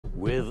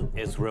with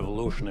its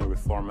revolutionary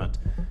format.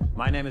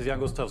 My name is Jan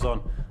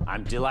Gustafsson.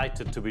 I'm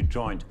delighted to be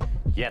joined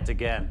yet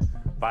again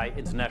by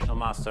international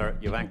master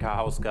Jovanka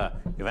Hauska.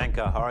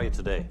 Jovanka, how are you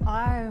today?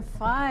 I'm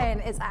fine.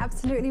 It's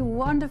absolutely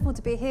wonderful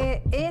to be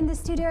here in the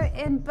studio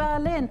in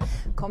Berlin,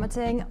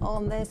 commenting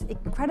on this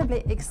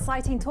incredibly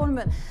exciting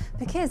tournament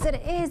because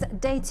it is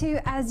day 2,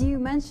 as you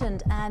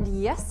mentioned.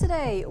 And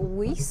yesterday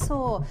we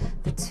saw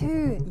the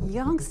two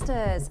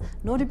youngsters,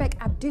 Nordibek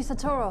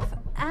Abdusattorov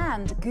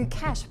and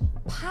Gukesh,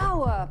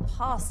 power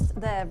past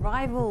their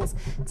rivals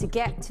to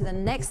get to the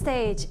next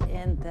stage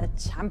in the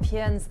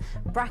champions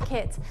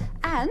bracket.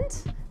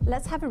 And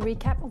let's have a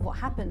recap of what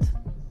happened.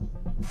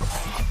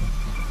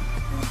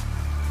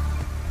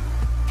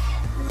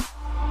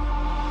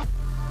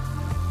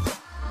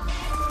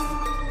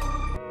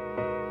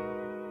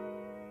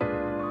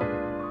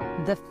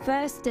 The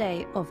first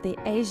day of the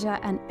Asia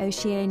and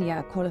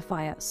Oceania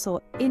qualifier saw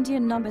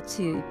Indian number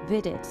 2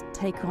 Vidit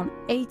take on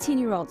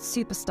 18-year-old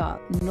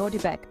superstar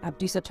Nordibek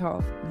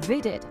Abdusattorov.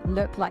 Vidit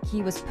looked like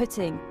he was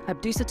putting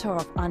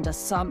Abdusattorov under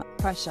some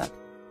pressure,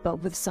 but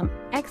with some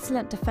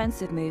excellent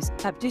defensive moves,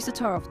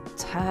 Abdusattorov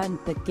turned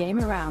the game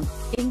around.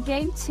 In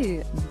game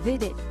 2,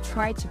 Vidit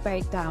tried to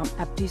break down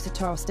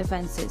Abdusattorov's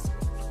defenses,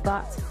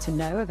 but to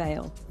no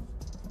avail.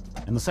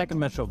 In the second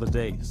match of the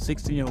day,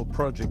 16-year-old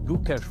project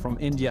Gukesh from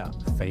India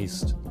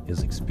faced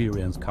his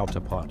experienced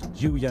counterpart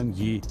Yu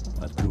Yang-yi,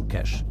 but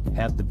Gukesh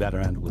had the better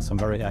end with some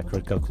very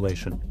accurate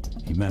calculation.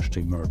 He managed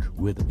to emerge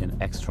with an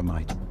extra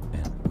might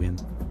and win.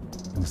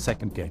 In the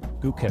second game,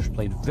 Gukesh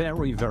played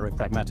very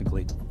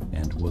pragmatically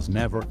and was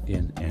never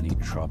in any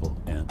trouble,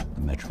 and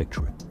the match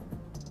victory.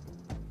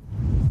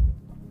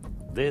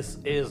 This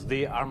is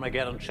the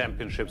Armageddon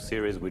Championship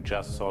Series. We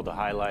just saw the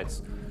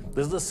highlights.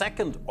 This is the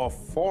second of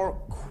 4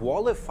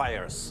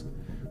 qualifiers.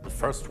 The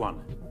first one,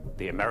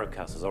 the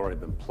Americas, has already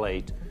been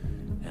played,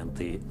 and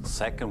the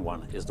second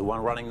one is the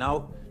one running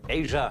now.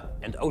 Asia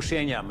and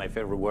Oceania, my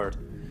favorite word.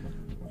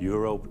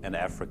 Europe and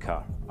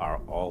Africa are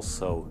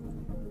also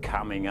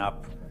coming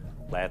up.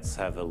 Let's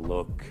have a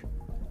look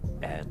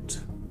at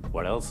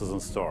what else is in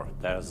store.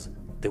 There's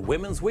the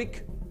Women's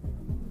Week,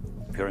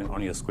 appearing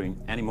on your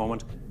screen any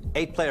moment.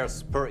 8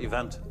 players per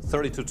event,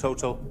 32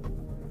 total.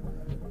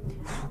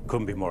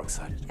 Couldn't be more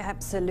excited.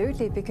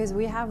 Absolutely, because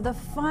we have the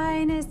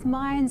finest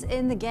minds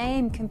in the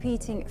game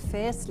competing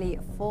fiercely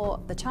for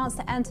the chance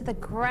to enter the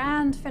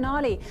grand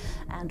finale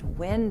and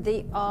win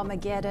the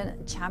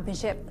Armageddon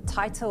Championship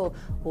title.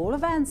 All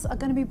events are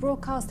going to be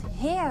broadcast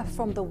here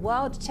from the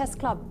World Chess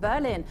Club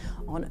Berlin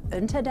on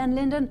Unter den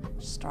Linden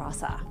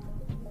Straße.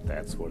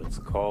 That's what it's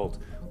called.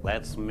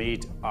 Let's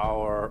meet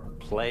our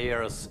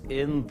players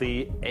in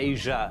the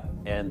Asia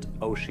and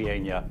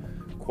Oceania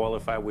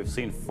qualifier. We've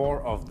seen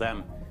 4 of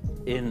them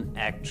in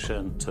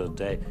action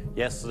today,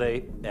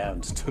 yesterday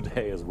and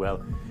today as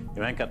well.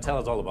 Jovanka, tell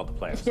us all about the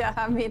players. Yeah,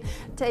 I mean,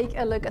 take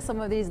a look at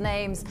some of these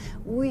names.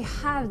 We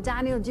have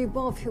Daniil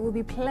Dubov, who will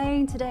be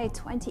playing today,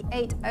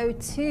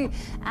 28.02,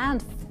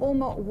 and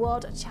former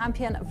world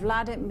champion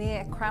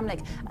Vladimir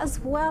Kramnik, as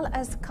well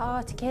as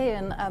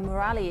Karthikeyan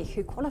Murali,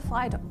 who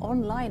qualified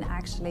online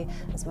actually,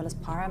 as well as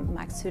Parham,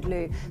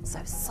 Maghsoodloo.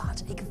 So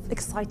such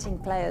exciting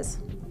players.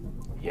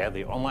 Yeah,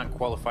 the online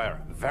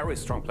qualifier, very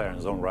strong player in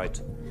his own right.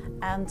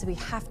 And we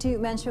have to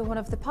mention one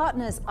of the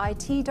partners,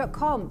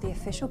 IT.com, the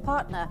official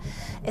partner.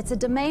 It's a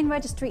domain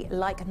registry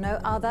like no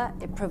other.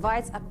 It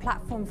provides a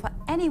platform for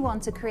anyone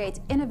to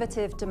create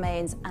innovative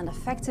domains and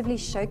effectively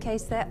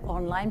showcase their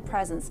online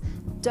presence.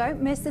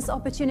 Don't miss this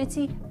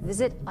opportunity.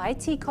 Visit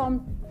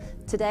IT.com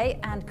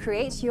today and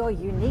create your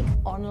unique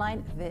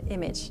online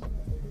image.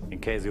 In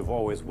case you've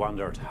always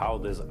wondered how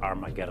this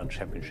Armageddon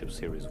Championship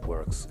Series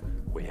works,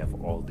 we have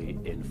all the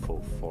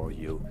info for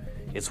you.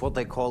 It's what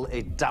they call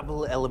a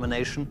double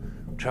elimination,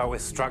 which I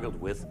always struggled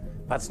with,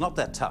 but it's not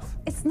that tough.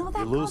 It's not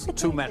that complicated. You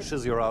lose 2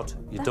 matches, you're out.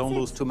 You don't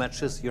lose 2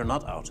 matches, you're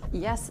not out.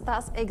 Yes,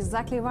 that's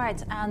exactly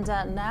right. And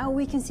now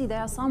we can see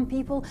there are some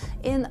people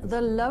in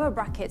the lower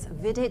brackets.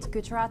 Vidit,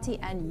 Gujarati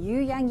and Yu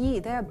Yang-yi,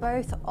 they're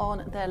both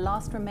on their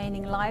last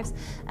remaining lives.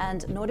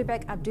 And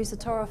Nordibek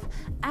Abdusattorov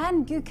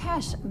and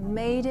Gukesh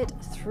made it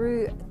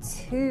through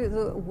to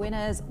the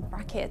winner's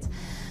bracket.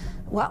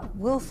 Well,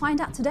 we'll find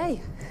out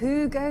today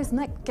who gets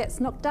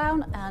knocked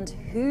down and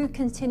who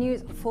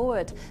continues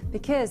forward.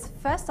 Because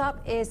first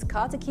up is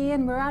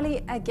Karthikeyan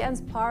Murali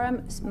against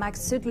Parham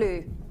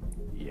Maghsoodloo.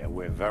 Yeah,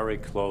 we're very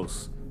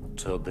close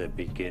to the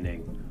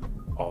beginning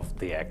of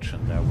the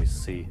action. There we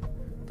see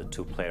the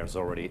 2 players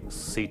already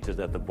seated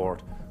at the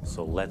board.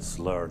 So let's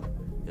learn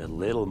a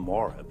little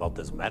more about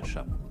this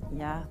matchup.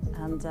 Yeah,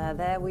 and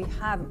there we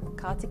have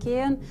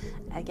Karthikeyan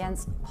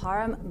against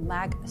Parham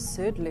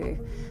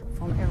Maghsoodloo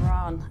from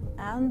Iran.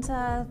 And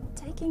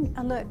taking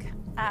a look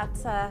at,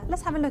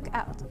 let's have a look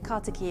at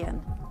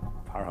Karthikeyan.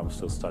 Parham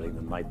still studying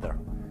the night there.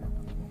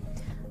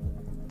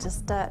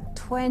 Just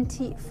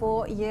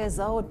 24 years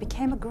old,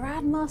 became a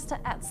grandmaster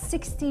at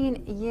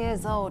 16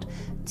 years old,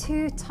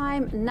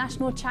 2-time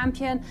national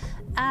champion,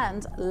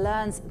 and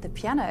learns the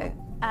piano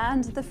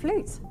and the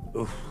flute.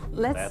 Oof,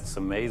 that's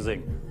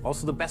amazing.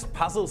 Also the best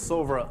puzzle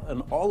solver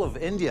in all of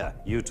India,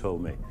 you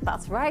told me.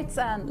 That's right,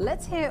 and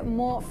let's hear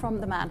more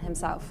from the man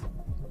himself.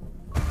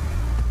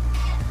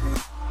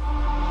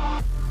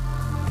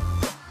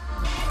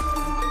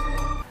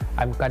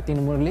 I'm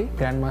Murali,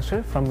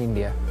 Grandmaster from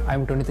India.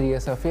 I'm 23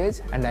 years of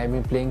age and I've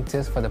been playing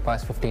chess for the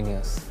past 15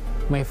 years.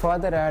 My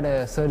father had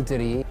a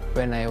surgery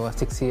when I was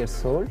 6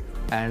 years old,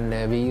 and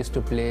we used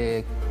to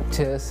play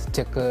chess,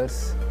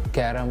 checkers,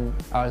 carom,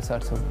 all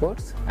sorts of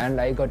boards, and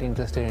I got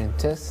interested in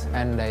chess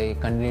and I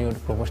continued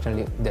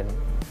professionally then.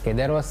 Okay,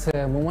 there was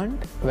a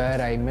moment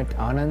where I met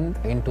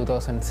Anand in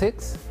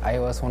 2006. I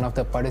was one of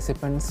the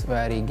participants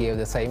where he gave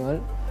the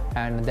simul,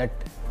 and that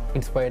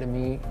inspired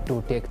me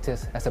to take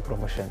chess as a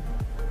profession.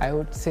 I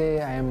would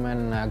say I am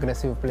an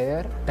aggressive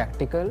player,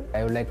 tactical.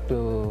 I would like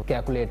to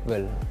calculate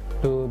well.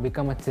 To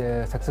become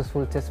a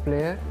successful chess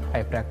player,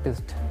 I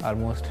practiced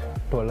almost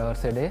 12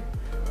 hours a day,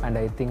 and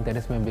I think that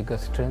is my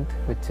biggest strength,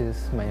 which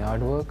is my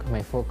hard work,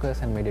 my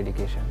focus and my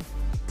dedication.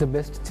 The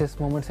best chess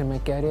moments in my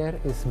career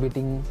is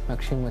beating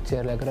Maxim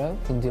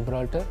Lagrave in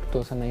Gibraltar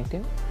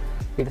 2019.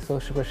 It is so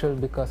special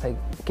because I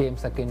came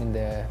second in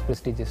the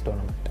prestigious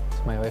tournament.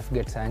 My wife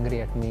gets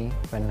angry at me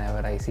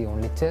whenever I see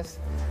only chess.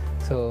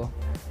 So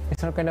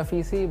it's not kind of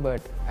easy,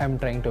 but I'm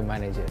trying to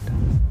manage it.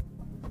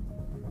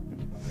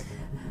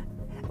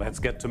 Let's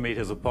get to meet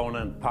his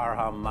opponent,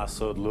 Parham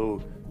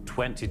Maghsoodloo,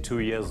 22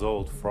 years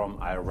old from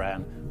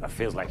Iran. That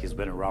feels like he's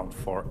been around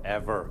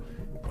forever.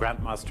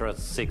 Grandmaster at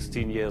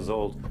 16 years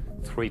old,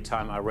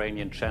 three-time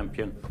Iranian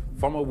champion,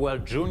 former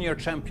world junior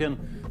champion,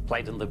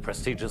 played in the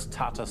prestigious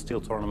Tata Steel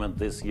tournament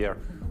this year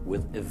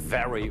with a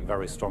very,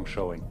 very strong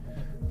showing.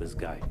 This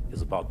guy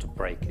is about to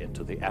break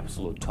into the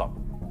absolute top.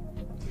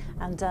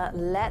 And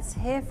let's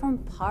hear from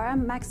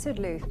Parham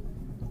Maghsoodloo.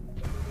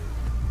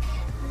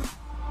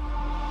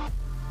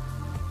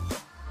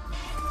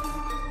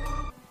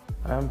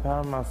 I am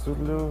Parham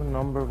Maghsoodloo,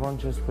 #1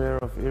 chess player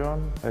of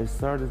Iran. I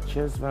started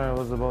chess when I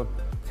was about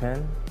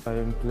 10. I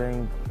am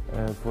playing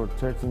for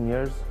 13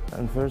 years,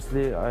 and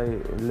firstly I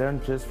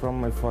learned chess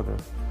from my father.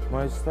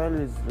 My style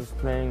is just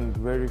playing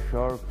very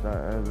sharp,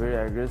 very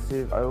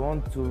aggressive. I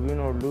want to win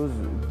or lose,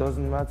 it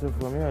doesn't matter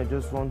for me. I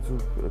just want to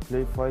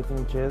play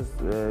fighting chess,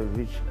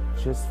 which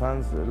chess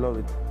fans love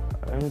it.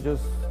 I'm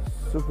just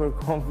super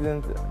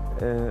confident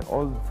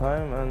all the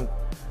time, and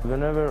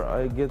whenever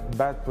I get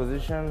bad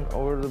position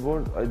over the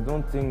board, I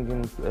don't think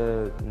in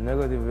a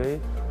negative way.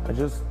 I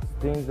just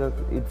think that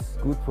it's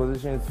good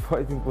position, it's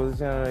fighting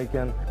position, and I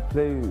can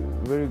play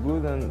very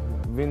good and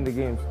win the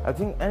games. I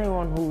think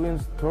anyone who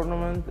wins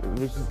tournament,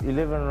 which is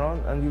 11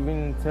 rounds, and you win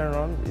in 10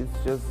 rounds,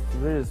 it's just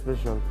very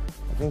special.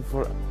 I think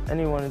for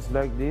anyone it's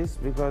like this,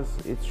 because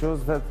it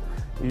shows that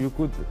you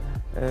could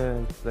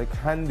like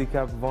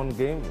handicap one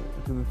game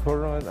to the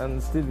tournament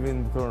and still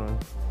win the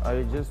tournament.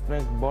 I just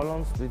make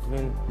balance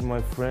between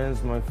my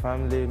friends, my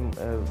family,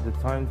 the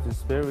time to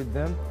spare with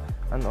them,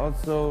 and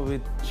also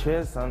with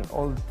chess and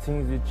all the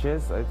things with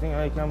chess. I think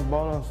I can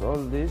balance all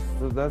this,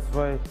 so that's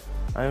why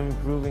I'm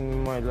improving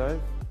in my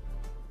life.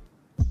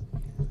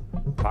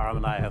 Parham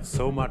and I have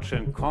so much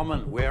in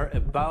common. We're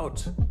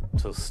about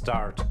to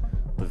start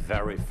the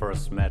very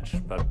first match,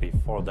 but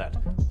before that,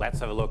 let's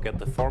have a look at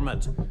the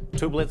format.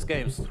 2 blitz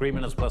games, 3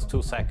 minutes plus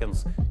 2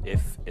 seconds.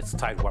 If it's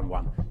tied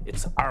 1-1,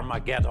 it's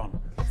Armageddon,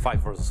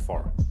 5 versus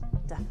 4.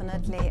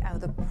 Definitely.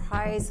 The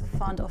prize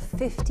fund of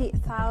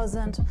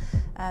 50,000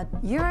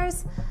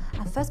 euros,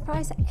 and first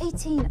prize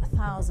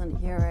 18,000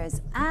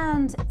 euros.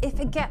 And if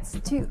it gets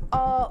to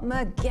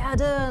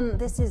Armageddon,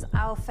 this is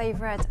our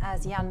favorite,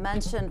 as Jan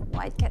mentioned.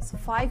 White gets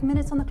 5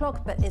 minutes on the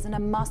clock, but is in a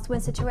must-win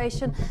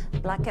situation.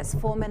 Black gets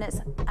 4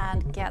 minutes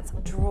and gets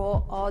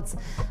draw odds.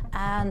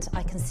 And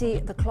I can see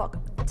the clock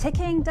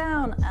ticking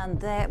down, and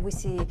there we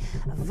see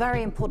a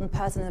very important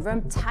person in the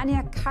room,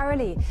 Tanya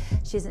Karoli.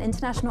 She's an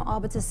international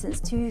arbiter since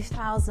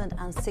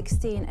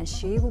 2016, and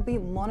she will be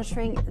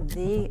monitoring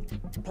the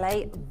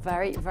play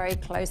very, very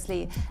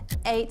closely.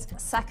 8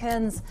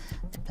 seconds.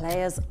 The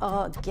players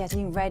are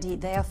getting ready.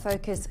 They are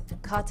focused.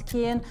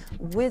 Karthikeyan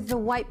with the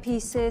white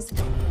pieces.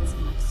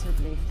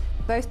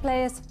 Both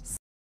players.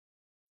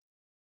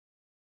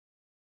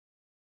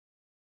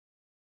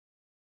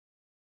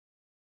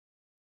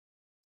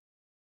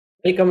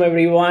 Welcome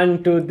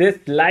everyone to this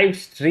live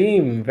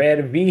stream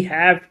where we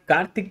have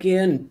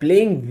Karthikeyan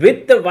playing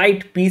with the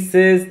white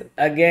pieces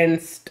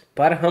against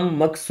Parham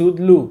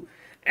Maghsoodloo,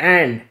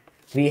 and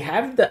we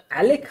have the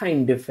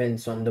Alekhine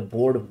defense on the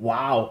board.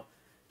 Wow!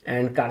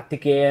 And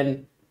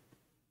Karthikeyan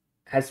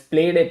has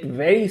played it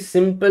very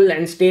simple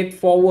and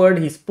straightforward.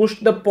 He's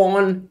pushed the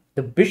pawn,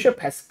 the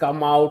bishop has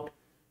come out,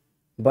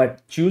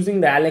 but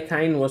choosing the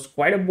Alekhine was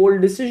quite a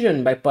bold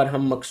decision by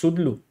Parham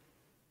Maghsoodloo.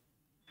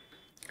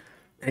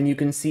 And you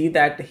can see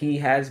that he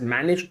has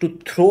managed to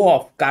throw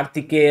off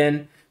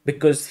Karthikeyan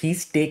because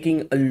he's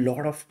taking a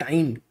lot of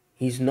time.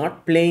 He's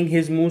not playing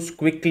his moves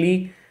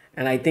quickly,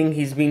 and I think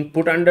he's being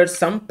put under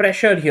some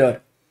pressure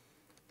here.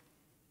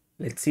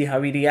 Let's see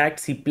how he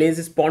reacts. He plays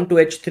his pawn to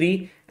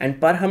h3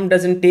 and Parham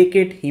doesn't take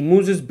it. He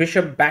moves his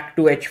bishop back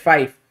to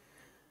h5.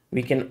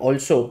 we can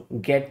also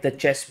get the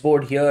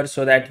chessboard here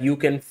so that you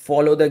can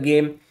follow the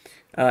game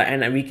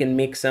and we can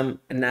make some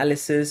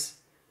analysis.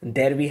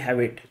 There we have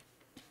it.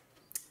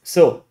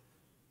 So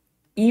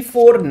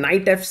e4,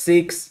 knight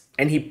f6,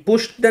 and he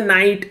pushed the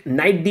knight,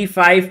 knight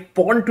d5,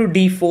 pawn to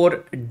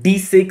d4,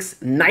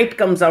 d6, knight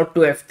comes out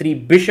to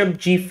f3, bishop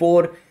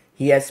g4,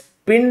 he has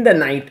pinned the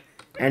knight,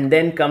 and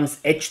then comes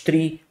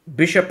h3,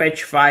 bishop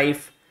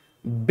h5,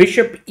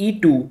 bishop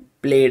e2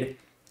 played,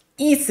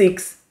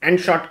 e6, and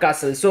short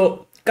castle.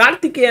 So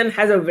Karthikeyan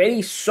has a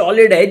very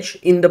solid edge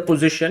in the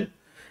position,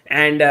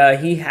 and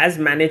he has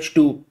managed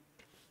to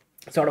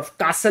sort of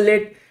castle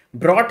it,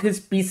 brought his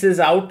pieces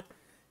out,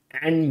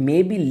 and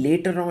maybe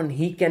later on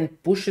he can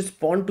push his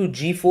pawn to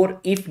g4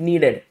 if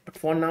needed. But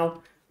for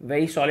now,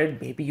 very solid.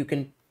 Maybe you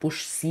can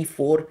push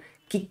c4,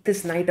 kick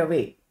this knight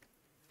away.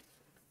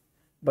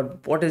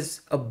 But what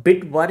is a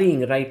bit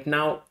worrying right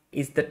now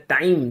is the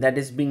time that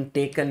is being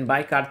taken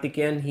by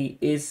Karthikeyan. He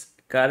is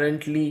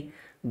currently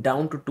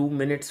down to 2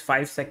 minutes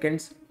 5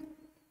 seconds,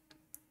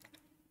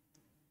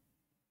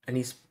 and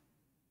he's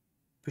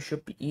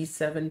bishop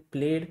e7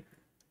 played,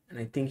 and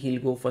I think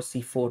he'll go for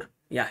c4.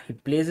 Yeah, he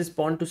plays his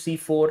pawn to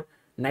c4,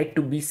 knight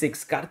to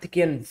b6.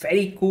 Karthikeyan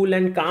very cool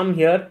and calm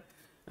here.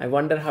 I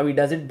wonder how he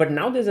does it. But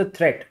now there's a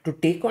threat to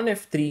take on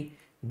f3,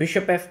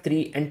 bishop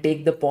f3, and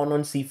take the pawn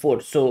on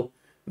c4. So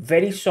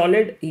very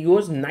solid. He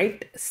goes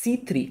knight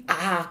c3.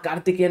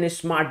 Karthikeyan is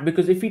smart,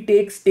 because if he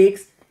takes,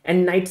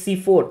 and knight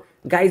c4.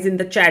 Guys in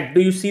the chat,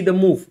 do you see the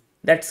move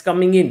that's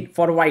coming in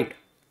for white?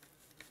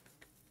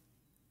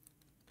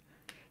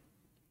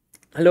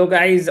 Hello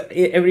guys,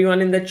 everyone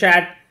in the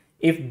chat.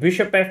 If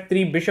bishop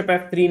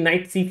f3,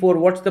 knight c4,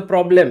 what's the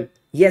problem?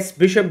 Yes,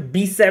 bishop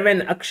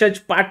b7,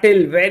 Akshaj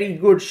Patil, very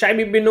good.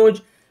 Shaibi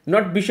Binoj,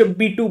 not bishop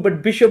b2,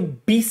 but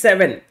bishop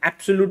b7,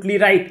 absolutely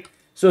right.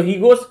 So he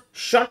goes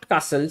short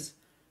castles,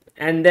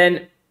 and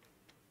then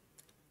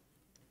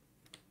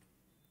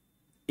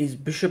is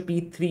bishop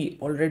e3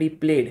 already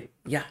played?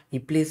 Yeah, he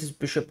plays his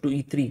bishop to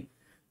e3.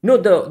 No,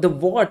 the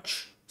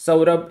watch,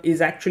 Saurabh, is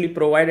actually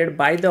provided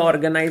by the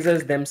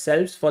organizers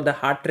themselves for the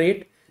heart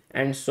rate,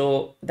 and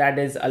so that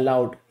is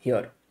allowed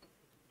here.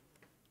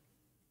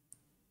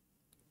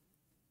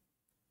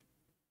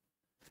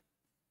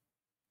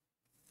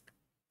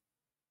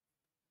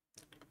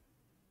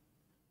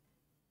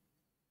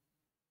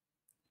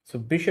 So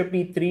bishop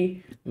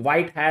e3,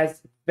 white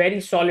has very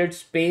solid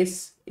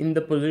space in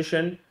the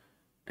position,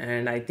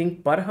 and I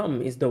think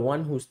Parham is the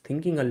one who's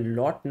thinking a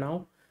lot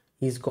now.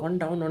 He's gone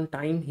down on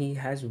time. He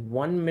has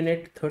 1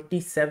 minute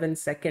 37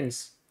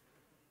 seconds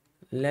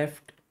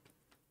left.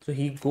 So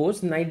he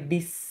goes knight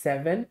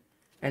d7,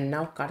 and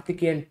now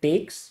Karthikeyan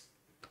takes,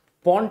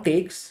 pawn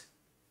takes,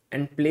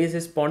 and plays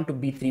his pawn to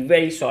b3.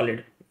 Very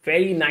solid.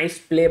 Very nice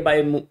play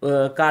by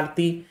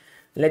Karthi.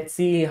 Let's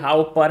see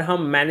how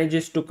Parham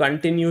manages to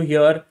continue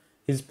here.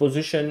 His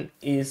position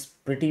is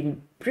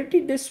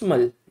pretty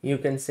dismal, you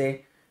can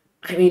say.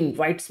 I mean,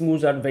 white's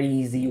moves are very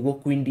easy. You go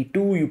queen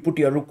d2, you put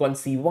your rook on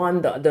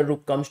c1, the other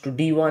rook comes to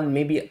d1,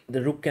 maybe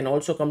the rook can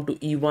also come to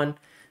e1.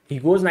 He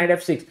goes knight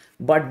f6,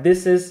 but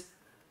this is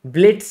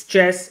blitz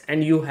chess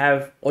and you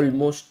have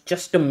almost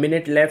just a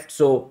minute left,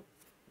 so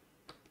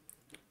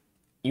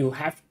you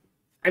have,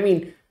 I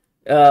mean,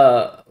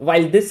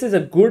 while this is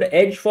a good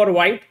edge for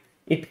white,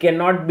 it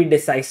cannot be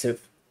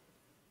decisive.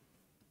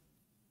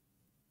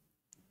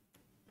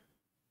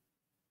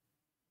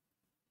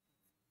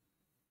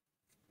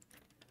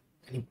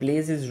 He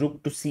plays his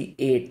rook to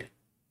c8.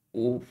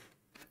 Oof.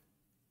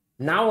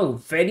 Now a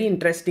very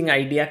interesting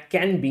idea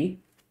can be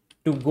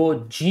to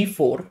go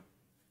g4,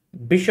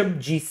 bishop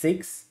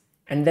g6,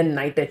 and then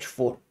knight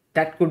h4.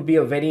 That could be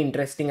a very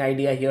interesting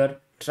idea here,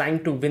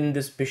 trying to win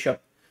this bishop.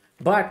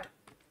 But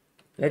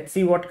let's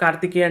see what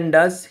Karthikeyan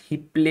does. He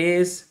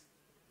plays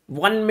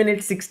 1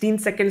 minute 16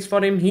 seconds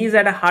for him. He's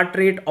at a heart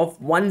rate of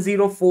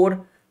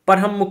 104.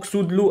 Parham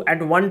Maghsoodloo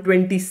at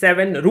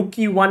 127. Rook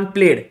e1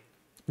 played.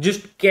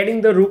 Just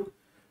getting the rook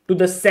to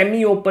the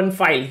semi-open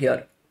file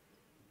here.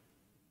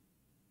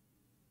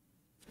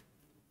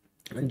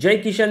 Jai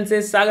Kishan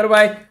says, Sagar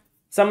bhai,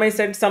 Samay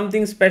said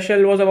something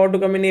special was about to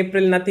come in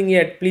April. Nothing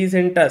yet. Please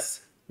hint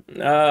us.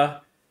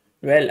 Well,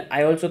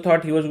 I also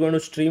thought he was going to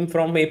stream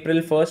from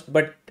April 1st,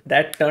 but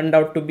that turned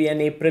out to be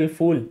an April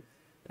Fool.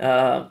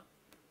 Well,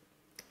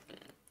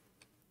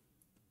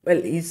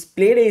 he's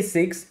played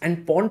a6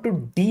 and pawn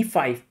to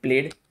d5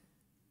 played.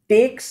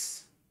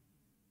 Takes,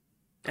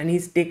 and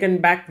he's taken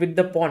back with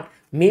the pawn.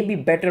 Maybe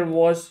better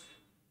was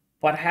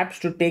perhaps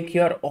to take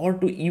here, or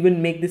to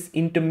even make this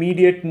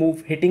intermediate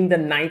move, hitting the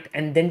knight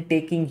and then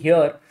taking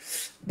here.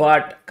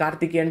 But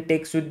Karthikeyan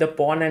takes with the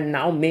pawn, and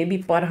now maybe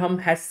Parham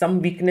has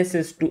some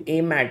weaknesses to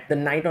aim at. The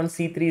knight on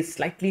c3 is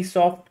slightly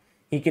soft.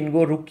 He can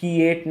go rook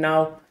e8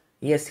 now.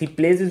 Yes, he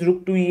plays his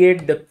rook to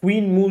e8. The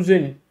queen moves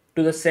in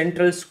to the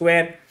central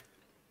square.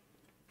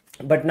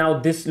 But now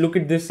this, look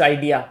at this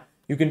idea.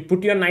 You can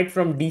put your knight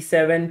from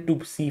d7 to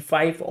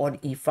c5 or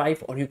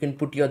e5, or you can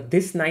put your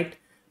this knight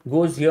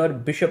goes here.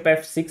 Bishop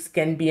f6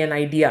 can be an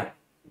idea.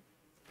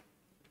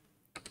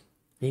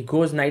 He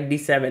goes knight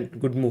d7.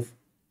 Good move.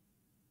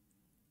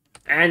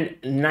 and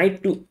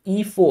knight to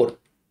e4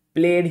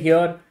 played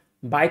here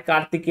by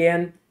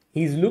Karthikeyan.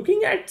 He's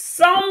looking at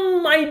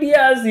some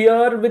ideas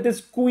here with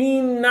his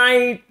queen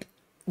knight.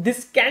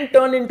 This can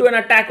turn into an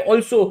attack.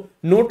 Also,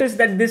 notice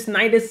that this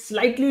knight is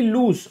slightly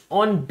loose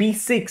on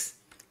b6.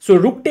 So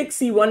rook takes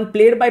c1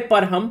 played by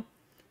Parham.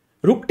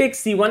 Rook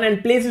takes c1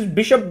 and plays his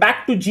bishop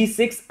back to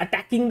g6,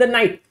 attacking the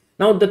knight.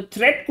 Now the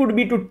threat could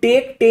be to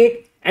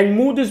take and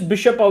move this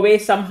bishop away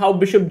somehow.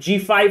 Bishop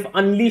g5,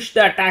 unleash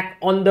the attack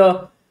on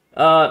the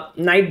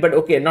knight. But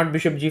okay, not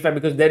bishop g5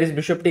 because there is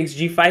bishop takes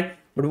g5.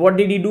 But what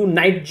did he do?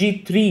 Knight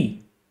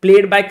g3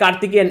 played by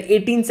Karthikeyan.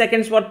 18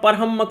 seconds for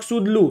Parham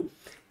Maghsoodloo.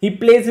 He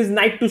plays his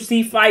knight to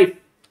c5.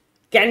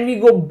 Can we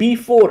go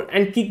b4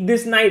 and kick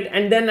this knight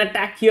and then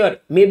attack here?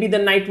 Maybe the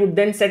knight would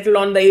then settle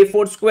on the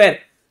a4 square.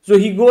 So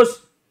he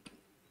goes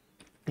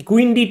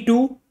queen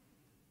d2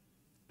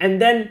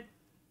 and then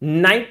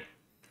knight.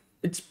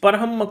 It's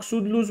Parham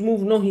Maghsoodloo's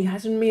move. No, he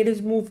hasn't made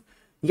his move.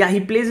 Yeah,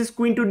 he plays his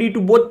queen to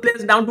d2. Both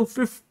players down to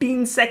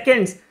 15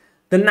 seconds.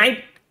 The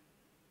knight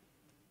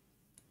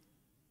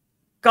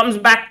comes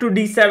back to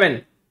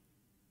d7.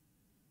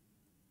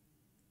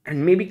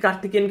 And maybe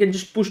Karthikeyan can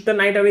just push the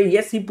knight away.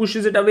 Yes, he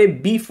pushes it away.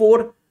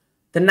 b4.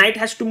 The knight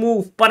has to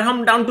move.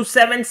 Parham down to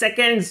 7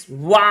 seconds.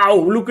 Wow,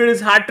 look at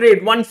his heart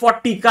rate.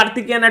 140.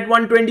 Karthikeyan at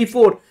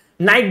 124.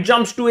 Knight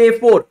jumps to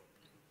a4.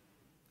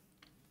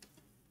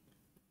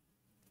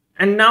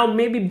 And now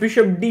maybe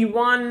bishop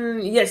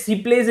d1. Yes, he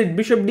plays it.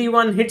 Bishop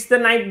d1 hits the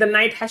knight. The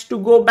knight has to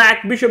go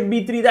back. Bishop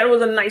b3. That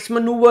was a nice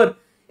maneuver.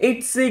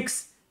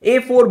 8-6.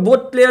 a4.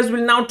 Both players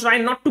will now try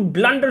not to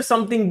blunder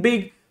something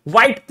big.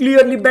 White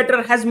clearly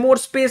better, has more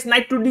space.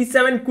 Knight to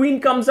d7.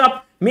 Queen comes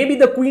up. Maybe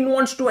the queen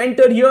wants to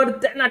enter here,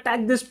 then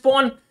attack this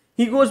pawn.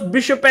 He goes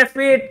bishop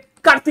f8.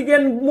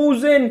 Karthikeyan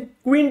moves in.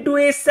 Queen to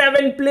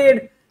a7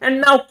 played.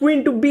 And now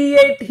queen to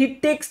b8. He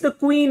takes the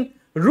queen.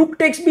 Rook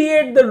takes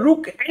b8. The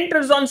rook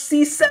enters on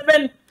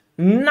c7.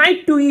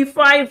 Knight to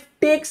e5.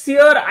 Takes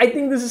here. I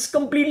think this is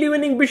completely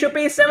winning. Bishop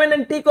a7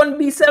 and take on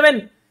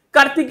b7.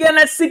 Karthikeyan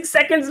has 6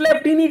 seconds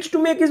left. He needs to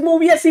make his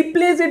move. Yes, he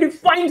plays it. He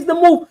finds the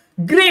move.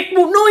 Great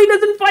move. No, he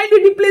doesn't find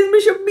it. He plays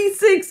bishop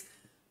b6.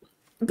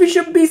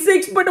 Bishop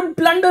b6, but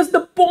blunders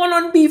the pawn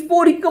on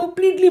b4. He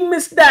completely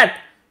missed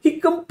that. He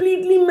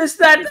completely missed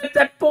that.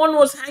 That pawn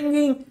was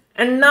hanging.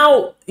 And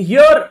now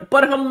here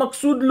Parham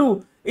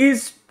Maghsoodloo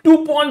is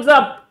 2 pawns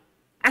up.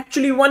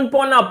 Actually 1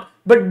 pawn up.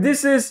 But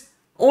this is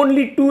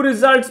only 2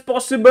 results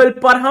possible.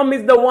 Parham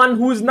is the one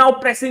who is now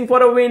pressing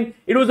for a win.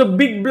 It was a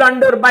big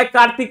blunder by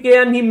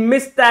Karthikeyan. He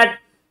missed that.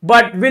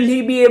 But will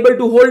he be able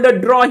to hold a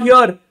draw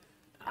here?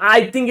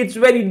 I think it's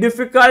very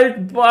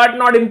difficult, but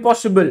not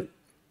impossible.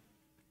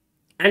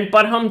 And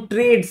Parham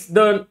trades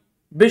the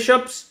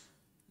bishops.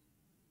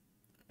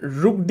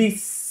 Rook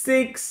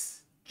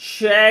d6.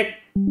 Check.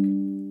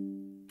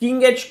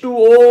 King h2.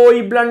 Oh,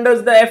 he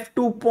blunders the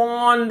f2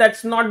 pawn.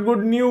 That's not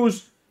good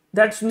news.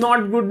 That's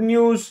not good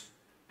news.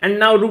 And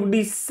now rook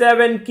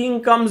d7.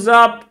 King comes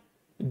up.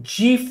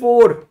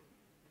 g4.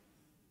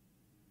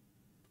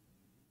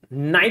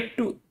 Knight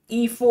to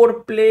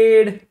e4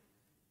 played.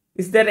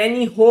 Is there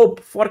any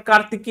hope for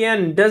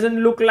Karthikeyan?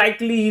 Doesn't look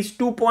likely. He's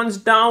 2 pawns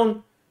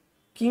down.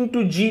 King to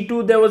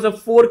g2. There was a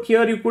fork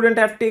here. You couldn't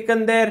have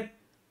taken there.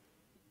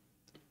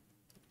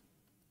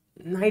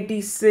 Knight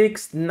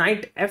e6.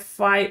 Knight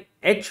f5.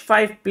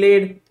 h5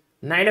 played.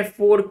 Knight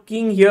f4.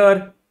 King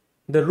here.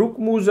 The rook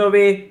moves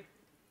away.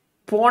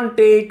 Pawn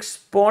takes.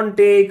 Pawn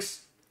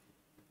takes.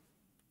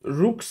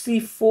 Rook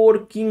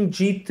c4. King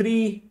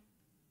g3.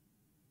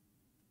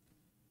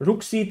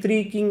 Rook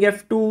c3. King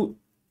f2.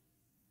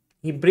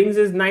 He brings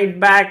his knight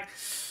back.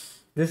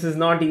 This is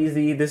not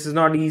easy. This is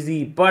not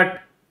easy. But,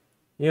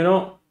 you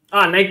know,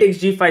 knight takes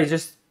g5.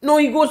 Just, no,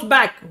 he goes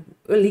back.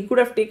 Well, he could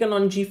have taken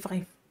on g5.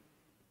 Knight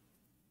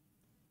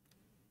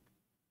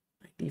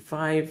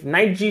e5.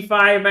 Knight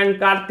g5 and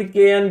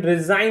Karthikeyan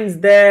resigns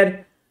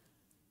there.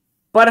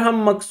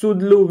 Parham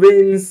Maghsoodloo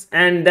wins.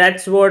 And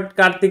that's what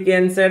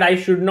Karthikeyan said. I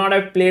should not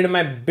have played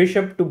my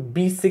bishop to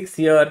b6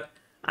 here.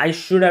 I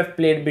should have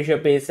played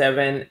bishop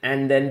a7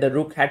 and then the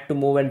rook had to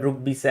move and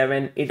rook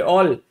b7. It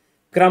all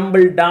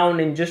crumbled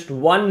down in just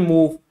one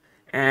move.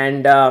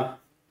 And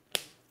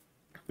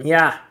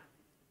yeah,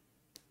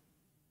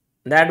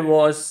 that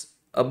was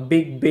a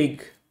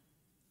big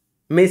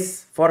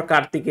miss for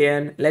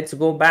Karthikeyan. Let's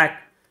go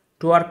back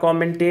to our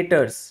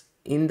commentators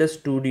in the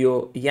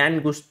studio, Jan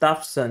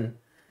Gustafsson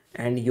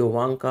and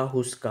Jovanka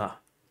Huska.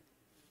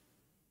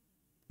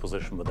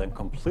 Position, but then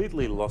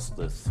completely lost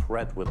the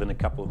threat within a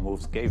couple of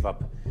moves, gave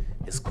up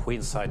his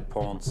queenside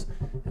pawns,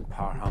 and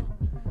Parham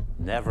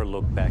never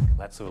looked back.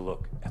 Let's have a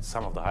look at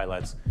some of the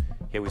highlights.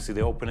 Here we see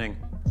the opening,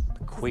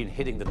 the queen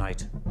hitting the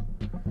knight.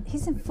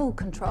 He's in full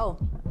control.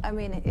 I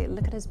mean,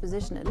 look at his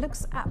position. It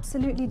looks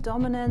absolutely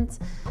dominant,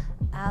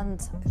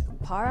 and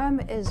Parham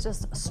is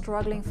just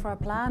struggling for a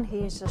plan.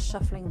 He's just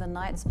shuffling the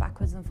knights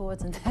backwards and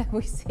forwards, and there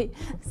we see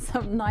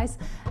some nice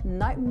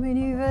knight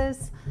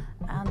maneuvers,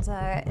 and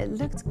it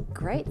looked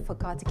great for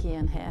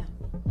Karthikeyan here.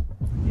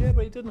 Yeah,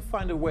 but he didn't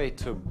find a way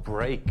to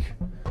break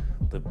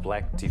the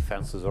black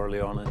defenses early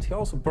on, and he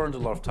also burned a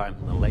lot of time.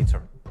 And then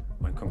later,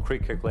 when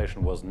concrete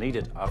calculation was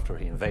needed after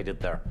he invaded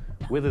there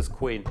with his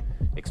queen,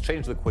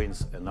 exchanged the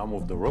queens and now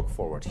moved the rook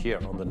forward here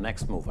on the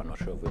next move. I'm not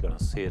sure if we're going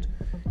to see it.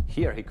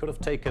 Here he could have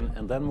taken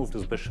and then moved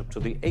his bishop to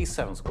the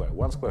a7 square,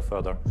 one square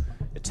further,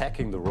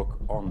 attacking the rook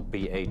on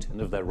b8.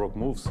 And if that rook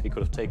moves, he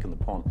could have taken the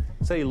pawn.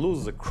 So he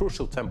loses a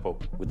crucial tempo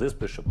with this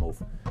bishop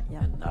move.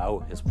 Yeah. And now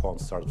his pawn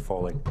started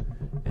falling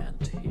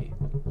and he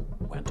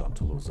went on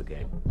to lose the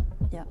game.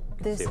 Yeah,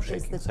 this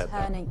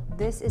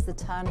is the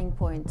turning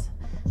point,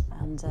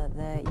 and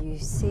there you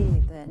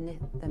see the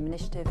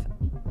initiative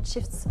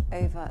shifts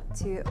over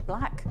to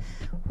black.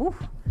 Woo.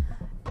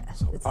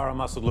 So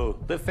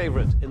Maghsoodloo, the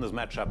favorite in this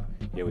matchup.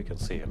 Here we can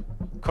see him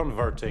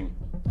converting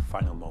the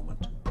final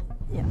moment.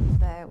 Yeah,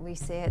 there we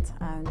see it,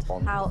 and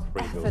how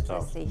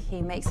effortlessly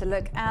he makes it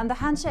look. And the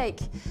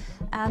handshake,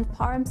 and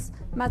Parham's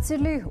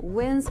Maghsoodloo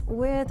wins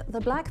with the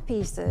black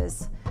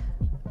pieces.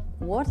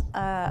 What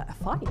a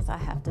fight, I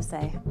have to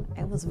say.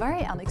 It was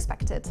very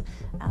unexpected.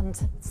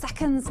 And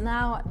seconds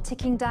now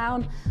ticking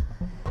down.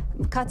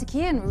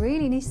 Karthikeyan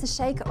really needs to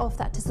shake off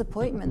that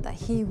disappointment that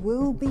he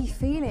will be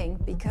feeling,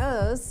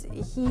 because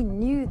he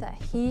knew that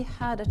he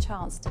had a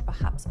chance to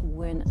perhaps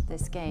win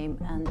this game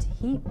and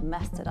he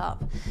messed it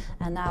up.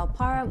 And now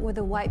Parham with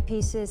the white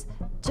pieces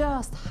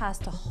just has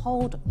to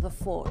hold the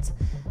fort.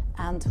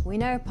 And we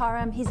know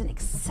Parham, he's an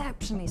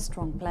exceptionally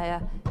strong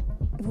player.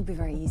 It will be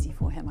very easy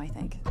for him, I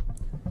think.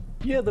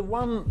 Yeah, the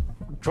one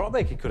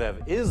drawback he could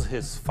have is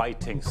his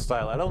fighting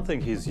style. I don't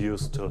think he's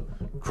used to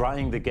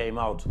drying the game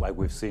out like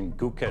we've seen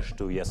Gukesh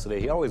do yesterday.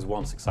 He always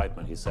wants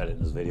excitement, he said in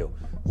his video.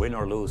 Win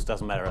or lose,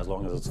 doesn't matter as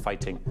long as it's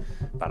fighting.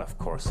 But of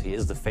course, he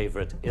is the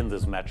favorite in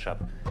this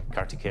matchup.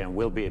 Karthikeyan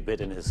will be a bit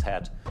in his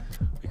head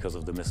because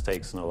of the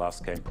mistakes in the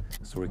last game.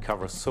 To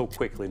recover so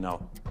quickly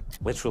now,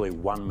 literally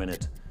 1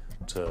 minute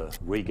to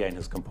regain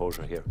his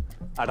composure here.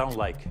 I don't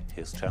like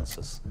his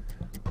chances.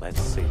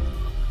 Let's see.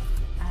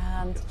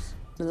 And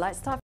let's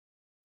start.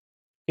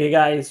 Okay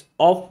guys,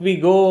 off we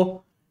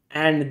go,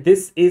 and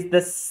this is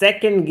the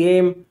second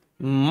game,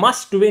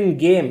 must-win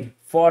game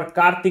for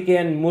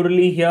Karthikeyan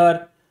Murali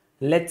here.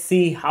 Let's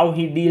see how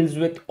he deals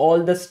with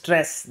all the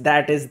stress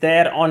that is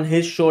there on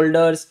his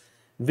shoulders.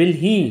 Will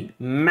he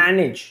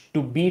manage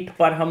to beat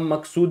Parham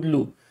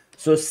Maghsoodloo?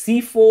 So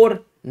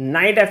c4,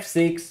 knight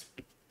f6,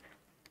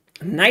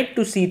 knight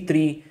to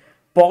c3,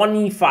 pawn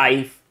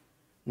e5,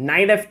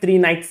 knight f3,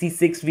 knight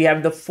c6. We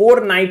have the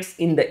 4 knights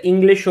in the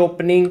English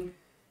opening.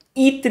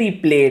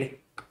 e3 played.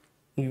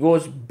 He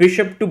goes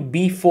bishop to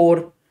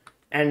b4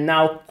 and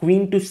now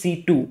queen to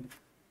c2.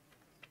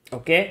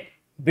 Okay,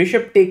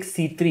 bishop takes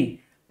c3.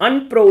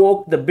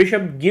 Unprovoked, the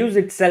bishop gives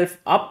itself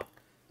up.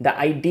 The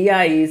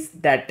idea is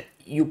that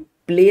you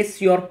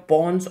place your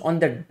pawns on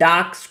the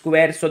dark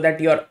square so that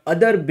your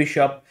other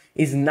bishop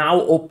is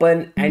now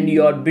open and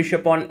your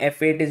bishop on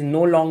f8 is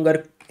no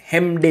longer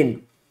hemmed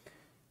in.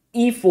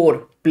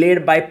 e4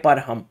 played by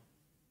Parham.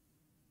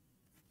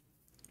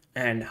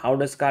 And how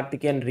does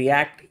Karthikeyan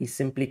react? He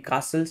simply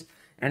castles.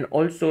 And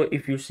also,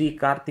 if you see,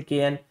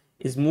 Karthikeyan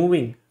is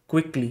moving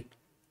quickly.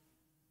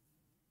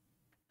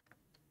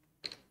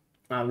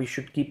 We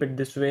should keep it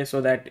this way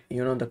so that,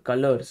 you know, the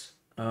colors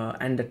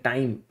and the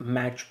time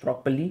match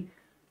properly.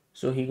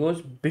 So he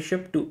goes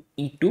bishop to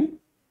e2.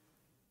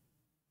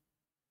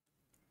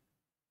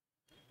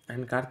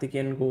 And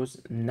Karthikeyan goes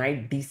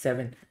knight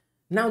d7.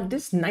 Now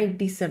this knight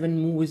d7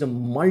 move is a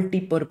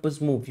multi-purpose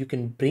move. You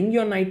can bring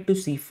your knight to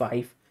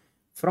c5.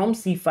 From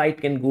c5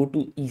 it can go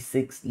to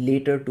e6,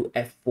 later to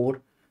f4.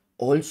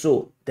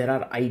 Also, there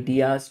are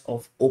ideas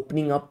of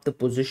opening up the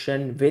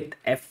position with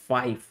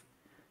f5.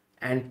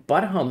 And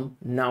Parham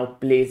now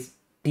plays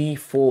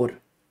d4.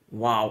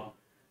 Wow,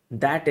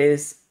 that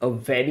is a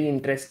very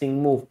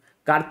interesting move.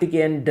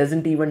 Karthikeyan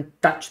doesn't even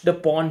touch the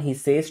pawn. He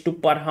says to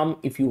Parham,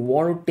 if you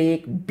want to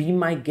take, be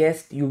my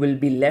guest. You will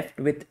be left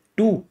with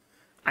 2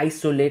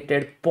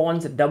 isolated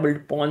pawns,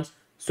 doubled pawns.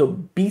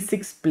 So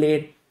b6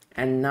 played,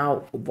 and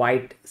now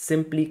white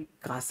simply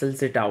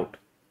castles it out.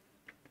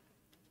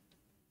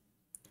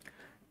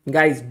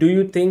 Guys, do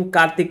you think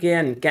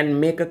Karthikeyan can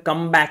make a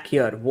comeback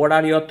here? What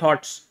are your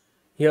thoughts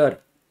here?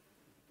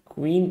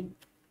 Queen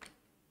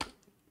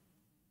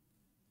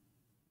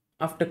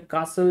after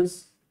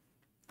castles.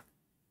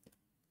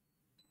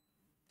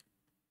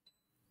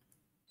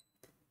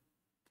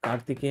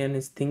 Karthikeyan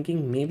is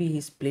thinking maybe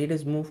he's played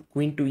his move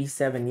queen to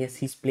e7. Yes,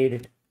 he's played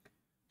it.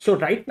 So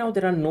right now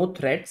there are no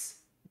threats.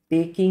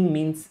 Taking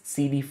means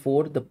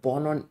cd4. The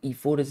pawn on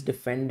e4 is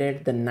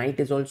defended. The knight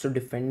is also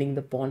defending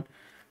the pawn.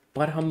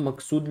 Parham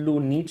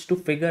Maghsoodloo needs to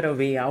figure a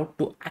way out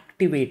to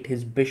activate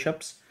his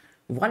bishops.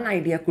 One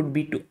idea could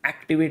be to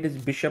activate his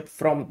bishop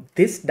from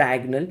this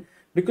diagonal,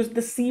 because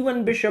the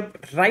c1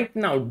 bishop right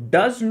now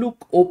does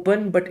look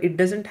open, but it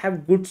doesn't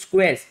have good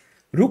squares.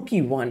 Rook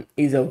e1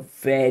 is a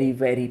very,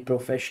 very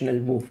professional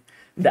move.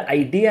 The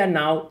idea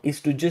now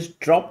is to just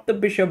drop the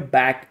bishop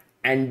back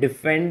and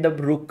defend the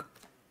rook,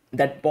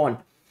 that pawn.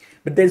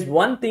 But there's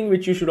one thing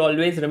which you should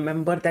always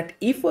remember, that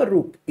if a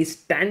rook is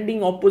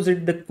standing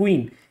opposite the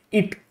queen,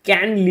 it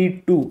can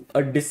lead to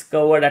a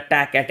discovered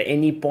attack at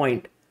any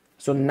point.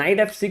 So knight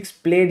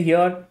f6 played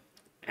here,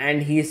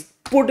 and he's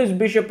put his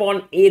bishop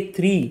on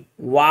a3.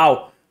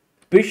 Wow,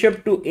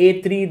 bishop to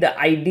a3. The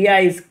idea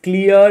is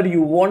clear.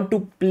 You want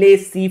to play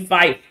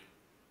c5,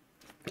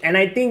 and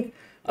I think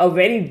a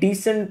very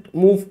decent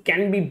move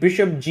can be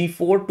bishop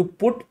g4 to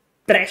put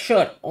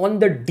pressure on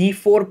the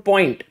d4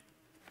 point.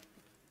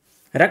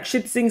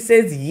 Rakshit Singh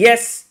says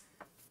yes,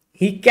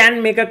 he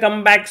can make a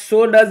comeback.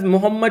 So does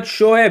Mohammad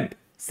Shoaib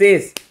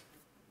says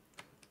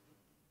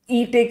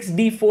e takes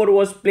d4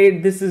 was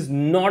played. This is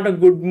not a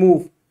good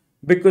move,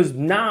 because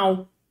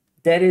now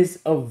there is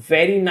a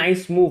very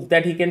nice move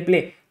that he can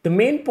play. The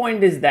main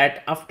point is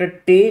that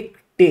after take,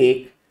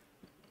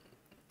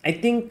 I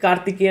think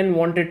Karthikeyan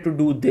wanted to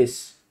do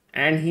this,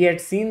 and he had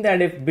seen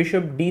that if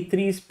bishop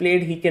d3 is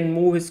played, he can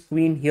move his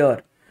queen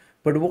here.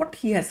 But what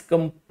he has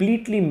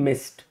completely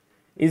missed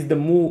is the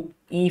move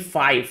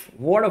e5.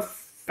 What a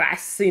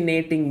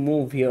fascinating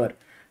move here.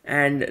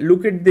 And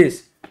look at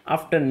this.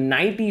 After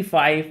knight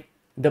e5,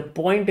 the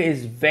point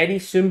is very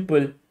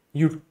simple.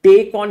 You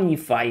take on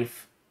e5.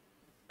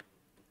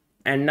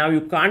 And now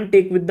you can't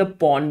take with the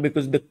pawn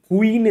because the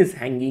queen is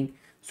hanging.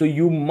 So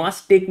you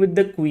must take with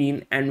the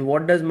queen. And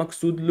what does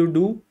Maghsoodloo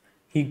do?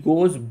 He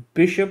goes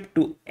bishop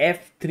to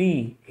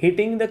f3,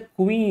 hitting the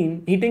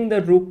queen, hitting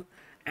the rook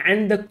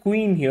and the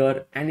queen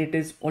here, and it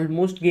is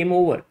almost game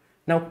over.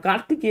 Now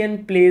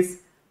Karthikeyan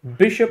plays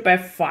bishop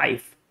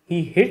f5.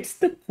 He hits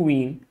the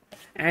queen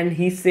and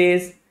he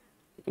says,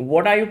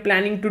 what are you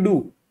planning to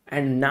do?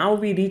 And now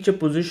we reach a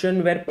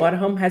position where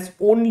Parham has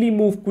only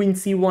moved queen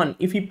c1.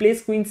 If he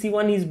plays queen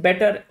c1, he's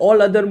better.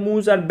 All other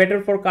moves are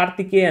better for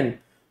Karthikeyan.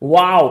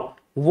 Wow,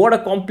 what a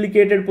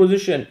complicated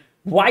position.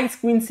 Why is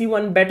queen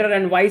c1 better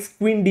and why is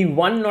queen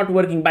d1 not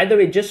working? By the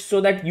way, just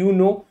so that you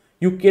know,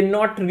 you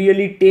cannot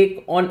really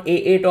take on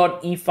a8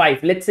 or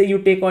e5. Let's say you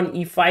take on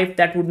e5,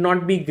 that would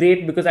not be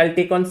great because I'll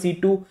take on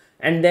c2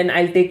 and then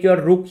I'll take your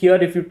rook here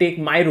if you take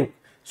my rook.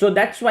 So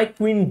that's why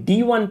queen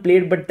d1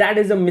 played, but that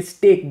is a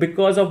mistake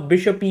because of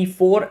bishop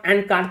e4,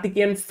 and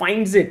Karthikeyan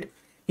finds it.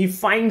 He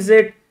finds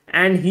it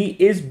and he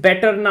is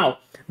better now.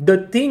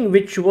 The thing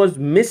which was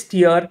missed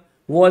here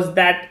was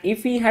that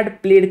if he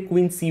had played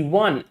queen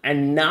c1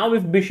 and now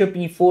if bishop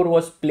e4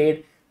 was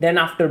played, then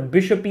after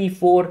bishop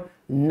e4,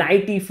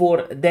 knight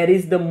e4, there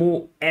is the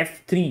move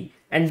f3.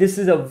 And this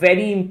is a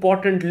very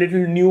important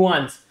little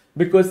nuance,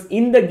 because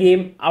in the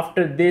game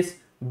after this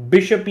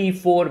bishop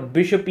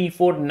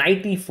e4,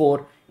 knight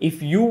e4,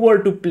 if you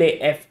were to play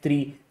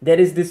f3, there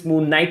is this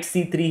move knight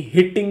c3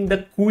 hitting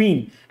the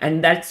queen,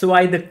 and that's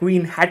why the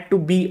queen had to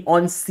be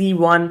on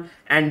c1,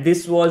 and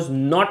this was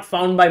not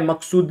found by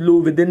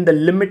Maghsoodloo within the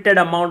limited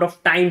amount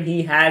of time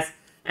he has.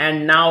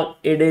 And now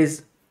it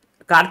is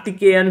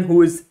Karthikeyan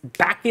who is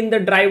back in the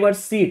driver's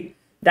seat.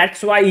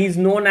 That's why he's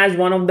known as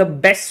one of the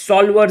best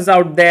solvers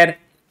out there.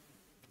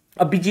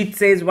 Abhijit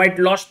says white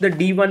lost the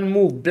d1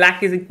 move.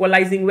 Black is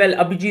equalizing well.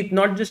 Abhijit,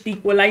 not just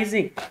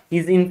equalizing,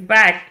 he's in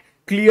fact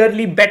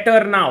clearly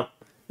better now.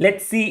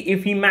 Let's see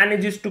if he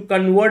manages to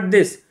convert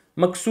this.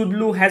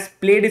 Maghsoodloo has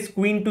played his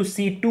queen to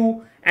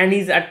c2 and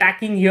he's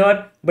attacking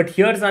here. But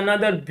here's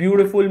another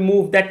beautiful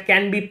move that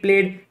can be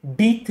played,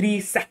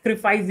 d3,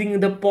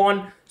 sacrificing the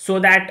pawn so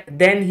that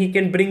then he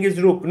can bring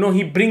his rook. No,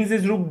 he brings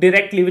his rook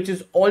directly, which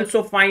is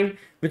also fine,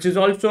 which is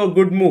also a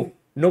good move.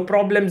 No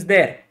problems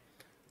there.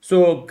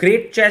 So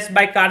great chess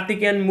by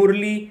Karthikeyan.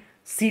 Murali,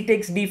 c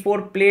takes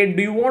d4 played.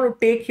 Do you want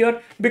to take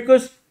here?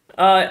 Because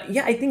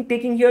yeah, I think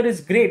taking here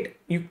is great.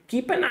 You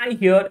keep an eye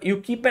here. You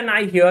keep an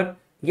eye here.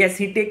 Yes,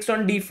 he takes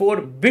on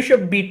d4.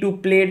 Bishop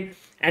b2 played.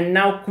 And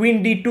now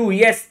queen d2.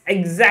 Yes,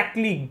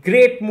 exactly.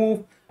 Great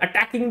move.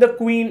 Attacking the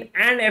queen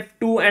and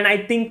f2. And I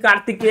think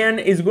Karthikeyan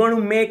is going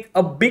to make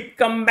a big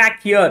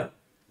comeback here.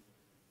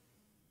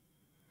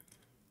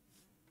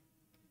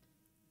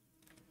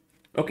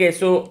 Okay,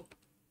 so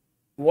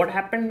what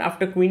happened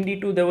after queen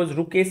d2? There was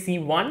rook a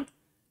c1.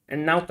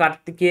 And now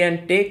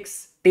Karthikeyan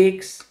takes.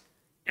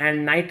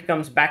 And knight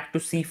comes back to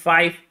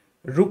c5.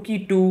 Rook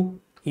e2.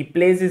 He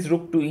plays his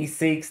rook to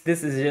e6.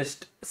 This is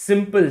just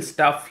simple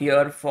stuff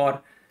here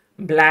for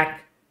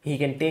black. He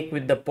can take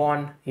with the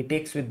pawn. He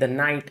takes with the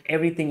knight.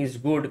 Everything is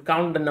good.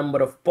 Count the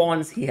number of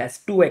pawns. He has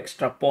 2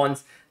 extra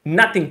pawns.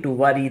 Nothing to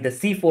worry. The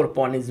c4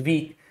 pawn is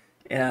weak.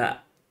 The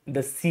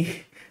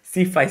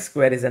c5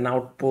 square is an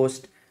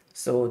outpost.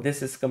 So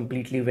this is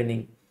completely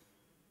winning.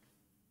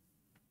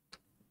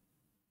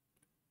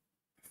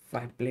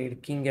 I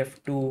played king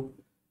f2,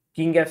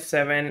 king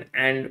f7,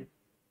 and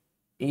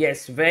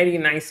yes, very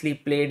nicely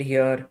played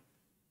here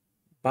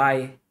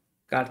by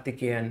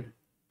Karthikeyan.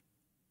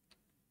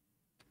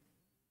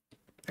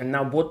 And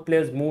now both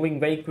players moving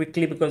very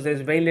quickly because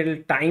there's very little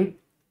time.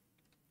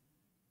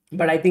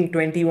 But I think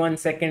 21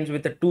 seconds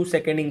with a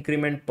 2-second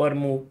increment per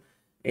move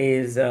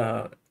is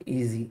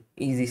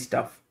easy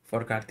stuff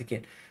for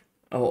Karthikeyan.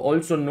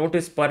 Also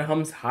notice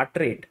Parham's heart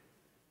rate.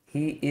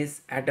 He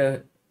is at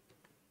a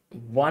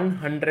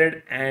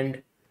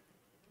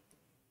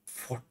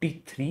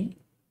 143.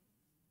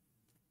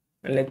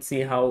 Let's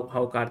see how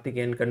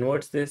Karthikeyan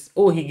converts this.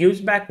 Oh, he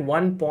gives back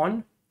one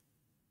pawn,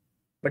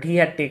 but he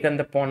had taken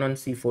the pawn on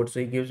c4, so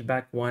he gives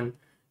back one,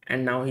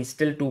 and now he's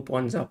still 2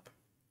 pawns up.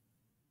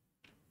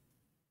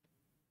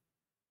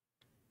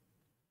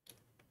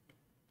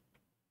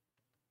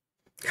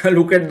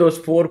 Look at those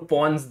 4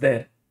 pawns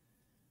there.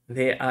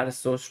 They are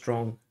so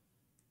strong.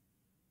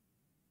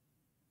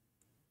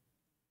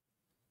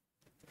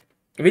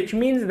 Which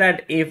means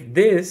that if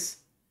this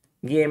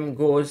game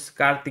goes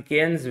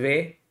Karthikeyan's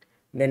way,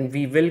 then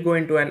we will go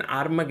into an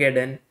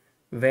Armageddon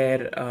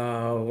where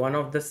one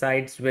of the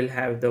sides will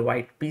have the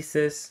white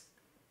pieces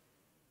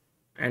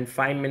and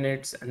 5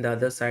 minutes, and the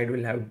other side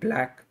will have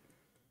black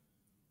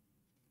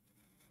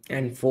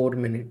and 4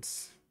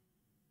 minutes.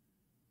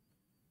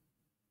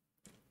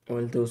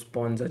 All those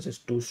pawns are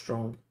just too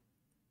strong.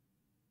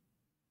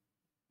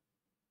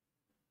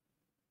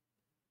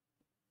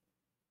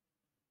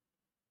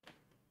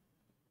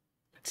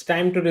 It's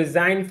time to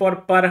resign for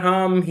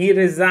Parham. He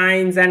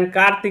resigns and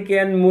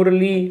Karthikeyan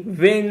Murali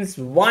wins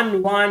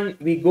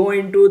 1-1. We go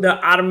into the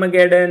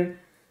Armageddon.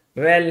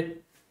 Well,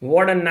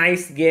 what a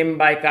nice game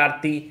by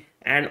Karthi.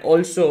 And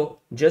also,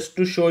 just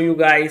to show you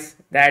guys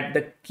that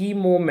the key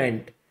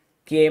moment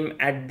came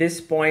at this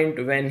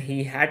point when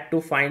he had to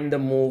find the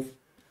move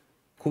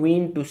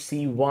Queen to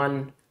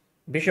c1.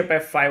 Bishop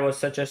f5 was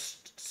such a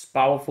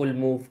powerful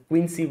move.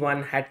 Queen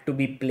c1 had to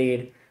be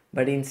played,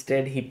 but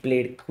instead he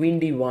played Queen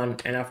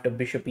d1, and after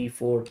Bishop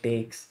e4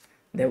 takes,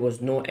 there was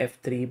no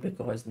f3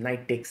 because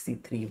knight takes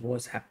c3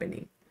 was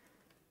happening.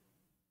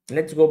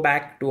 Let's go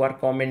back to our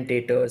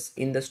commentators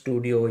in the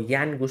studio,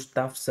 Jan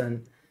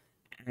Gustafsson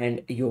and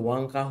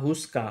Jovanka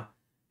Huska,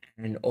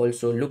 and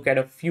also look at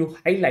a few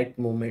highlight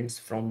moments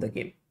from the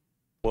game.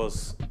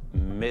 Was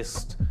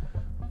missed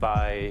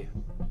by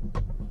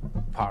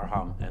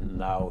Parham, and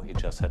now he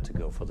just had to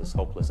go for this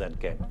hopeless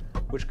endgame,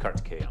 which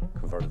Karthikeyan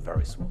converted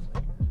very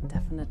smoothly.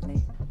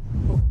 Definitely.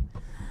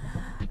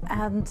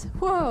 And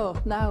whoa,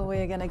 now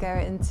we're going to go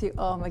into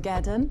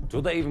Armageddon.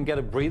 Do they even get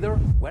a breather?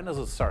 When does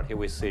it start? Here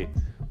we see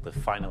the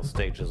final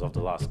stages of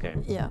the last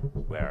game, Yeah.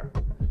 where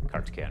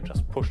Karthikeyan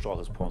just pushed all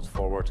his pawns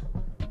forward.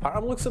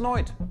 Parham looks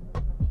annoyed.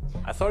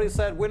 I thought he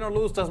said win or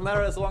lose doesn't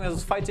matter as long as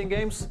it's fighting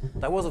games.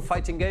 That was a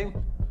fighting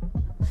game.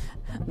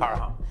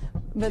 Parham,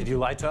 did you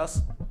lie to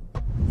us?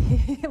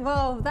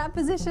 Well, that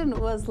position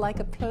was like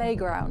a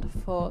playground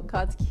for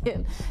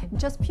Karthikeyan,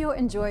 just pure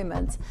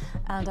enjoyment.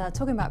 And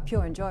talking about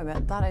pure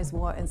enjoyment, that is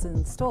what is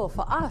in store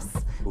for us,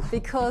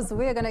 because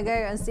we're going to go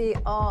and see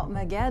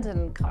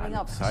Armageddon coming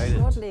up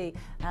shortly.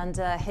 And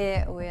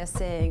here we are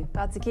seeing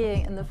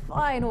Karthikeyan in the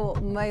final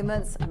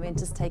moments. I mean,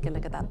 just take a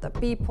look at that. The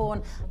B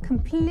pawn,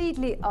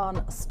 completely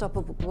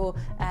unstoppable,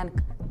 and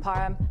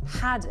Parham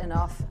had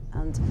enough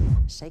and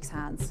shakes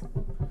hands.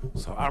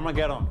 So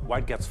Armageddon,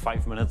 white gets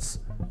 5 minutes,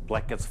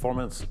 black gets 4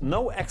 minutes.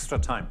 No extra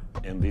time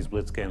in these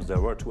blitz games.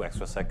 There were 2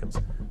 extra seconds.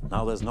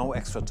 Now there's no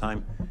extra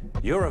time.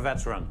 You're a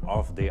veteran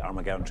of the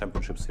Armageddon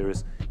Championship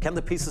Series. Can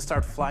the pieces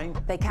start flying?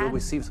 They can.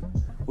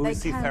 Will we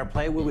see fair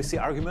play? Will we see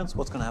arguments?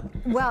 What's going to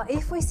happen? Well,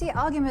 if we see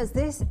arguments,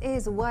 this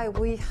is why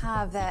we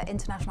have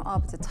international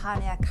arbiter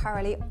Tanya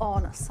Karoli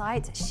on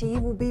site. She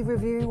will be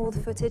reviewing all the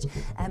footage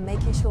and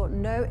making sure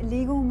no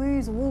illegal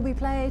moves will be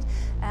played.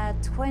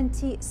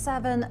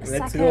 27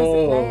 seconds.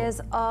 Go. The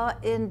players are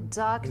in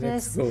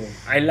darkness. Let's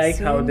go. I like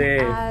how they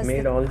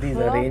made all these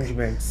clock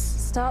arrangements.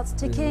 Starts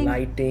ticking.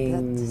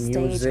 Lighting, the stage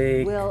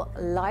music. will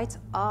light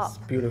up. It's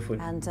beautiful.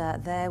 And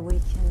there we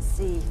can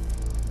see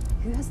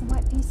who has the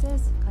white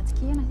pieces.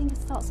 Karthikeyan, I think it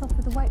starts off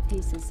with the white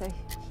pieces. So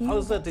how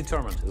is that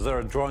determined? Is there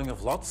a drawing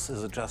of lots?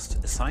 Is it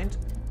just assigned?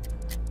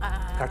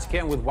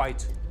 Karthikeyan with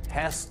white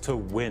has to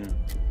win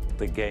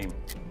the game.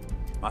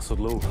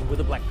 Maghsoodloo with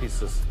the black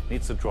pieces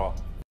needs to draw.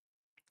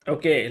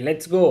 Okay,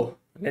 let's go.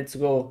 Let's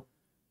go.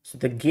 So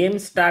the game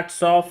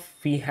starts off.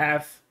 We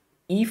have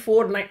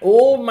e4, 9.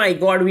 Oh my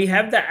god, we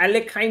have the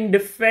Alekhine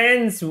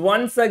defense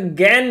once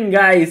again,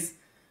 guys.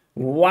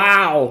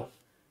 Wow.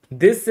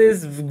 This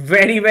is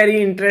very,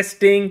 very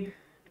interesting.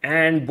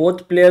 And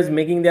both players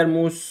making their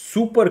moves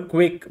super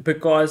quick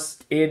because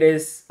it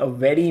is a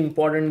very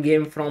important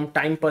game from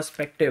time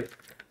perspective.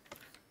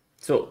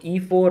 So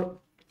e4.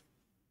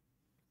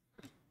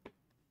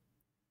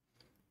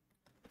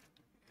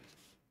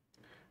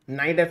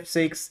 Knight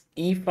f6,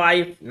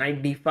 e5,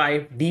 knight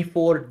d5,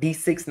 d4,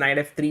 d6, knight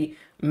f3.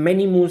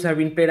 Many moves have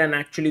been played, and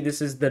actually this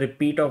is the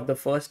repeat of the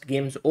first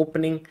game's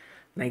opening.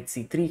 Knight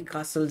c3,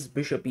 castles,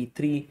 bishop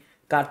e3.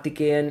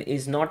 Karthikeyan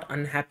is not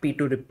unhappy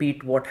to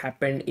repeat what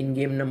happened in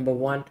game number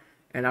 1.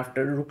 And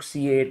after rook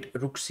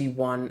c8, rook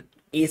c1,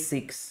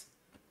 a6,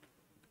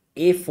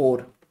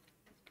 a4,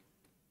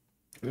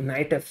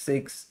 knight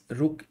f6,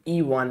 rook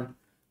e1,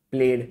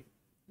 played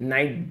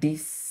knight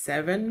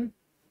d7.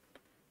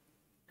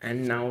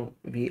 And now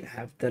we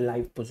have the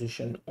live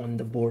position on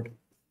the board.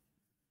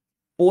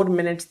 4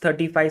 minutes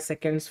 35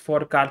 seconds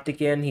for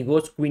Karthikeyan. He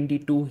goes queen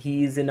d2.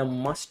 He is in a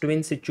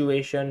must-win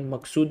situation.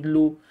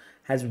 Maghsoodloo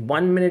has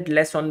 1 minute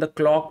less on the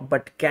clock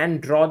but can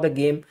draw the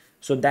game.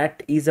 So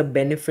that is a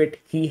benefit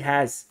he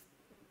has.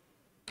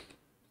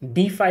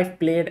 d5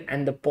 played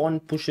and the pawn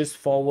pushes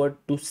forward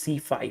to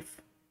c5.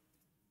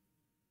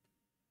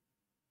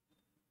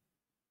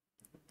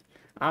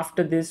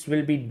 After this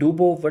will be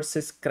Dubov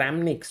versus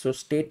Kramnik, so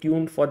stay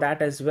tuned for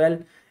that as well.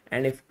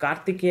 And if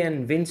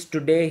Karthikeyan wins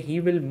today, he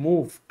will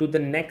move to the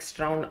next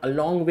round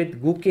along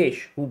with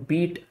Gukesh, who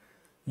beat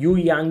Yu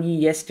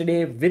Yangyi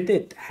yesterday. With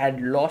it,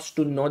 had lost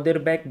to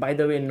Nodirbek. By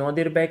the way,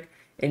 Nodirbek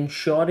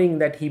ensuring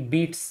that he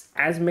beats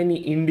as many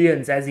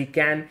Indians as he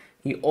can.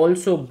 He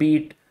also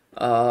beat,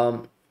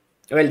 well,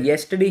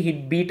 yesterday he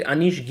beat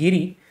Anish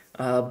Giri.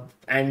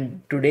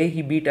 And today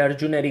he beat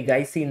Arjun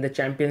Erigaisi in the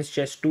Champions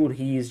Chess Tour.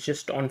 He is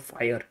just on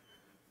fire.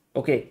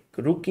 Okay,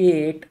 Rook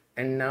A8,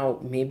 and now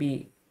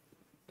maybe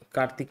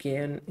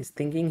Karthikeyan is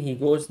thinking he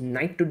goes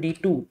knight to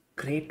d2.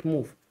 Great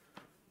move.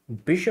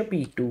 Bishop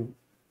e2,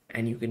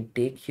 and you can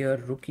take here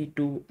rook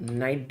e2,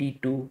 knight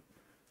d2.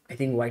 I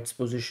think white's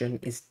position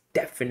is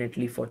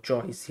definitely for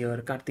choice here.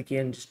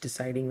 Karthikeyan just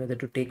deciding whether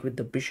to take with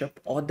the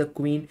bishop or the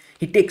queen.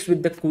 He takes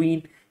with the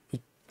queen.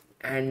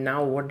 And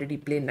now what did he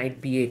play?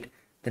 Knight b8.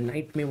 The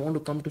knight may want to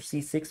come to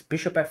c6.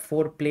 Bishop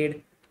f4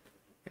 played.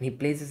 And he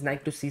plays his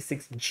knight to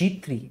c6.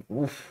 g3.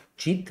 Oof.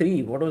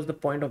 g3. What was the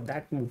point of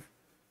that move?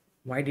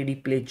 Why did he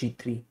play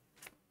g3?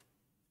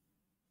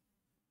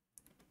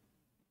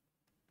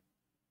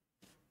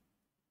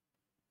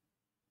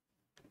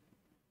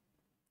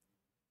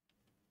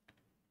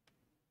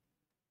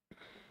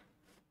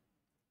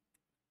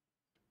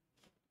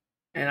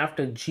 And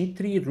after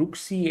g3, rook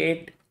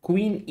c8,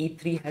 queen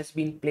e3 has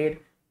been played.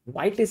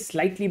 White is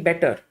slightly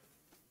better.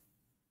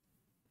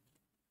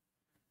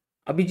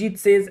 Abhijit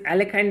says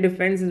Alekhine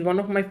defense is one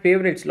of my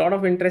favorites. Lot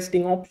of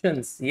interesting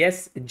options.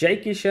 Yes. Jai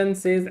Kishan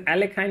says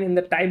Alekhine in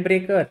the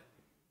tiebreaker.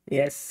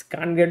 Yes.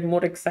 Can't get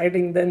more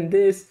exciting than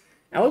this.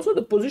 Also,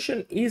 the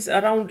position is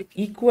around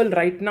equal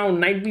right now.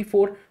 Knight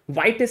b4.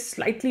 White is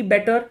slightly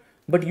better,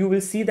 but you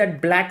will see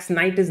that black's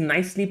knight is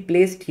nicely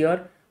placed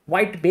here.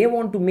 White may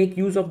want to make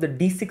use of the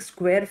d6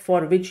 square,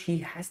 for which he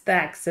has the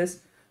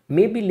access.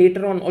 Maybe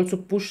later on also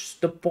push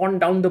the pawn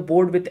down the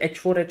board with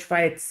h4,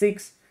 h5,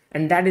 h6.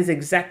 And that is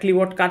exactly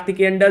what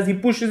Karthikeyan does. He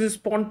pushes his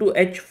pawn to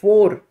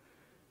h4.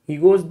 He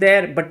goes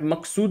there, but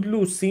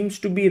Maghsoodloo seems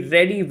to be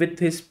ready with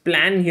his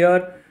plan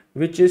here,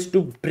 which is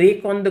to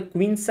break on the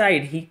queen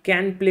side. He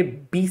can play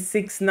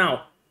b6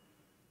 now.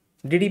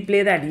 Did he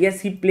play that?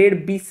 Yes, he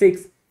played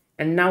b6.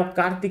 And now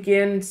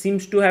Karthikeyan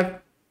seems to have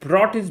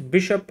brought his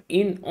bishop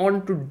in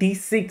onto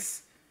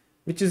d6,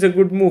 which is a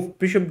good move.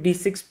 Bishop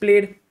d6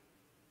 played.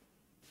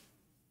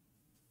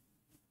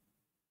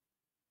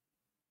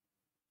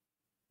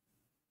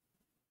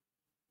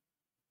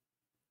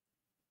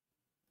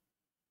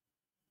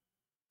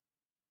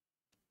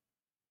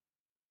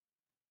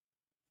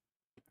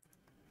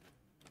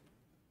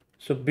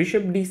 So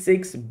bishop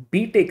d6,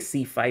 b takes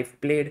c5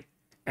 played,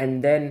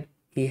 and then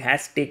he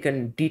has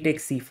taken d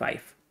takes c5.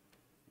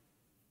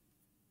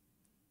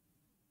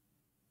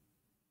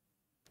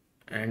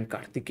 And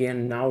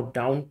Karthikeyan now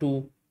down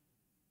to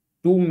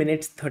 2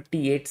 minutes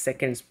 38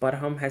 seconds.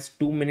 Parham has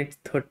 2 minutes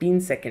 13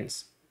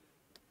 seconds.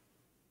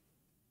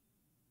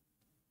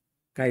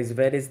 Guys,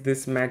 where is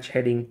this match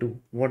heading to?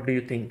 What do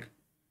you think?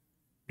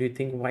 Do you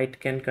think white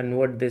can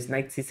convert this?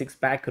 Knight c6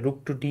 back,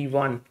 rook to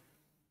d1.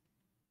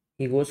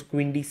 He goes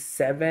queen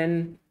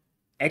d7,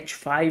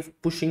 h5,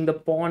 pushing the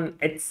pawn,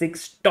 h6,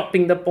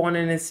 stopping the pawn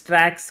in his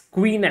tracks.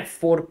 Queen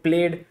f4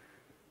 played.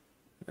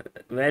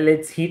 Well,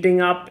 it's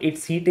heating up.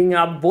 It's heating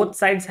up. Both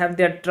sides have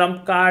their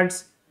trump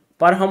cards.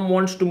 Parham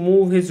wants to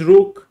move his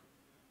rook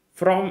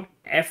from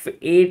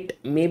f8.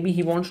 Maybe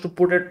he wants to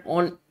put it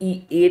on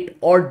e8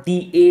 or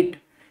d8.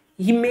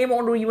 He may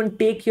want to even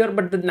take here,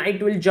 but the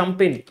knight will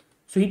jump in.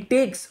 So he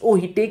takes. Oh,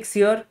 he takes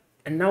here.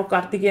 And now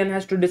Karthikeyan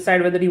has to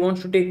decide whether he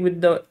wants to take with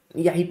the...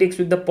 Yeah, he takes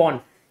with the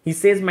pawn. He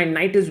says my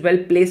knight is well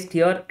placed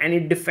here and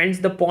it defends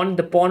the pawn.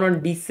 The pawn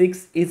on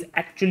d6 is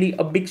actually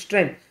a big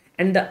strength.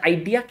 And the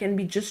idea can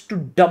be just to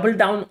double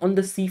down on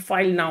the c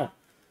file now.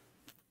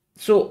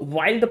 So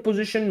while the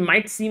position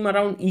might seem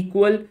around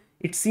equal,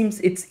 it seems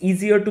it's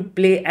easier to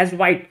play as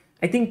white.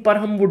 I think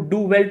Parham would do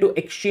well to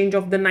exchange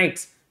of the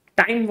knights.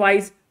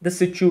 Time-wise, the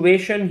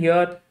situation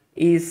here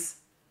is,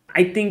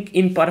 I think,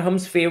 in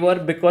Parham's favor,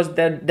 because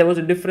there was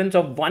a difference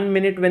of 1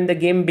 minute when the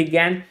game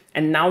began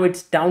and now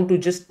it's down to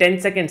just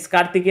 10 seconds.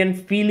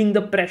 Karthikeyan feeling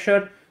the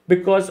pressure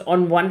because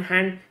on one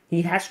hand,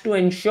 he has to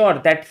ensure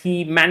that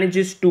he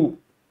manages to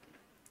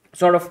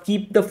sort of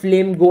keep the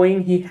flame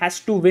going. He has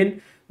to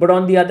win. But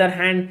on the other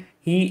hand,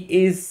 he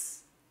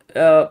is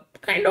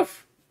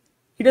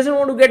he doesn't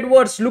want to get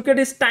worse. Look at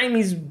his time.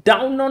 He's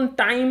down on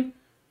time.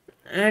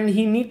 And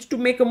he needs to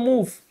make a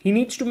move. He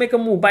needs to make a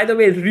move. By the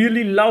way,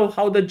 really love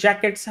how the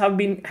jackets have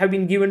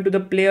been given to the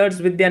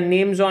players with their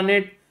names on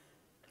it.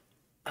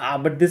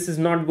 But this is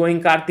not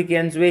going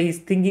Karthikeyan's way. He's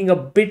thinking a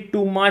bit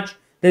too much.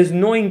 There's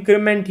no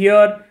increment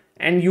here.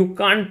 And you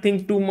can't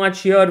think too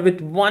much here.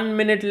 With 1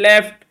 minute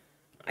left,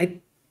 I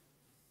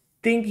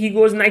think he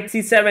goes knight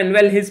c7.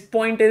 Well, his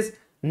point is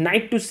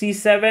knight to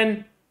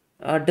c7.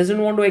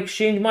 Doesn't want to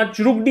exchange much.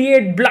 Rook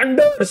d8.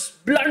 Blunders.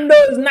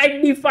 Blunders.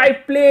 Knight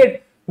d5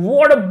 played.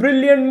 What a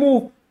brilliant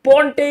move.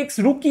 Pawn takes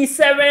rook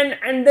e7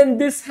 and then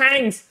this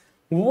hangs.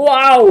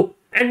 Wow.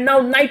 And now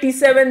knight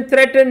e7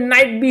 threatened,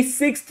 knight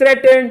b6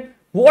 threatened.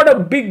 What a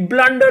big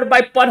blunder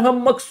by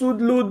Parham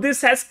Maghsoodloo.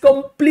 This has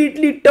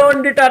completely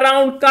turned it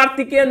around.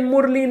 Karthikeyan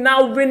Murali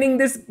now winning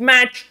this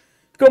match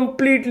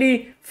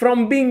completely.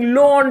 From being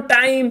low on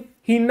time,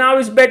 he now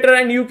is better,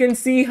 and you can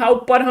see how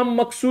Parham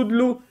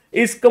Maghsoodloo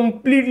is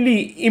completely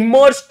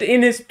immersed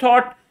in his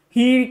thought.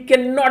 He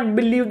cannot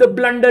believe the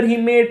blunder he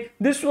made.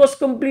 This was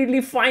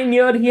completely fine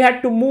here. He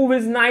had to move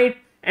his knight,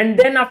 and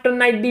then after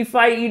knight d5,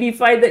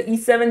 ed5, the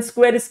e7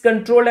 square is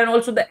controlled, and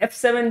also the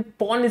f7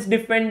 pawn is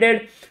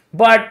defended.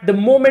 But the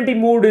moment he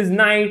moved his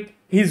knight,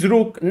 his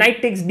rook,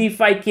 knight takes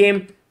d5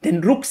 came,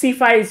 then rook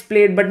c5 is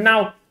played. But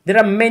now there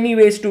are many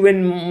ways to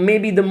win.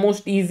 Maybe the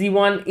most easy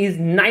one is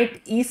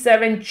knight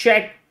e7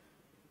 check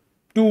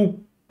to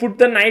put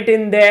the knight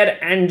in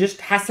there and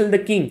just hassle the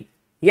king.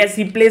 Yes,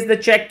 he plays the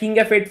check, king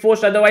f8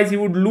 forced, otherwise he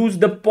would lose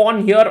the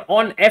pawn here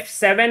on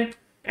f7.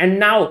 And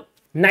now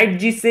knight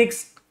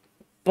g6,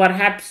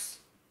 perhaps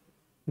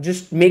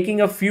just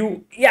making a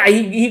few. Yeah,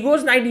 he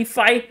goes knight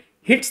e5,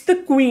 hits the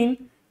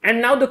queen, and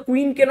now the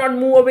queen cannot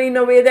move away in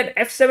a way that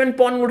f7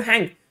 pawn would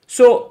hang.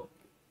 So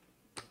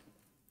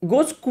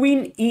goes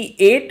queen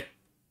e8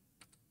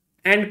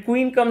 and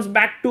queen comes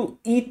back to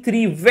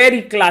e3.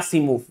 Very classy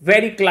move,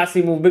 very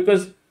classy move,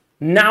 because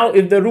now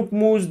if the rook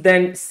moves,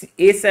 then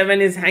a7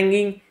 is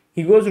hanging.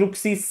 He goes rook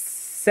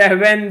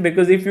c7,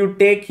 because if you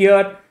take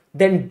here,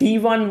 then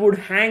d1 would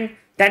hang.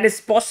 That is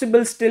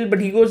possible still,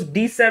 but he goes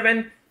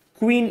d7,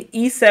 queen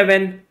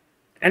e7.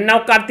 And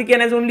now Karthikeyan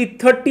has only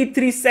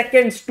 33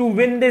 seconds to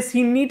win this.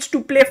 He needs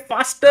to play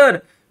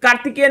faster.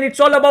 Karthikeyan, it's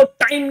all about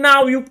time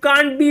now. You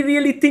can't be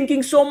really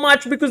thinking so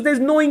much because there's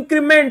no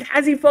increment.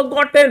 Has he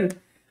forgotten?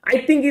 I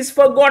think he's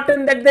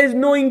forgotten that there's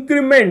no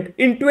increment.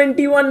 In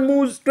 21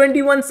 moves,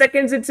 21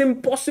 seconds, it's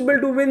impossible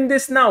to win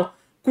this now.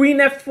 Queen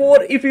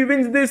f4, if he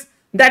wins this,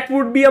 that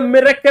would be a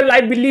miracle,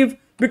 I believe.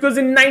 Because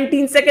in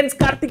 19 seconds,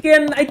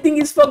 Karthikeyan, I think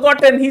he's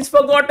forgotten. He's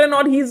forgotten,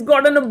 or he's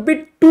gotten a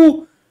bit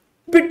too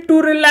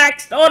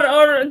relaxed,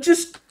 or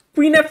just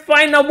queen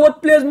f5. Now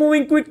both players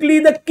moving quickly.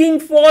 The king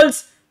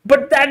falls,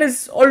 but that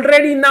is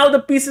already, now the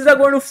pieces are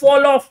going to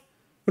fall off.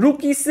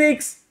 Rook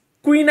e6.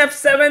 Queen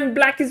f7,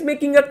 black is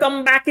making a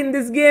comeback in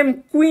this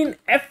game. Queen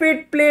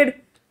f8 played,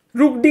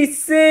 rook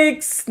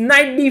d6,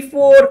 knight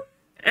d4,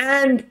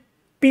 and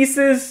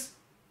pieces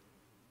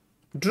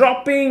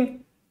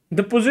dropping.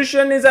 The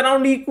position is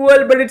around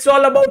equal, but it's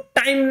all about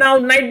time now.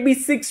 Knight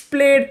b6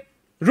 played,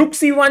 rook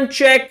c1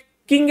 check,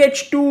 king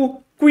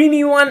h2, queen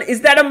e1.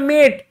 Is that a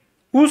mate?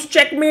 Who's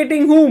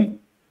checkmating whom?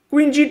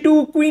 Queen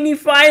g2, queen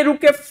e5,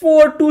 rook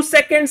f4, 2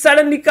 seconds.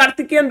 Suddenly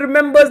Karthikeyan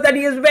remembers that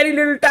he has very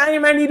little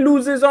time and he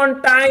loses on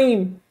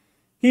time.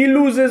 He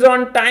loses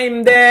on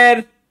time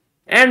there.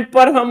 And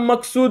Parham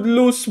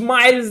Maghsoodloo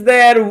smiles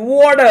there.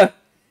 What a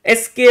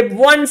escape.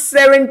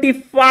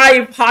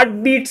 175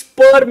 heartbeats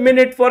per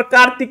minute for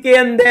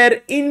Karthikeyan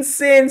there.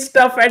 Insane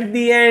stuff at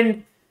the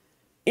end.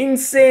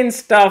 Insane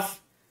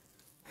stuff.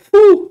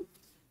 Whew.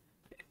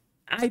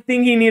 I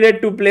think he needed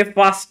to play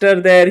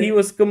faster there. He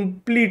was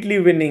completely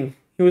winning.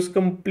 He was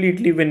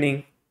completely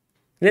winning.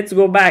 Let's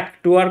go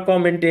back to our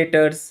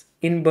commentators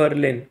in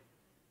Berlin.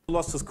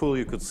 Lost his cool,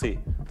 you could see.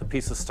 The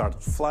pieces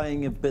started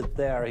flying a bit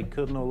there. He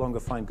could no longer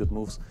find good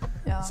moves.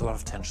 Yeah. It's a lot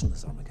of tension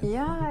this Armageddon.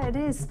 Yeah, it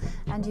is.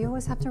 And you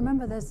always have to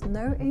remember there's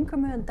no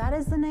increment. That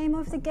is the name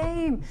of the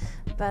game.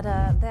 But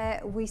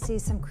there we see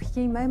some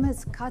key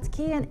moments.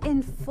 Karthikeyan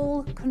in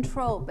full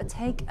control. But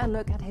take a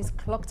look at his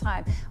clock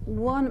time.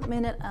 1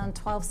 minute and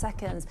 12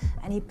 seconds.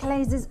 And he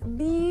plays this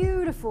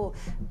beautiful,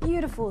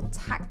 beautiful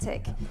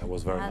tactic. That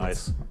was very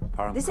nice.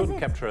 Parham couldn't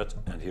capture it,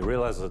 and he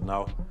realizes it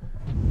now.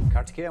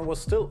 Karthikeyan was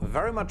still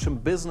very much in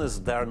business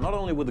there, not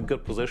only with a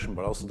good position,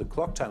 but also the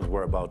clock times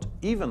were about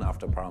even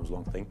after Parham's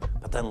long thing.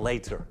 But then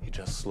later, he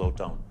just slowed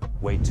down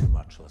way too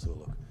much. Let's have a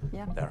look.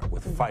 Yeah. There,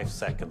 with 5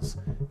 seconds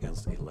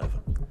against 11.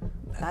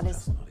 That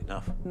is just not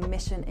enough.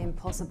 Mission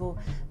impossible.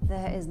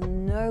 There is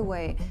no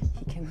way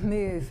he can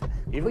move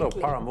Even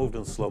quickly. though Parham moved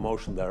in slow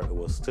motion there, it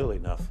was still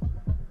enough.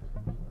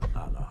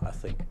 No, I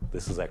think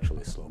this is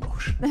actually slow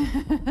motion.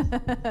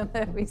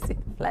 There we see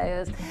the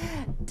players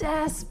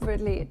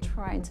desperately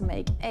trying to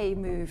make a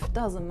move,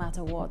 doesn't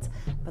matter what.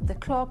 But the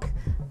clock,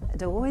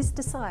 it always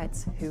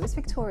decides who is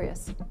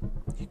victorious.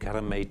 You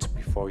gotta mate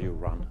before you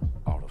run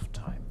out of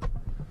time.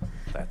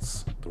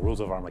 That's the rules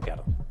of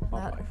Armageddon,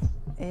 not life.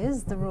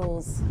 Is the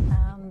rules.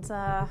 And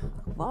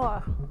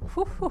wow,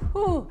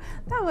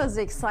 that was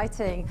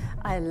exciting.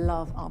 I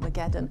love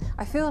Armageddon.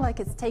 I feel like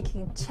it's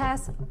taking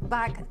chess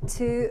back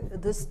to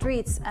the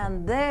streets.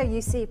 And there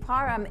you see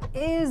Parham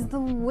is the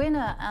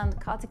winner and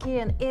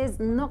Karthikeyan is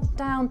knocked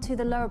down to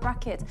the lower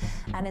bracket.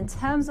 And in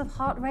terms of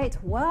heart rate,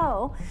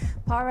 well,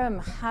 Parham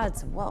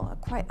had, well,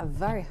 quite a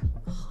very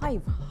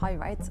high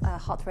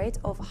heart rate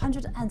of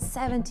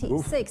 176.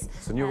 Oof,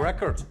 it's a new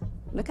record.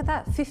 Look at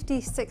that,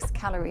 56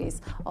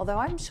 calories, although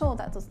I'm sure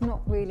that is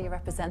not really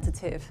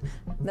representative.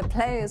 The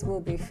players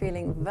will be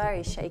feeling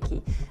very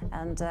shaky,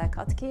 and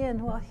Karthikeyan,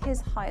 well,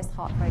 his highest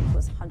heart rate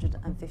was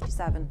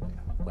 157.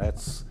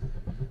 Let's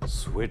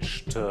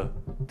switch to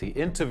the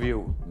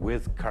interview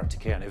with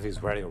Karthikeyan. If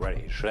he's ready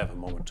already, he should have a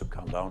moment to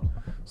calm down.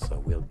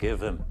 So we'll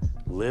give him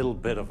a little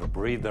bit of a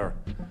breather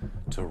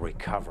to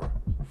recover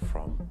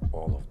from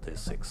all of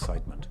this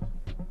excitement.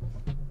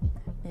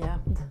 Yeah.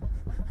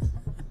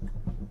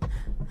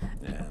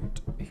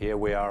 And here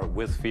we are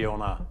with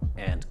Fiona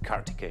and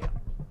Karthikeyan.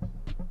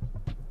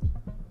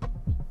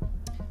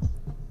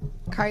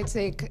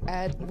 Karthik,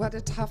 what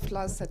a tough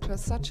loss. It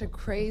was such a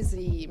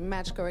crazy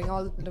match going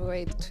all the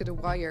way to the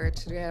wire,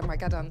 to the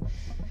Armageddon.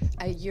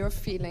 Your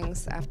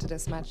feelings after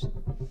this match?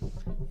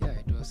 Yeah,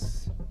 it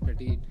was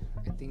pretty,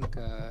 I think,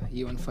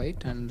 even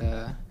fight, and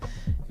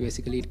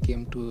basically it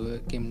came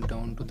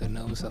down to the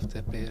nerves of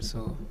the player.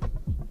 So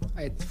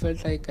I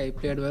felt like I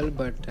played well,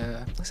 but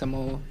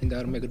somehow in the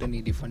Armageddon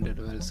he defended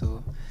well.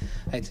 So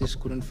I just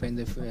couldn't find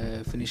the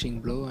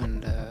finishing blow,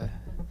 and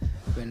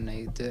when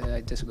I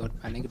just got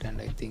panicked,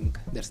 and I think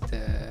that's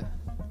the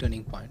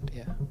turning point.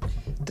 Yeah.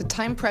 The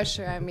time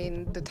pressure. I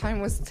mean, the time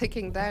was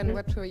ticking down.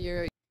 What were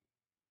your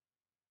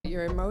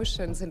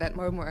emotions in that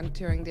moment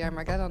during the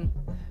Armageddon?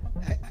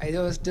 I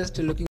was just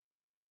looking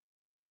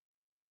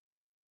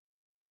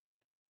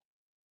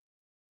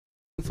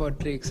for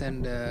tricks,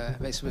 and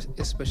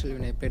especially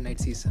when I played Knight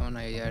C7,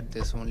 I had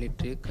this only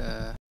trick.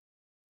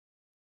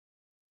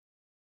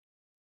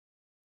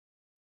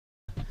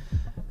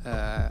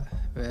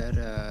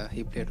 Where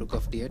he played Rook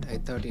of D8. I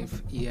thought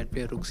if he had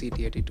played Rook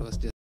C8, it was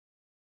just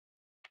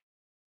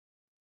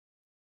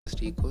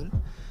equal.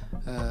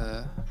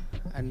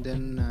 And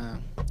then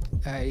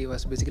I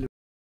was basically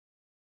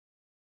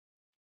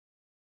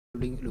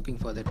looking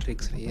for the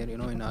tricks here. You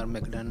know, in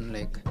Armageddon,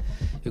 like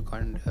you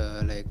can't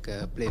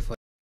play for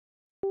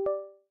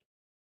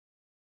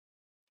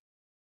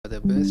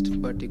the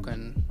best, but you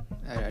can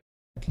at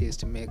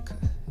least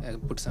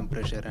put some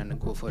pressure and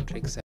go for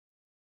tricks.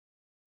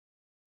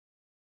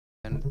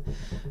 And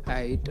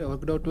it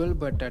worked out well,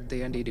 but at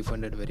the end he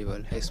defended very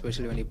well,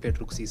 especially when he played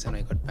Rook C7.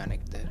 I got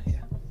panicked there.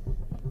 Yeah.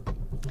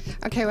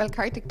 Okay, well,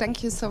 Karthik,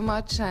 thank you so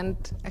much, and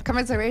a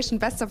commiseration.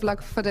 Best of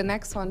luck for the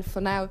next one.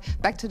 For now,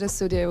 back to the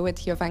studio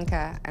with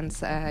Jovanka and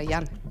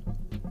Jan.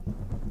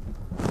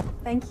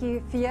 Thank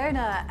you,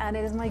 Fiona, and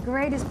it is my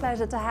greatest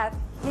pleasure to have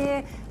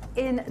here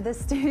in the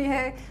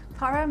studio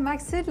Parham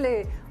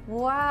Maghsoodloo.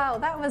 Wow,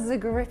 that was a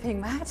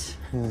gripping match.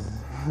 Yes.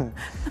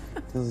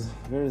 It was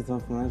a very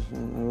tough match,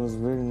 and I was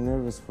very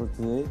nervous for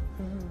today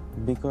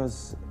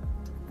because,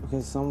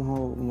 okay,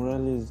 somehow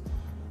Murali is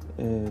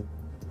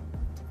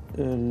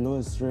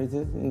lowest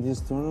rated in this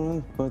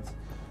tournament, but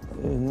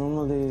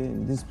normally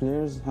these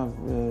players have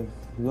a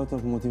lot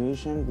of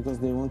motivation because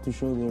they want to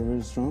show they're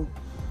very strong,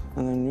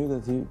 and I knew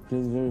that he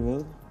played very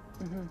well.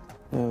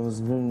 I was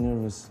very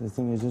nervous. I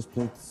think I just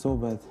played so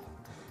bad.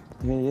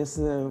 Okay,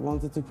 yesterday I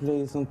wanted to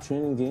play some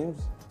training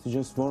games to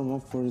just warm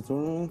up for the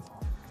tournament,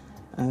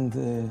 and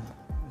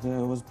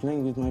I was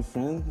playing with my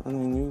friend, and I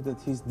knew that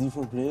he's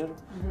D4 player,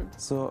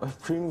 so I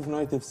pre-moved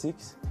Knight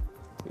F6.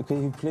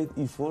 Okay, he played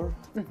E4.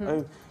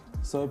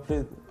 So I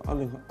played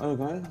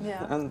Armageddon,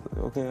 and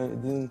okay, I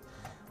didn't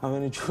have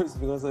any choice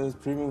because I was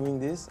pre-moving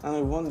this, and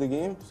I won the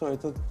game. So I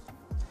thought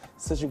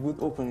such a good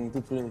opening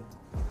to play,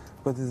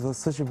 but it was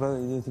such a bad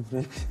idea to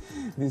play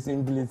this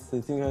in blitz.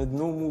 I think I had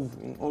no move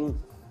in all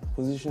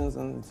positions,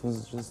 and it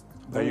was just.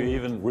 You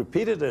even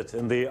repeated it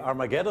in the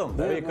Armageddon.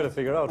 There you could have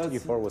figured out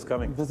E4 was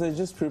coming. But I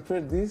just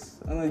prepared this,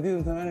 and I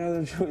didn't have any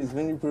other choice.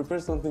 When you prepare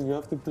something, you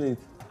have to play it.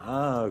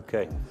 Ah,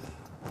 okay.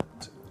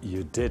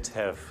 You did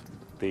have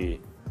the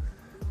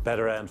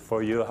better end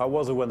for you. How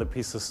was it when the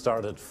pieces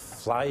started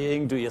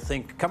flying? Do you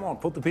think, come on,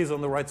 put the pieces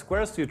on the right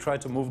squares? Do you try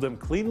to move them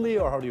cleanly,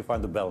 or how do you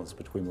find the balance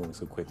between moving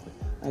so quickly?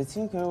 I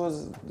think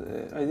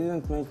I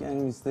didn't make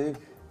any mistake.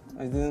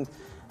 I didn't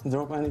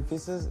drop any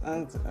pieces,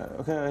 and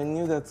okay, I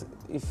knew that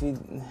if he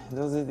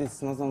does it,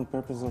 it's not on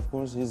purpose, of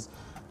course. He's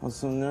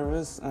also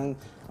nervous, and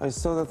I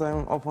saw that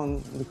I'm up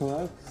on the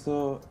clock,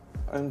 so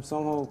I'm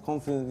somehow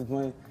confident with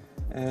my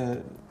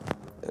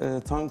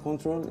time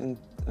control in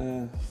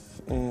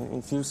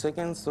few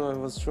seconds, so I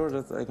was sure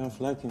that I can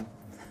flag him.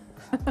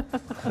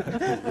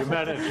 You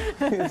managed.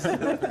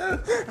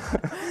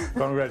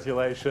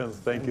 Congratulations.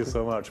 Thank you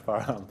so much,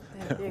 Parham.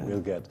 We'll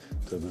get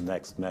to the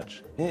next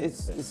match. Yeah,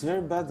 it's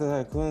very bad that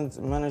I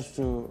couldn't manage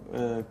to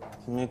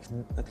make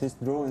at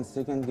least draw in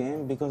second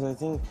game, because I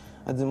think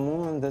at the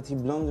moment that he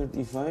blundered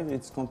E5,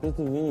 it's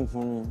completely winning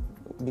for me.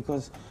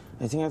 Because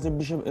I think after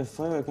bishop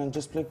F5, I can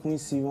just play queen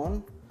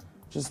C1,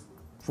 just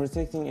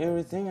protecting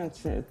everything,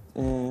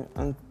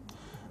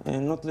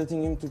 and not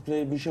letting him to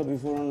play bishop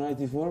E4 or knight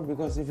E4,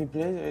 because if he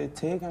plays, I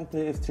take and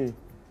play F3.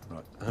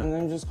 Right. And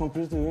I'm just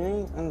completely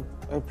winning, and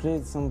I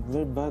played some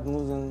very bad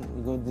moves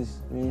and got this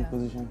winning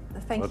position.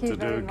 Thank you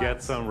very much.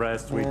 Get some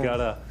rest. We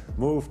gotta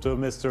move to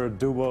Mr.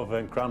 Dubov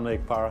and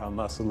Kramnik. Parham,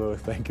 Maghsoodloo,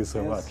 thank you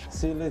so much.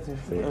 See you later.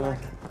 See you.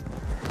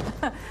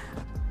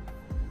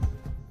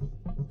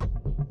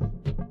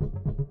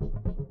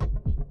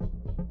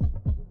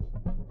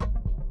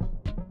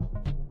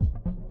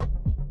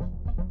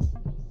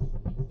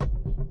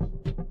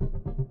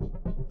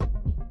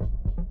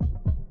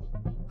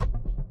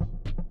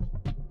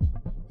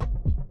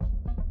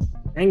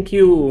 Thank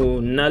you,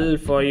 Null,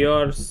 for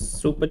your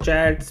super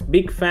chats.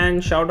 Big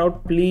fan, shout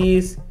out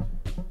please.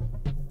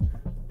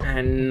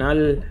 And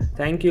Null,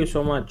 thank you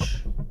so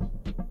much.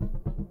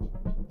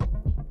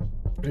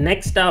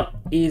 Next up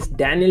is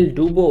Daniil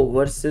Dubov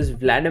versus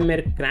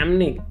Vladimir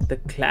Kramnik, the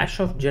clash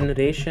of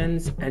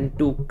generations and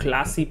two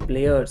classy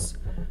players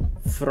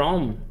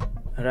from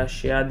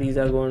Russia. These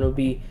are going to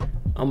be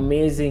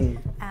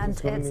amazing. And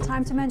it's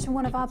time to mention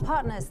one of our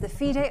partners, the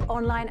FIDE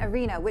Online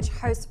Arena, which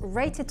hosts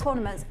rated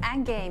tournaments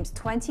and games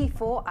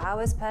 24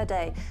 hours per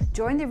day.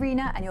 Join the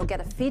arena and you'll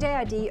get a FIDE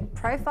ID,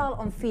 profile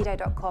on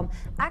FIDE.com,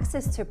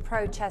 access to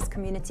pro chess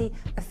community,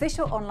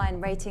 official online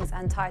ratings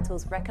and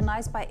titles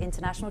recognized by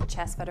International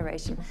Chess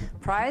Federation,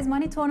 prize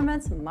money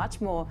tournaments,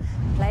 much more.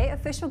 Play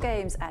official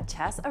games at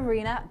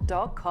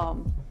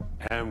chessarena.com.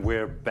 And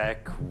we're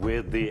back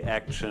with the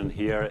action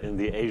here in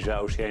the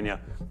Asia-Oceania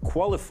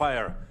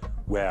qualifier,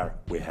 where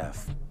we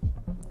have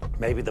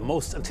maybe the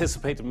most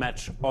anticipated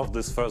match of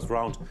this first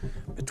round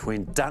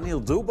between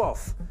Daniil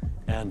Dubov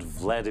and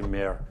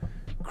Vladimir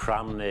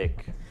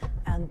Kramnik.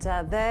 And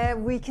there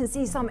we can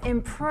see some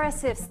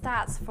impressive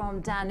stats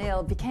from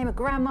Daniil. Became a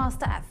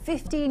grandmaster at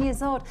 15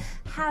 years old,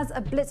 has a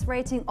blitz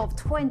rating of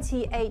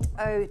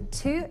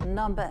 2802,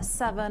 number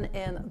 7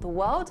 in the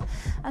world,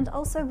 and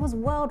also was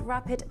world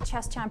rapid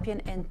chess champion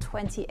in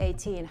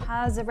 2018.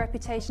 Has a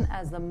reputation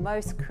as the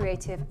most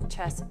creative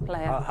chess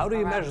player. How do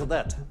you measure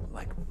that?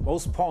 Like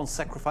most pawns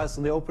sacrificed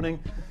in the opening?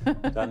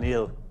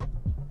 Daniil,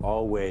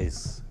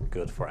 always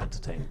good for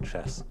entertaining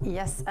chess.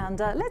 Yes, and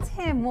let's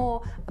hear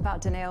more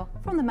about Daniil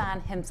from the man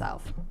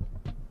himself.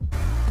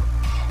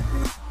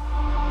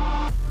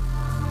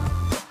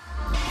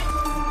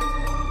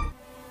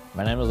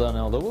 My name is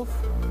Daniil Dubov,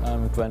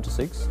 I'm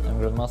 26, I'm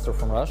Grandmaster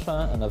from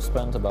Russia, and I've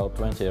spent about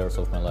 20 years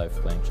of my life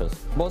playing chess.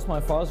 Both my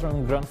father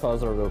and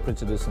grandfather were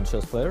pretty decent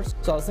chess players,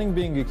 so I think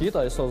being a kid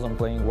I saw them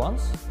playing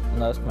once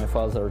and asked my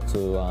father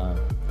to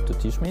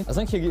teach me. I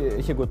think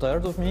he got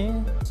tired of me,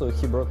 so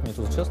he brought me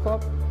to the chess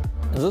club.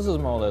 And this is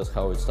more or less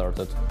how it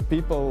started.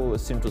 People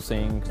seem to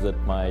think that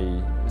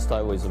my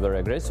style is a very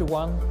aggressive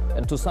one,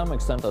 and to some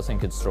extent I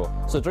think it's true.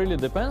 So it really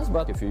depends,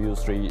 but if you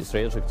use three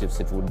adjectives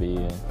it would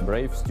be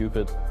brave,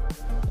 stupid,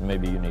 and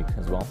maybe unique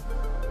as well.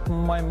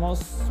 My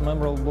most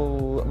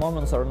memorable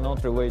moments are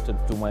not related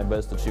to my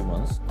best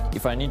achievements.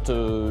 If I need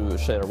to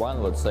share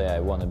one, let's say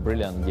I won a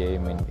brilliant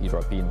game in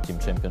European Team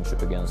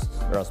Championship against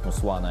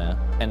Rasmus Wane,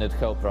 and it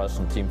helped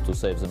Russian team to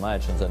save the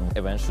match, and then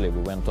eventually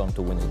we went on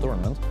to win the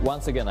tournament.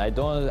 Once again, I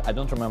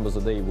don't remember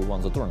the day we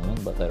won the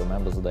tournament, but I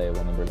remember the day I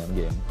won a brilliant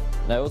game.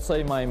 And I would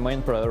say my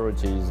main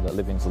priority is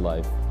living the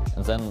life.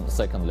 And then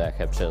secondly, I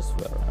have chess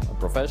where I'm a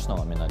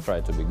professional. I mean, I try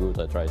to be good,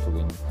 I try to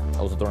win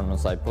all the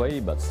tournaments I play,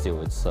 but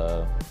still it's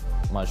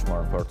much more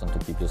important to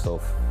keep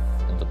yourself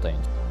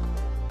entertained.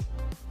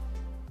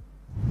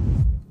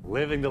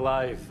 Living the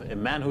life, a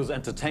man who's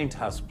entertained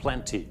us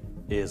plenty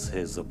is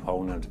his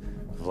opponent,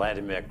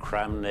 Vladimir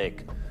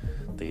Kramnik,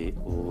 the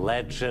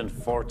legend,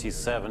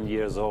 47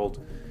 years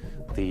old,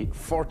 the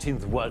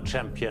 14th world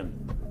champion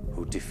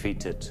who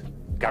defeated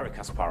Garry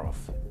Kasparov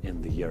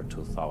in the year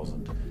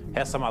 2000.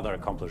 Has some other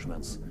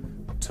accomplishments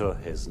to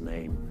his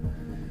name.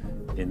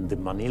 In the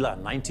Manila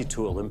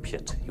 92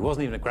 Olympiad, he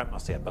wasn't even a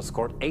grandmaster yet, but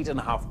scored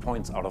 8.5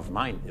 points out of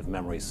 9, if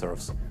memory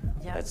serves.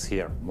 Yeah. Let's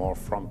hear more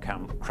from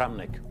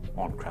Kramnik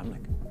on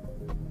Kramnik.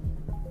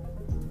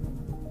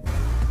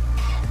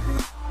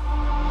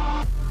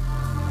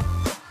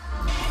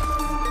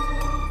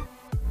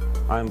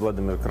 I'm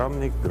Vladimir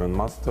Kramnik,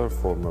 Grandmaster,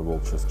 former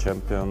world chess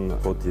champion,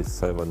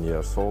 47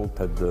 years old,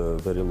 had a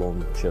very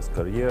long chess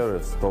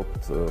career,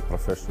 stopped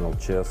professional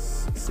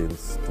chess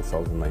since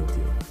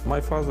 2019. My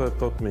father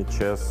taught me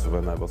chess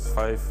when I was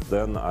 5,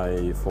 then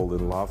I fall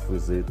in love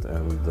with it,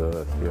 and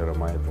here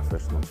am I, a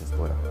professional chess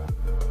player.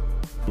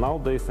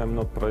 Nowadays I'm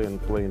not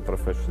playing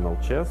professional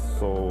chess,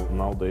 so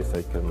nowadays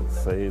I can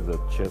say that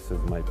chess is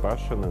my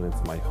passion and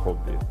it's my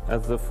hobby.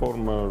 As the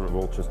former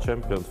world chess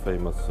champion,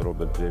 famous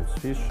Robert James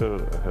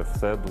Fischer, have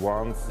said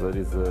once, there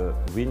is a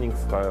winning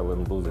style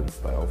and losing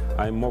style.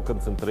 I'm more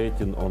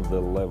concentrating on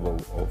the level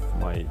of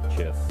my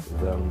chess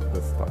than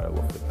the style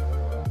of it.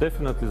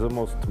 Definitely the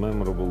most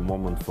memorable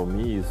moment for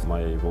me is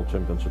my World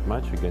Championship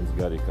match against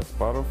Garry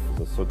Kasparov,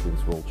 the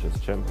 13th World Chess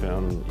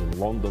Champion in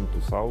London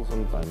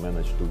 2000. I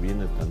managed to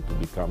win it and to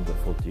become the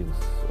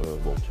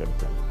 14th World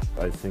Champion.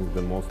 I think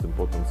the most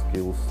important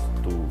skills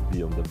to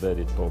be on the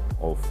very top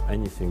of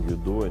anything you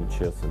do, and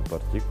chess in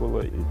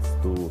particular, it's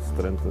to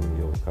strengthen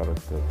your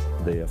character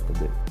day after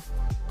day.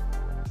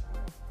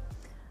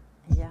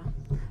 Yeah,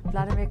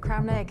 Vladimir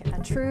Kramnik,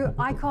 a true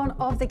icon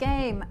of the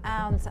game,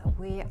 and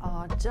we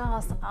are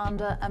just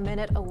under a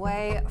minute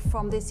away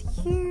from this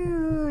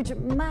huge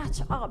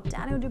match-up.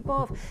 Daniil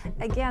Dubov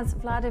against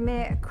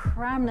Vladimir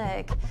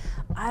Kramnik.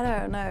 I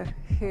don't know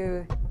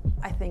who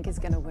I think is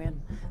going to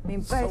win. I mean,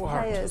 both so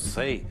hard players. to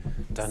say.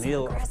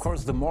 Daniil, of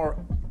course, the more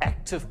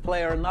active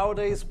player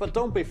nowadays, but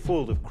don't be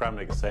fooled if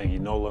Kramnik is saying he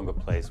no longer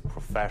plays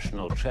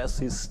professional chess.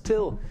 He's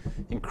still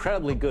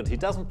incredibly good. He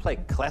doesn't play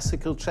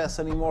classical chess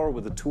anymore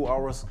with the 2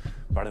 hours,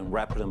 but in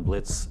rapid and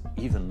blitz,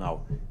 even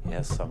now, he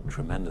has some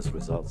tremendous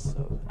results.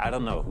 So I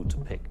don't know who to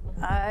pick.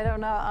 I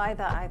don't know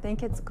either. I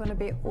think it's going to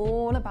be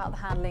all about the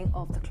handling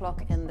of the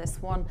clock in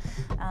this one.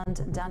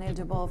 And Daniil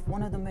Dubov,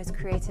 one of the most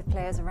creative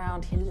players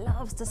around, he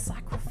loves to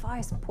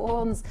sacrifice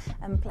pawns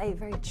and play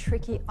very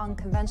tricky,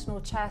 unconventional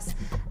chess.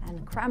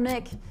 And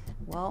Kramnik,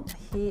 well,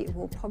 he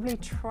will probably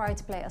try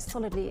to play as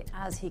solidly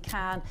as he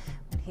can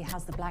when he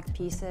has the black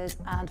pieces.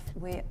 And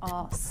we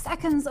are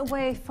seconds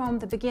away from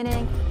the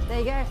beginning. There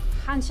you go,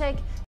 handshake.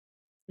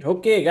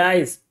 Okay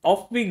guys,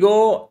 off we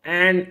go,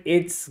 and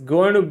it's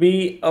going to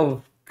be a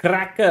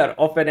cracker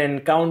of an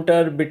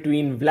encounter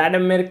between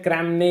Vladimir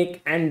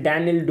Kramnik and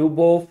Daniil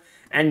Dubov,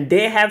 and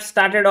they have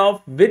started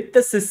off with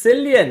the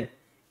Sicilian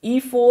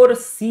e4,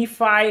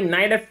 c5,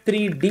 knight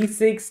f3,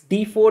 d6,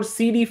 d4,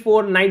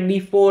 cd4, knight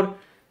d4,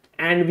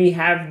 and we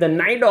have the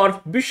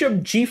Najdorf bishop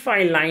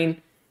g5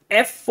 line,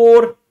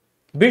 f4,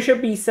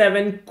 bishop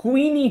e7,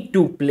 queen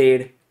e2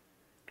 played,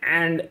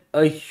 and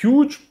a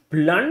huge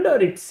blunder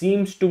it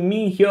seems to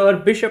me here,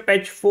 bishop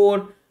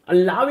h4,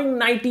 allowing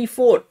knight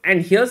e4.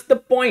 And here's the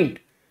point,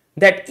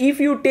 that if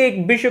you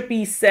take bishop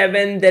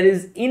e7, there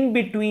is in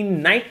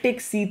between knight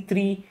takes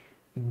c3,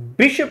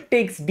 bishop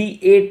takes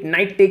d8,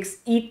 knight takes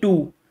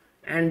e2,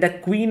 and the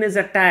queen is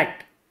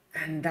attacked,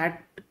 and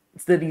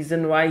that's the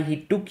reason why he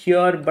took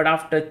here. But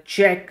after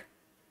check,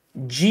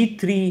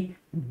 g3,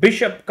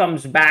 bishop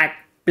comes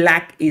back,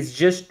 black is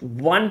just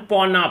one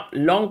pawn up,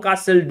 long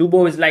castle.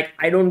 Dubov is like,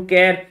 I don't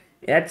care,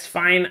 that's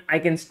fine, I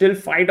can still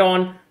fight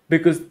on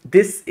because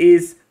this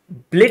is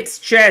blitz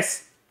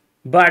chess.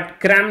 But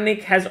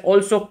Kramnik has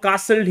also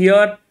castled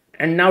here,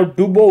 and now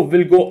Dubov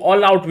will go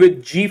all out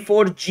with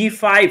g4,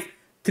 g5.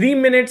 3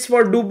 minutes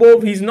for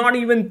Dubov. He's not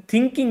even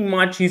thinking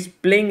much. He's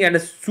playing at a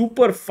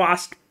super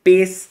fast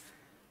pace.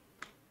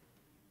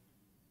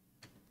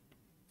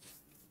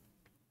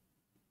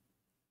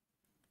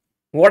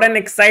 What an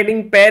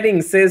exciting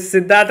pairing, says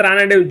Siddharth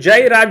Ranadev.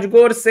 Jai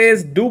Rajgor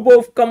says,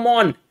 Dubov, come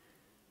on.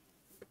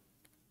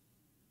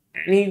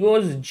 And he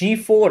goes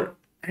g4.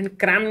 And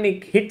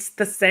Kramnik hits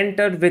the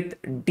center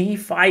with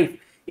d5.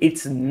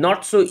 It's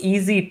not so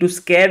easy to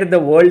scare the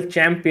world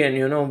champion,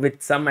 you know,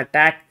 with some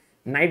attack.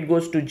 Knight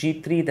goes to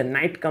g3. The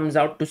knight comes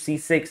out to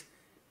c6.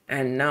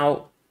 And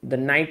now the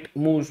knight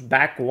moves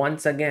back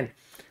once again.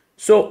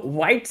 So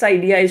White's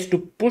idea is to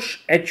push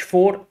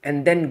h4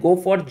 and then go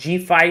for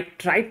g5.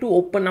 Try to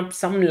open up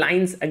some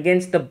lines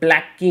against the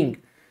black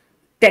king.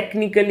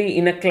 Technically,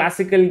 in a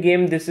classical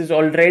game, this is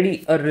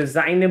already a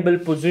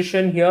resignable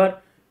position here.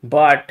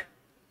 But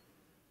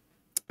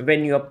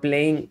when you're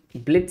playing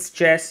blitz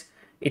chess,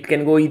 it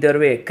can go either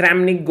way.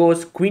 Kramnik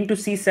goes queen to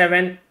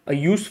c7, a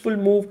useful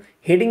move,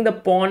 hitting the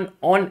pawn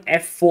on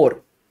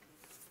f4.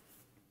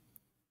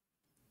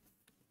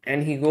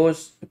 And he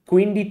goes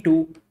queen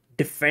d2,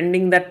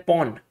 defending that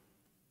pawn.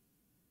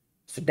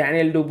 So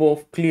Daniil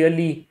Dubov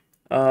clearly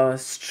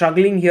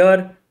struggling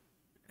here,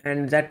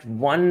 and that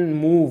one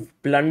move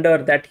blunder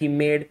that he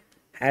made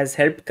has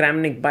helped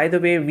Kramnik. By the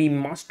way, we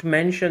must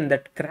mention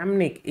that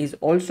Kramnik is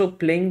also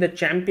playing the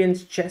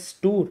Champions Chess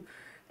Tour,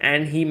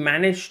 and he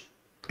managed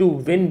to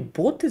win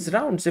both his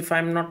rounds, if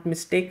I'm not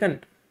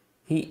mistaken.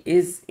 He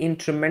is in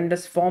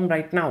tremendous form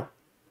right now.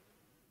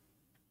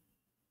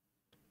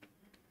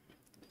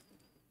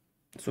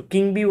 So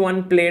king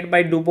b1 played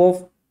by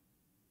Dubov,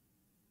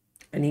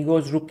 and he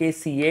goes rook a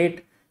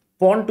c8,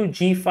 pawn to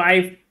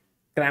g5,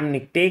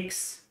 Kramnik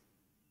takes,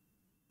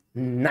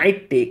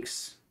 knight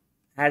takes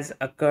has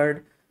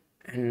occurred,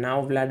 and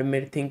now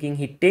Vladimir thinking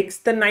he takes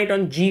the knight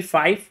on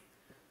g5.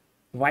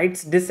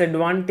 White's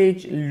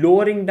disadvantage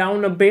lowering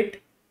down a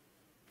bit,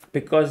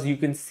 because you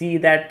can see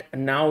that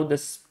now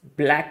this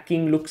black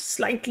king looks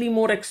slightly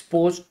more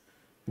exposed.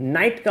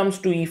 Knight comes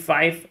to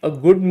e5, a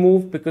good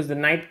move because the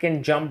knight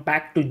can jump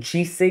back to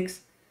g6.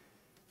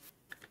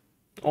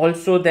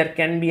 Also, there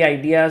can be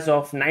ideas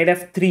of knight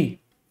f3.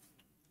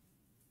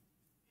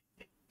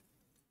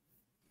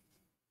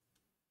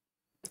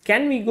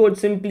 Can we go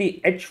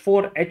simply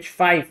h4,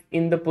 h5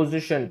 in the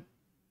position?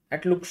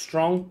 That looks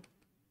strong.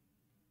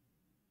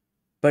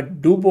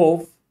 But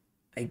Dubov,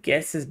 I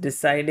guess, is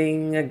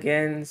deciding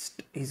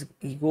against,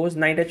 he goes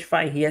knight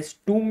h5. He has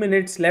 2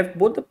 minutes left.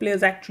 Both the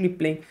players actually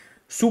playing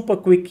super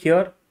quick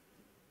here.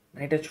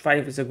 Knight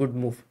h5 is a good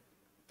move.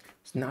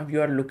 So now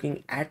you are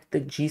looking at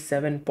the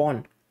g7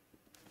 pawn.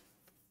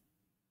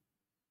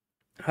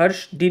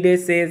 Harsh Dide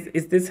says,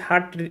 is this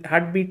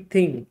heartbeat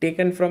thing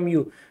taken from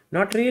you?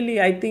 Not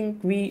really. I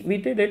think we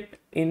did it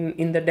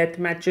in the death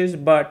matches,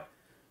 but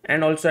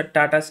and also at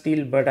Tata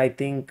Steel, but I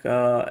think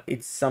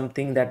it's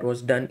something that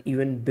was done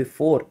even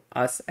before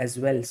us as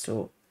well.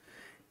 So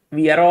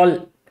we are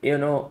all, you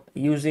know,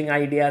 using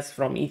ideas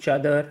from each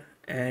other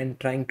and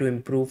trying to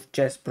improve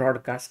chess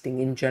broadcasting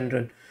in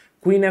general.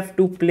 Queen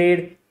f2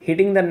 played,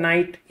 hitting the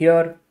knight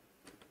here,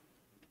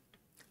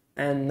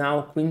 and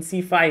now queen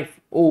c5.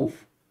 Oh,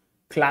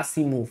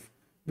 classy move,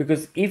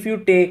 because if you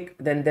take,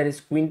 then there is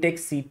queen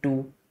takes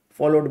c2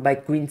 followed by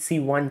queen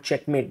c1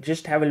 checkmate.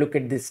 Just have a look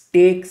at this.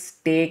 Takes,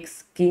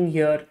 king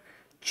here,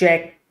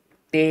 check,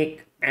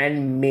 take,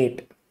 and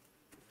mate.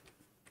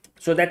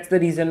 So that's the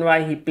reason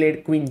why he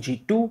played queen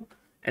g2,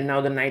 and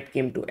now the knight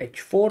came to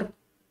h4,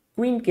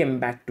 queen came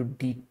back to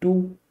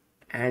d2,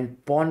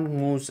 and pawn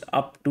moves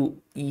up to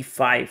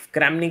e5.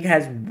 Kramnik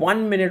has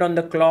 1 minute on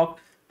the clock,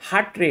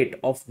 heart rate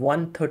of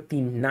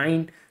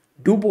 139.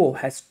 Dubov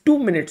has 2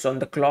 minutes on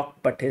the clock,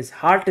 but his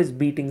heart is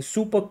beating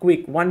super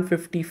quick,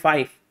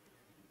 155.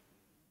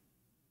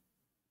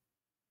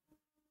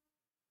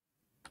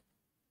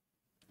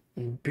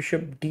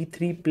 Bishop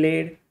d3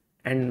 played,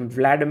 and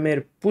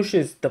Vladimir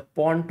pushes the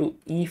pawn to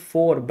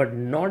e4, but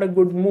not a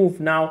good move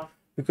now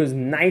because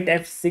knight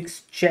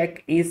f6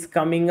 check is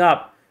coming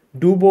up.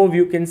 Dubov,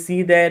 you can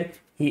see there,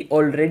 he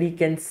already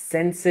can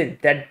sense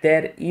it that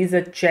there is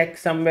a check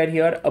somewhere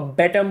here. A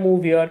better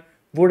move here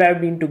would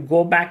have been to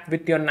go back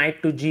with your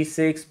knight to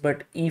g6,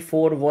 but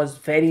e4 was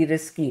very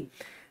risky.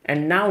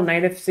 And now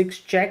knight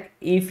f6 check.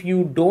 If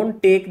you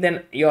don't take,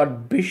 then your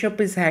bishop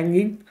is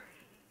hanging.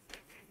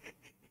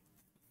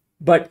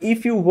 But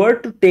if you were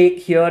to take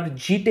here,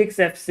 g takes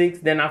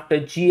f6, then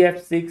after g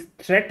f6,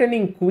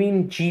 threatening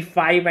queen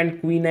g5 and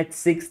queen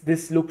h6,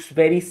 this looks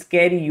very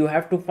scary. You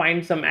have to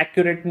find some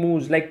accurate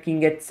moves like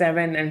king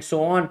h7 and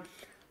so on.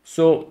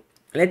 So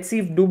let's see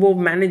if Dubov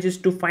manages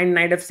to find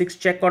knight f6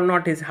 check or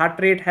not. His heart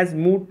rate has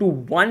moved to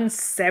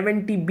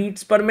 170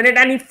 beats per minute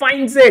and he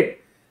finds it.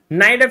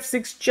 Knight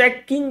f6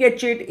 check, king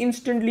h8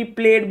 instantly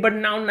played, but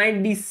now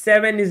knight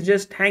d7 is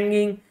just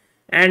hanging,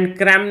 and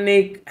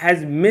Kramnik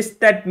has missed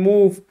that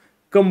move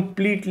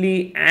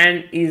completely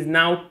and is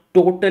now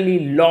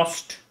totally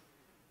lost.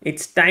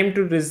 It's time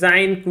to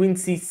resign. Queen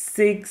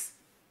c6,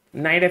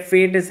 knight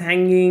f8 is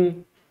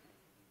hanging,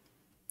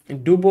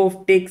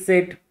 Dubov takes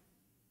it,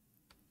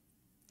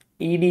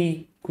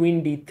 ed,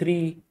 queen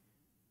d3,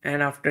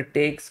 and after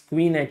takes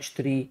queen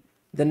h3,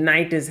 the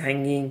knight is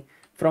hanging.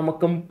 From a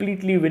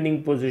completely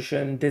winning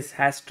position, this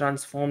has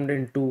transformed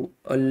into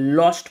a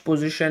lost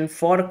position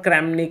for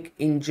Kramnik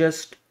in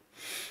just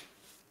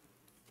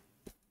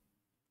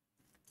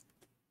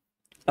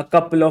a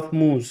couple of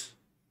moves.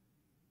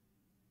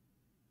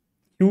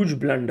 Huge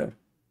blunder.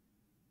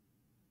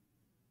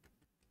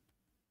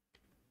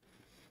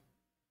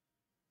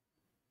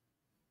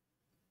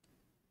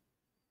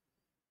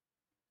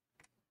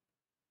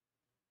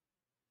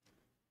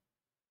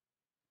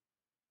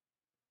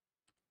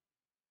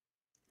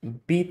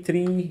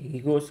 b3, he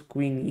goes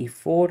queen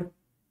e4.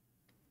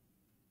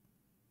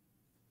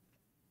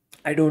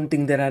 I don't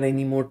think there are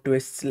any more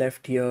twists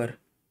left here,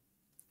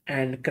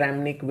 and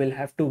Kramnik will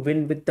have to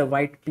win with the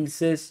white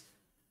pieces.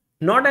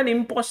 Not an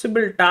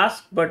impossible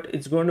task, but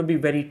it's going to be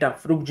very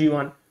tough. Rook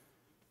g1.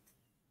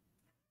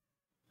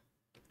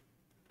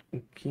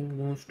 King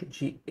moves to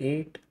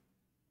g8.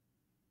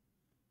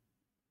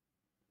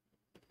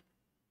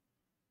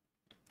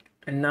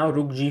 And now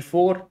rook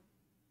g4.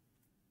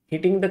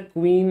 Hitting the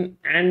queen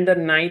and the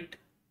knight.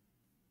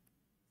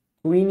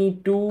 Queen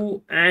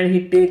e2, and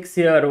he takes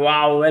here.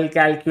 Wow, well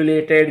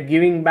calculated.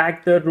 Giving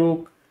back the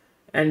rook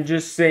and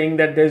just saying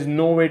that there's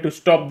no way to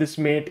stop this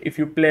mate. If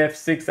you play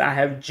f6, I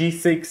have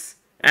g6,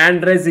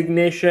 and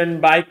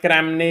resignation by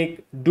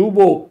Kramnik.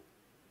 Dubov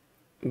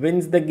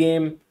wins the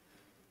game,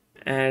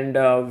 and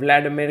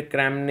Vladimir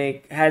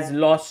Kramnik has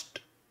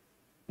lost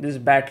this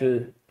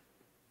battle.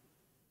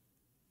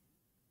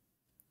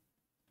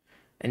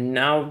 And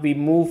now we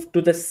move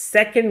to the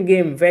second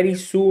game very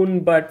soon,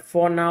 but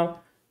for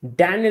now,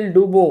 Daniil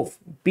Dubov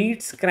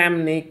beats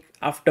Kramnik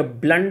after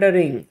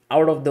blundering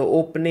out of the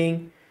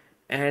opening,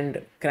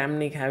 and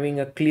Kramnik having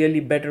a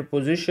clearly better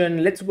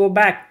position. Let's go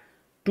back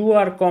to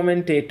our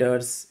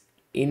commentators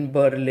in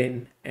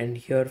Berlin and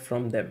hear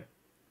from them.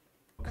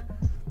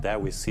 There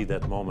we see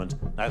that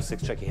moment. Knight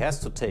f6 check, he has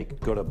to take,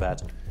 good or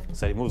bad.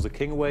 So he moves the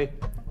king away,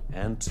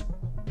 and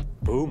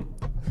boom.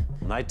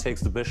 Knight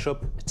takes the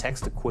bishop,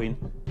 attacks the queen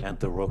and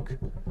the rook,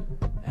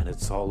 and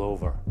it's all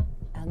over.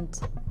 And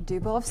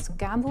Dubov's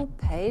gamble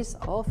pays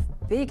off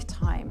big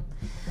time.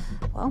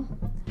 Well,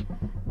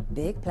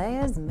 big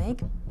players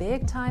make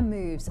big time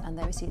moves, and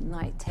there we see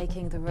knight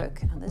taking the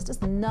rook, and there's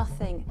just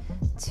nothing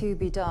to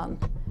be done.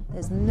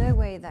 There's no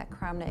way that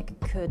Kramnik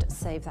could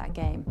save that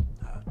game.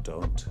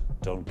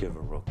 Don't give a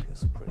rook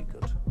is a pretty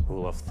good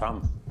rule of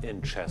thumb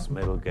in chess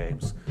middle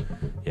games.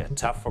 Yeah,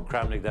 tough for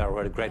Kramnik there,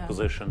 already great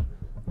position.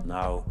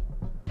 Now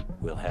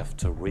will have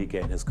to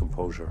regain his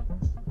composure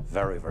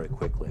very, very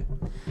quickly.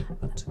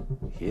 But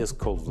he is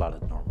called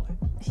Vlad normally.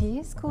 He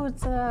is called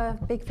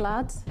Big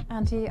Vlad,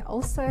 and he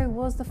also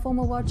was the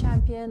former world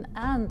champion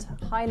and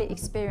highly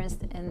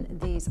experienced in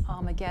these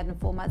Armageddon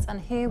formats. And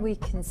here we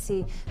can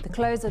see the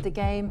close of the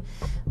game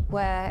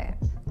where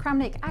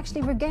Kramnik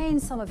actually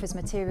regains some of his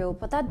material,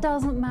 but that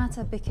doesn't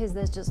matter because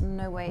there's just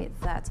no way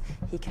that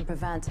he can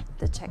prevent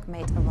the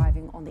checkmate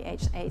arriving on the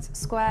h8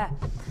 square.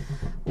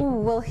 Ooh,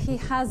 well, he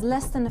has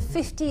less than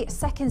 50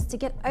 seconds to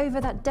get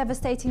over that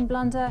devastating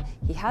blunder.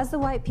 He has the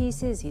white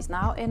pieces. He's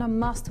now in a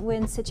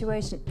must-win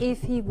situation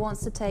if he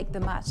wants to take the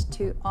match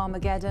to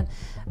Armageddon.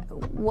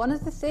 One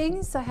of the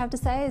things I have to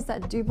say is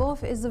that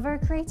Dubov is a very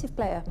creative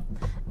player,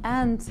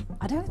 and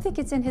I don't think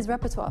it's in his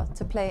repertoire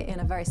to play in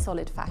a very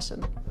solid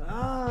fashion.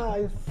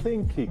 I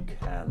think he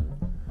can.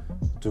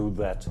 do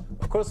that.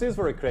 Of course, he's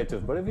very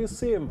creative, but if you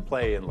see him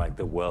play in like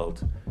the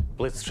World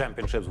Blitz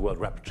Championships, World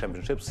Rapid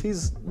Championships,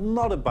 he's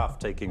not above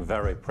taking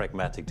very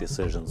pragmatic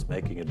decisions,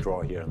 making a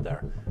draw here and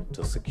there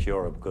to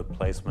secure a good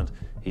placement.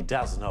 He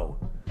does know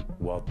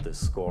what the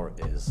score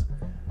is.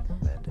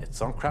 And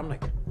it's on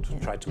Kramnik to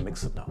try to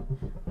mix it now.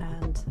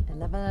 And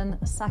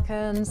 11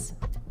 seconds.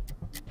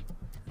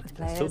 The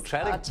players Still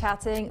chatting. are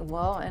chatting.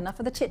 Well, enough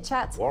of the chit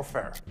chat.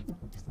 Warfare.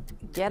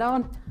 Get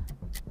on.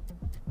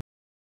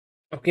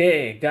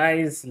 Okay,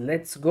 guys,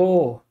 let's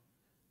go.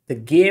 The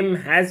game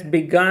has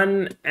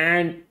begun,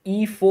 and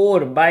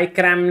e4 by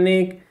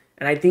Kramnik,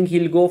 and I think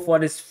he'll go for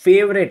his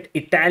favorite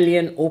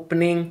Italian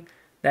opening.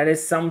 That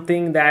is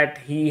something that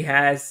he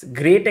has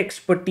great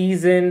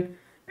expertise in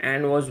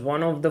and was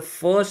one of the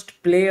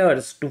first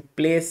players to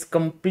place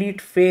complete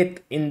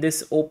faith in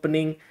this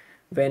opening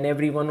when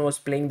everyone was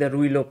playing the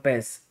Ruy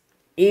Lopez.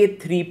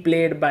 A3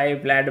 played by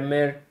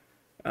Vladimir,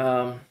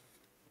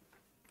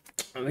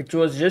 which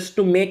was just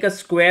to make a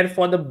square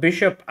for the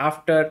bishop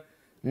after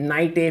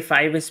knight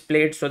a5 is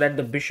played so that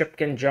the bishop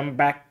can jump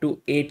back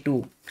to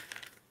a2.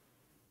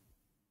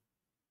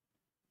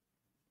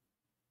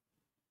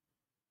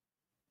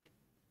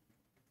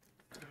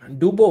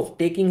 Dubov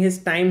taking his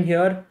time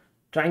here,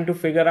 trying to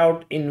figure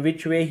out in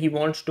which way he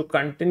wants to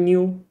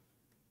continue.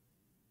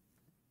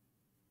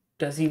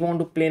 Does he want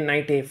to play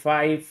knight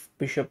a5,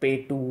 bishop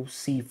a2,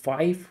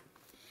 c5?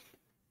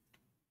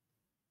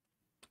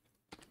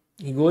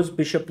 He goes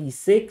bishop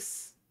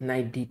e6,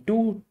 knight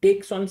d2,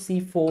 takes on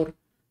c4,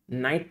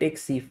 knight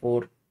takes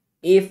c4,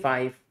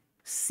 a5,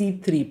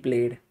 c3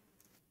 played.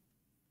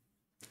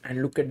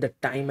 And look at the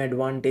time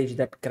advantage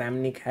that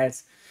Kramnik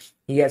has.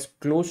 He has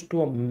close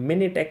to a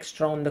minute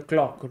extra on the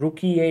clock. Rook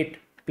e8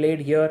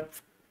 played here.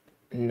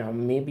 Now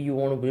maybe you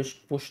want to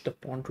just push the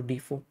pawn to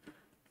d4.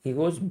 He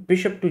goes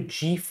bishop to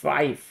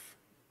g5.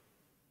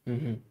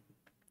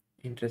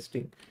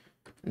 Interesting.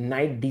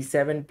 Knight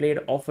d7 played,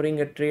 offering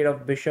a trade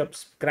of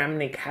bishops.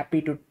 Kramnik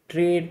happy to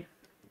trade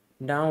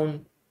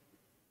down.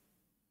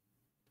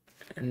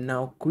 And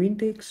now queen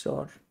takes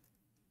or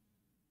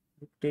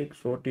rook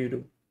takes. What do you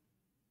do?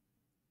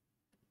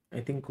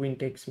 I think queen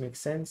takes makes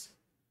sense.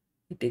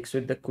 He takes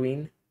with the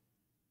queen.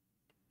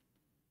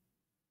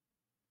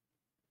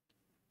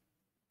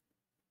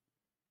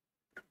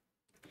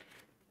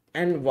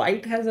 And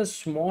white has a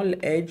small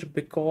edge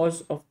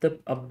because of the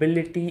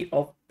ability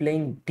of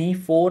playing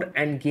d4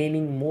 and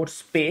gaining more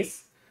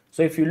space.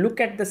 So if you look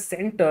at the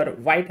center,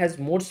 white has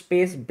more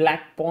space.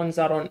 Black pawns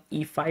are on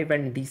e5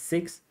 and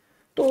d6.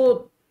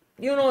 So,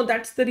 you know,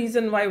 that's the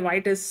reason why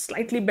white is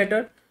slightly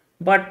better.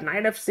 But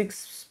knight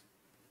f6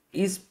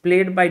 is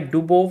played by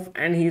Dubov,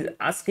 and he's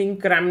asking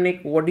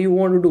Kramnik, what do you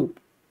want to do?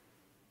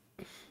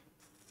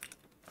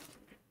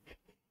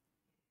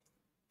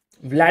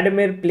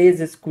 Vladimir plays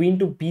his queen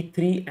to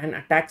b3 and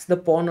attacks the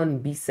pawn on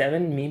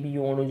b7. Maybe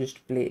you want to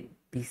just play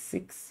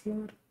b6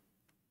 here.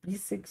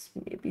 b6,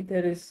 maybe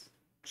there is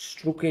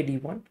rook a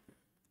d1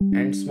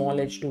 and small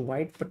edge to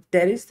white. But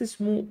there is this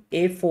move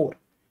a4,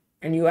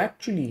 and you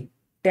actually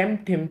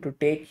tempt him to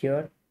take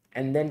here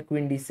and then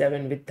queen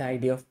d7 with the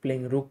idea of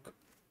playing rook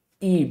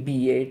e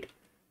b8.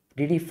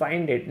 Did he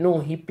find it?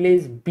 No, he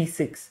plays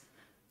b6,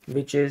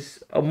 which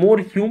is a more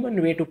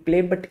human way to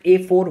play, but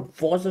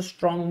a4 was a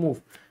strong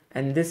move.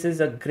 And this is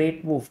a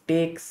great move.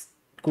 Takes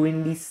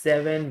queen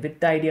d7 with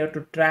the idea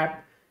to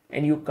trap,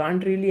 and you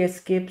can't really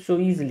escape so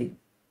easily.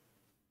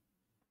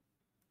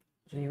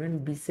 So he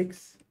went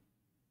b6.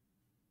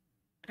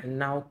 And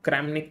now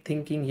Kramnik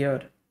thinking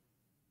here.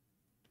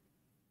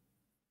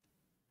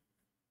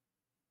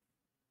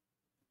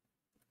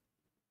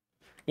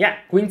 Yeah,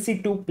 queen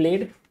c2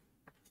 played.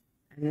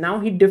 And now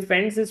he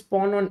defends his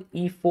pawn on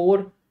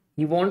e4.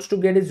 He wants to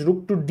get his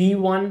rook to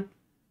d1.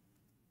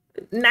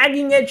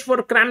 Nagging edge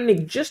for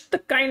Kramnik, just the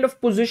kind of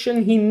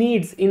position he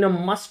needs in a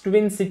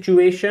must-win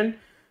situation,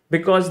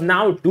 because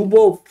now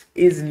Dubov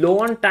is low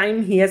on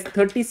time. He has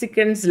 30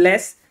 seconds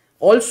less.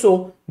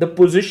 Also, the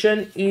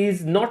position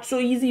is not so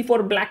easy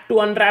for black to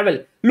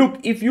unravel. Look,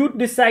 if you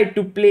decide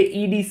to play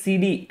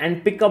ED-CD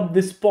and pick up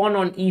this pawn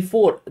on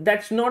e4,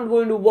 that's not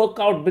going to work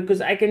out,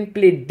 because I can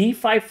play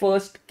d5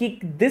 first,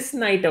 kick this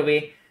knight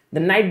away.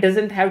 The knight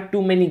doesn't have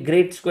too many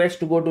great squares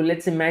to go to.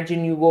 Let's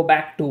imagine you go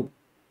back to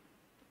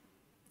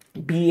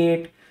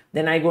b8,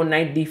 then I go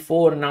knight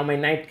d4. Now my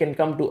knight can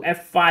come to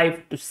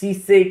f5, to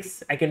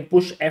c6. I can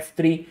push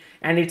f3,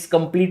 and it's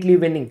completely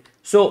winning.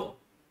 So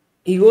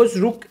he goes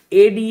rook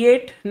a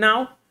d8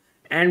 now,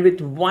 and with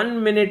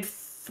 1 minute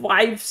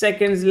 5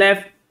 seconds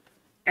left,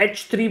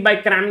 h3 by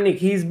Kramnik.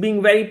 He's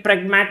being very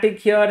pragmatic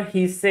here.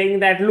 He's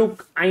saying that,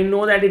 look, I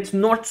know that it's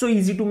not so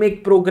easy to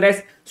make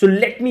progress, so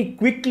let me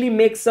quickly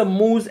make some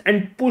moves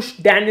and push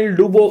Daniil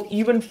Dubov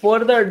even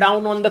further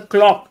down on the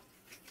clock.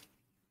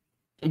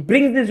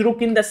 Brings this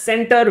rook in the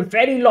center,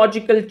 very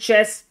logical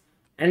chess.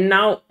 And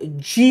now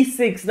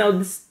g6. Now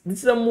this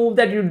is a move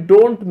that you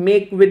don't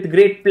make with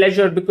great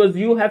pleasure, because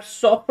you have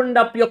softened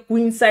up your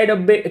queen side a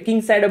bit,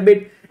 king side a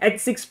bit.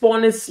 h6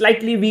 pawn is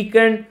slightly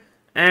weakened.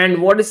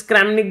 And what is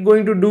Kramnik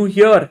going to do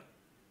here?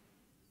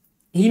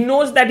 He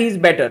knows that he's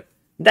better.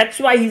 That's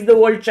why he's the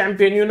world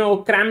champion. You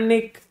know,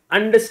 Kramnik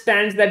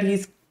understands that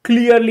he's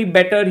clearly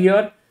better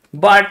here.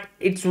 But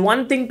it's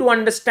one thing to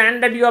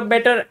understand that you are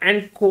better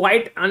and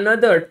quite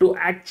another to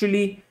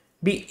actually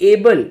be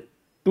able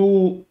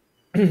to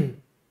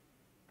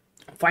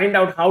find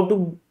out how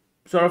to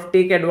sort of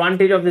take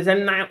advantage of this.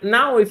 And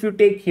now if you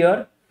take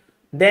here,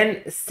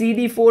 then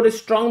CD4 is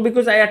strong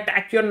because I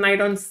attack your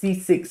knight on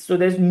C6. So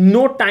there's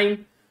no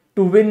time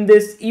to win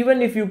this.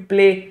 Even if you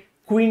play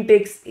queen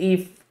takes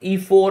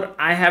E4,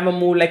 I have a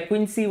move like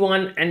queen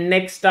C1, and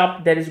next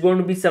up there is going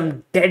to be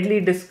some deadly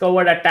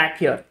discovered attack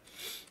here.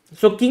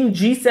 So king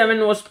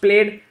G7 was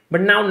played, but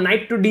now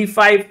knight to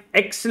D5,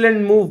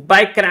 excellent move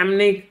by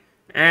Kramnik,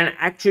 and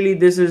actually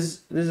this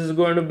is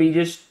going to be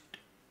just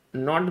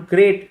not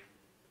great.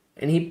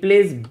 And he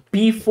plays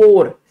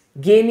B4,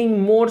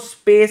 gaining more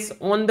space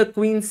on the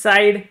queen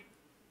side.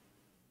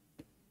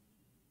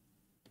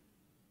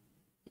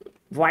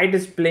 White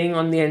is playing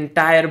on the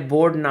entire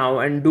board now,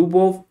 and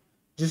Dubov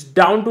just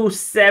down to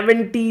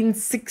 17,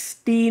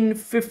 16,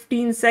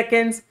 15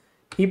 seconds.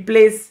 He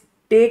plays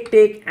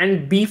take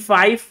and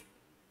B5.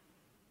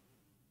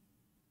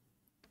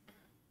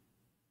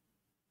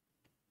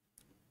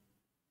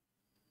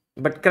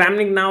 But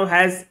Kramnik now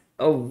has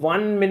a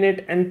 1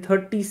 minute and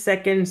 30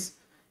 seconds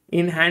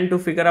in hand to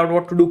figure out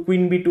what to do.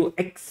 Queen B2,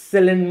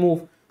 excellent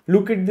move.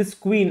 Look at this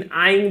queen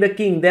eyeing the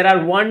king. There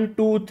are 1,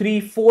 2, 3,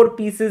 4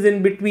 pieces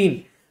in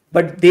between,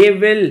 but they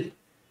will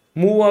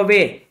move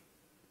away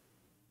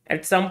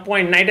at some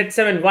point. Knight at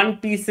 7, 1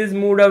 piece is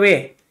moved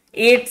away.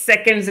 8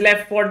 seconds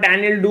left for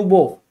Daniil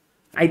Dubov.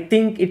 I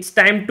think it's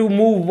time to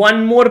move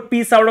one more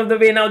piece out of the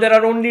way. Now there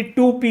are only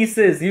 2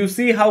 pieces. You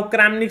see how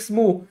Kramnik's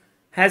move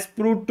has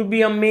proved to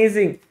be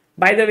amazing.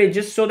 By the way,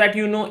 just so that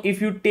you know,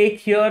 if you take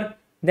here,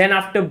 then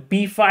after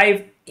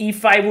B5,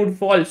 E5 would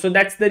fall. So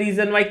that's the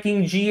reason why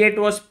king G8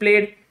 was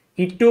played.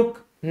 He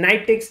took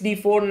knight takes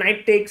D4,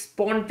 knight takes,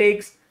 pawn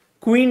takes,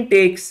 queen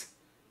takes.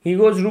 He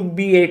goes rook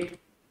B8,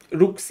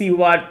 rook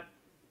C1,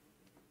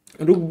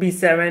 rook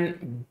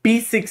B7,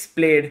 B6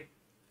 played.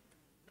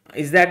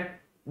 Is that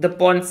the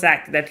pawn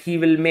sack that he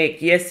will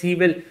make? Yes, he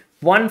will.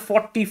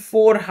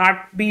 144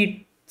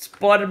 heartbeats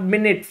per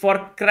minute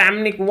for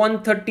Kramnik,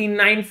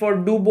 139 for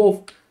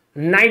Dubov.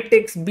 Knight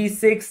takes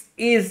B6.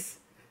 Is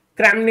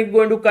Kramnik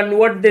going to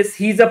convert this?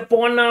 He's a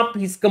pawn up.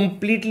 He's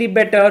completely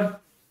better.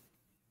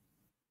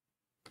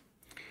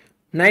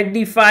 Knight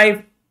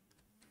D5,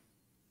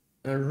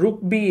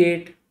 rook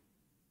B8,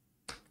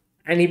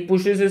 and he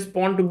pushes his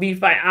pawn to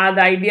B5.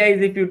 The idea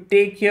is if you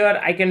take here,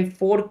 I can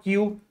fork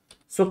you.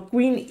 So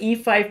queen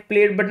E5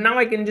 played, but now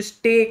I can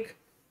just take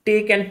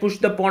and push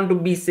the pawn to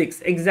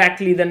B6.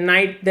 Exactly. The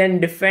knight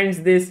then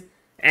defends this,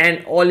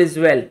 and all is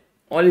well.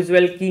 All is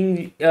well.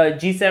 King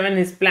G7,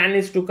 his plan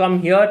is to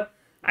come here.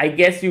 I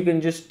guess you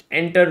can just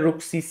enter rook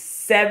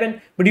C7,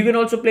 but you can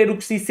also play rook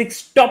C6,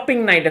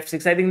 stopping knight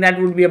F6. I think that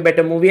would be a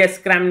better move. Yes,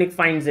 Kramnik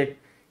finds it.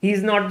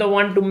 He's not the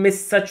one to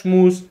miss such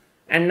moves.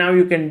 And now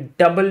you can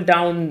double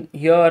down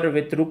here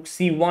with rook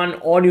C1,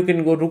 or you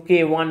can go rook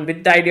A1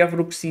 with the idea of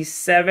rook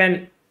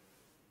C7.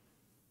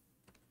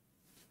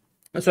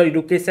 Sorry,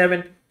 rook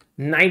A7.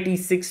 Knight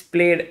E6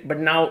 played, but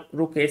now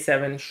rook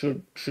A7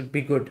 should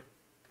be good.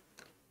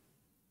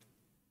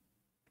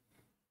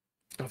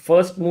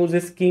 First moves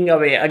is king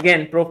away.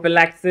 Again,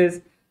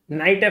 prophylaxis.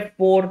 Knight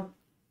F4.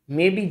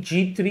 Maybe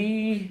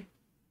G3.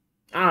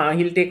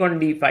 He'll take on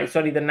D5.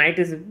 Sorry, the knight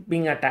is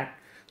being attacked.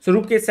 So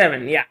rook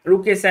A7. Yeah,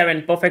 rook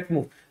A7. Perfect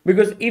move.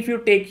 Because if you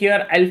take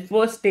here, I'll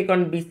first take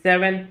on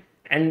B7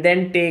 and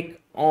then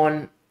take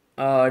on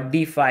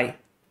D5.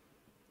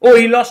 Oh,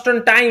 he lost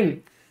on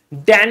time.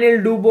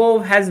 Daniil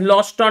Dubov has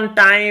lost on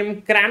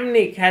time.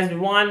 Kramnik has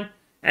won.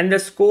 And the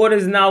score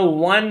is now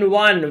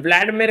 1-1.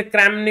 Vladimir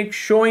Kramnik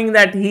showing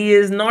that he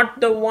is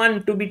not the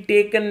one to be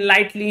taken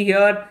lightly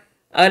here.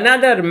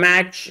 Another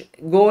match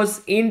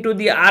goes into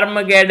the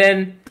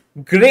Armageddon.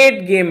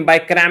 Great game by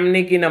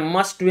Kramnik in a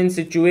must-win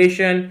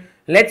situation.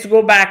 Let's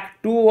go back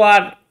to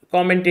our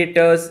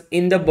commentators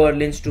in the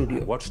Berlin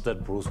studio. I watched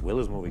that Bruce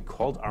Willis movie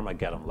called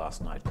Armageddon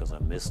last night because I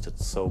missed it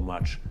so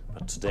much.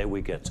 But today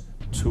we get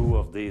 2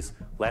 of these.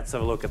 Let's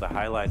have a look at the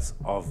highlights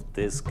of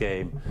this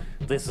game.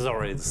 This is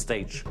already the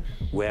stage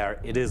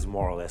where it is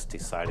more or less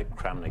decided.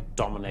 Kramnik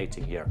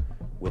dominating here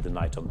with the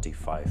knight on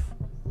D5,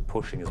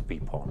 pushing his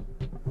B-pawn.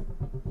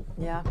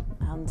 Yeah,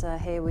 and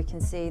here we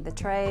can see the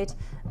trade,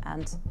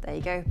 and there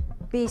you go,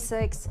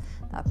 B6.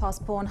 That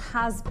passed pawn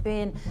has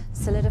been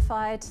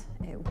solidified.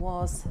 It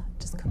was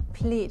just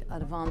complete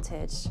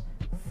advantage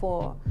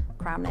for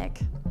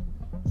Kramnik.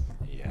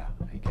 Yeah,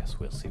 I guess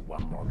we'll see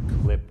one more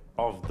clip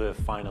of the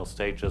final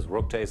stages.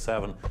 Rook to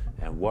A7,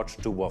 and watch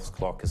Dubov's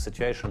clock. His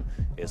situation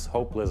is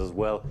hopeless as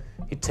well.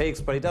 He takes,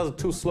 but he does it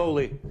too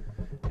slowly,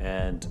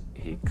 and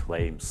he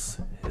claims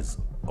his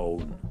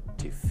own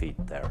defeat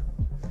there.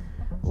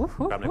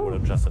 Kramnik would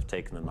have just have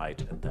taken the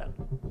knight and then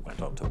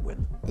went on to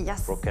win.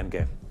 Yes. Rook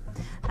endgame.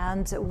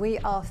 And we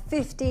are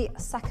 50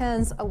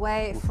 seconds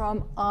away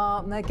from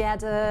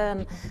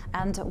Armageddon.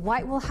 And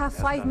white will have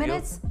 5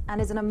 minutes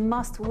and is in a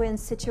must-win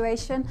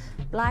situation.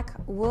 Black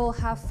will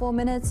have 4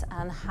 minutes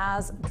and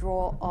has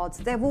draw odds.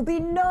 There will be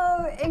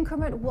no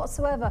increment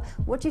whatsoever.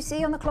 What you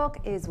see on the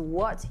clock is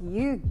what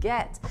you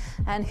get.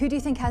 And who do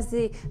you think has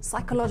the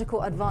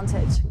psychological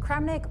advantage,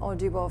 Kramnik or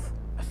Dubov?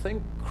 I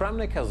think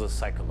Kramnik has a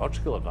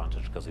psychological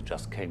advantage because he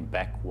just came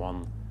back,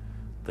 won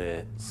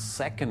the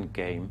second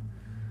game.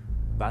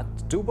 But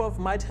Dubov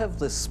might have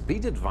the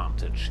speed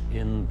advantage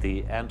in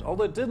the end,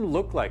 although it didn't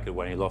look like it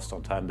when he lost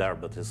on time there,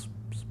 but his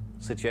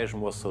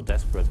situation was so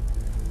desperate.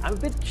 I'm a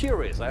bit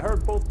curious. I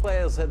heard both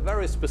players had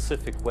very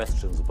specific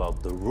questions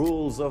about the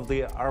rules of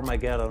the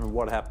Armageddon,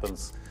 what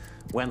happens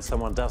when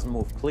someone doesn't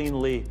move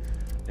cleanly,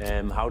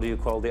 how do you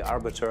call the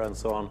arbiter and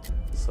so on.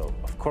 So,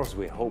 of course,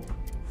 we hope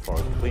for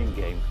a clean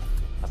game,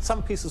 but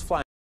some pieces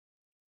flying.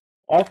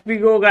 Off we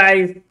go,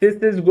 guys. This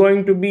is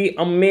going to be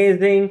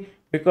amazing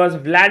because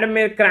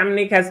Vladimir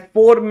Kramnik has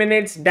 4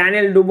 minutes,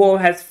 Daniil Dubov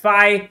has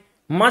 5.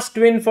 Must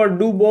win for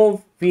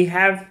Dubov. We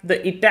have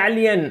the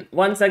Italian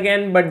once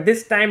again, but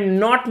this time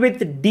not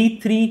with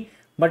d3,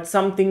 but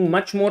something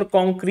much more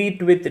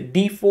concrete with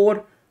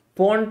d4.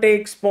 Pawn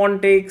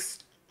takes,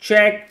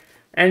 check,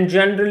 and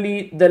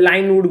generally the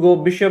line would go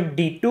bishop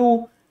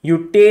d2.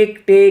 You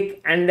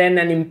take, and then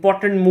an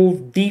important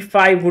move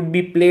d5 would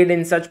be played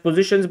in such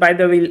positions. By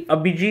the way,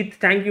 Abhijit,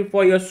 thank you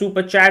for your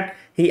super chat.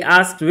 He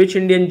asked which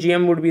Indian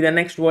GM would be the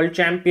next world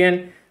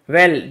champion.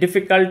 Well,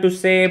 difficult to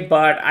say,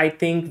 but I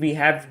think we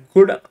have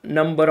good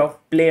number of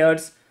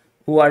players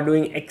who are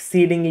doing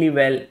exceedingly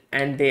well,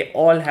 and they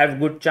all have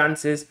good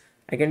chances.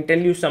 I can tell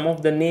you some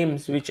of the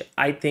names which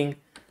I think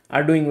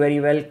are doing very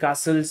well,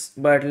 castles,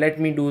 but let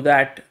me do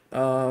that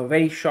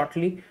very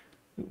shortly.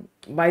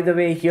 By the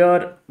way,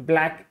 here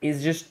black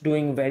is just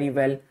doing very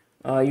well.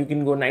 You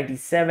can go knight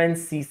e7,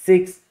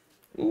 c6.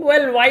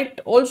 Well, white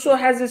also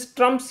has his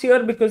trumps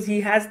here because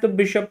he has the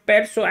bishop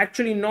pair. So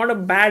actually not a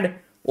bad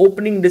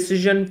opening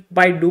decision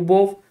by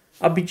Dubov.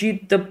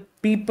 Abhijit, the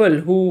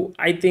people who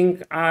I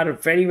think are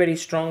very, very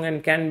strong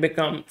and can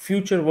become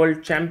future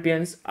world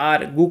champions are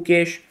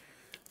Gukesh,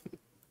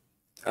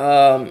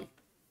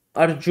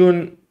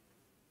 Arjun,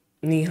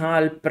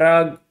 Nihal,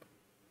 Prag,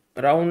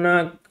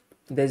 Raunak,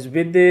 there's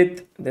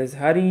Vidit, there's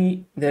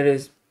Hari, there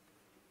is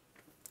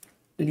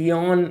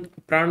Leon,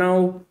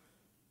 Pranav.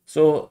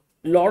 So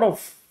lot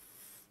of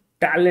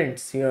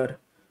talents here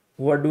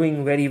who are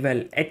doing very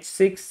well.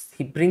 h6,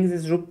 he brings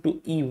his rook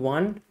to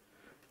e1,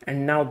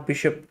 and now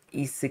bishop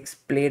e6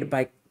 played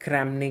by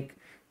Kramnik.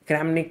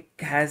 Kramnik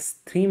has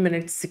 3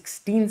 minutes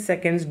 16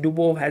 seconds.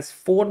 Dubov has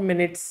 4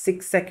 minutes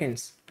 6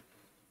 seconds.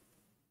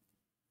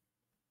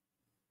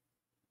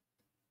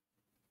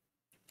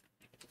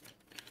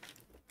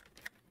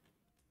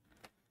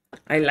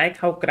 I like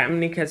how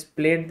Kramnik has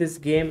played this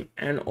game,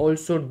 and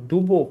also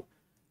Dubov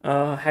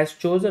has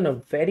chosen a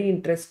very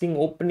interesting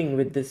opening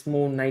with this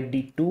move knight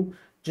d2.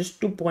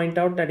 Just to point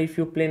out that if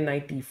you play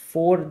knight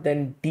e4,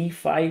 then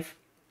d5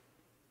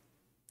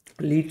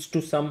 leads to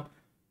some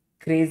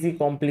crazy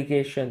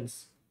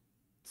complications.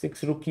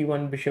 6 rook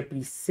e1, bishop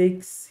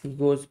e6. He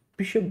goes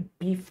bishop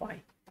b5.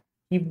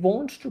 He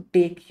wants to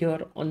take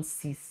here on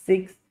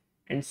c6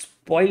 and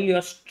spoil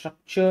your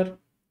structure.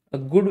 A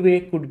good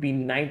way could be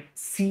knight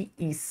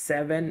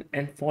ce7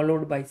 and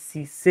followed by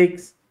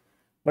c6,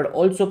 but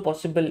also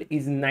possible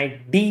is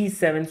knight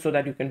d7 so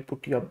that you can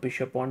put your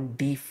bishop on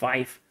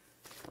d5.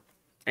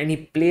 And he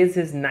plays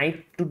his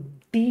knight to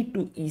d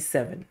to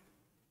e7.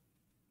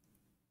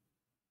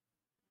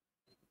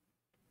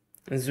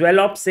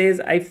 Zwelop says,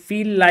 I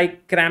feel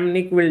like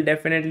Kramnik will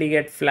definitely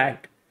get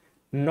flagged.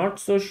 Not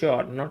so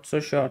sure, not so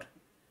sure.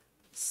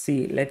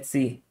 See, let's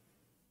see.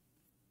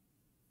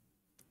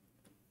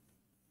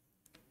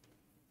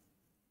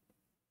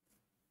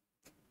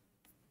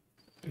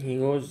 He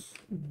goes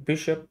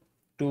bishop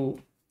to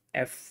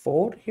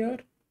f4 here.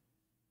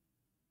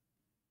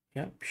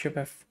 Yeah, bishop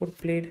f4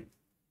 played.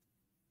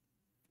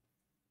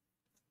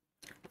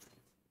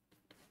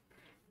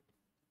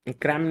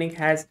 Kramnik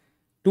has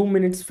 2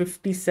 minutes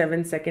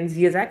 57 seconds.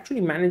 He has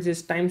actually managed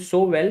his time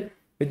so well.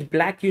 With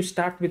black, you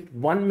start with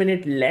 1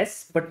 minute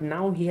less, but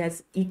now he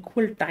has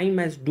equal time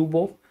as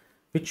Dubov,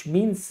 which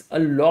means a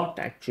lot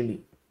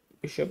actually.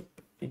 Bishop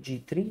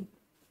g3.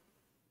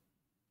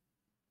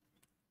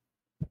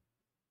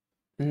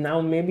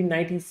 Now maybe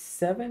knight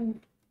e7.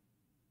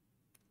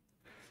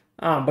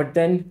 But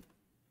then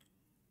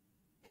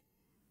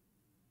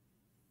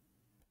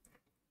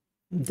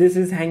this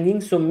is hanging,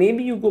 so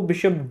maybe you go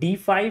bishop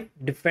d5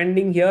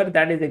 defending here.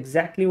 That is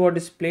exactly what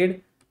is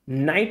played.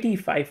 Knight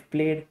e5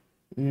 played,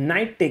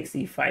 knight takes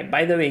e5.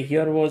 By the way,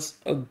 here was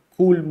a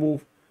cool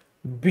move.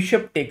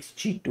 Bishop takes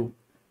g2,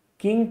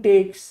 king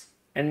takes,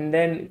 and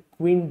then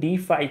queen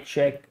d5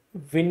 check,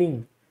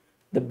 winning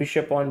the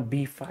bishop on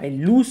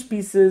b5. Loose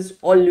pieces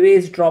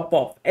always drop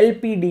off.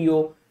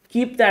 LPDO,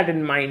 keep that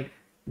in mind.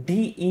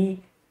 DE,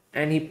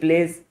 and he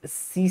plays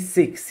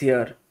c6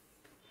 here.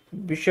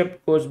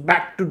 Bishop goes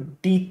back to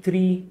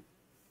d3,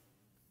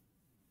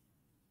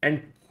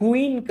 and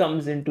queen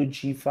comes into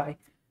g5.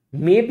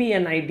 Maybe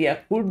an idea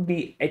could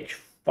be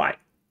h5,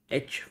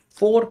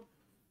 h4.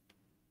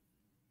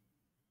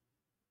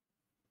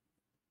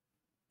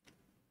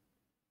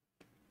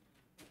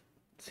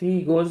 See,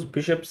 he goes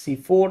bishop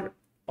c4,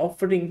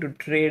 offering to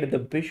trade the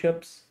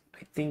bishops.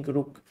 I think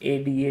rook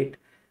a d8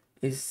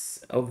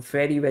 is a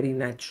very, very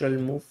natural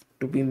move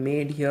to be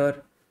made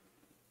here.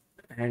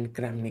 And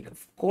Kramnik,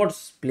 of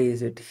course,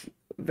 plays it.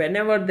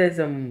 Whenever there's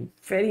a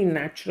very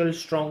natural,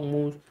 strong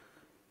move,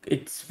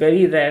 it's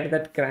very rare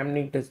that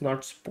Kramnik does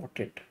not spot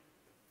it.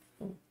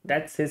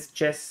 That's his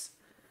chess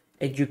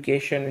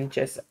education and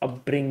chess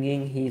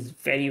upbringing. He's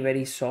very,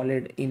 very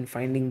solid in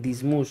finding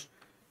these moves.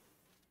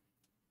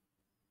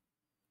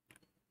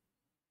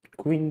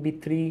 Queen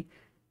b3,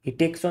 he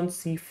takes on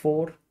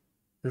c4,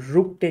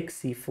 rook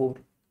takes c4.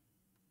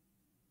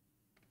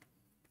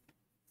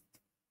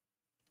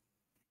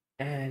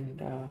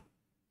 And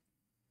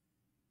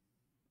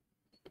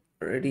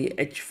already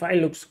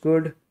h5 looks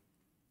good.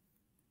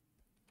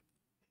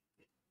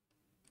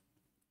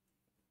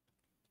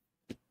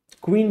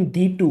 Queen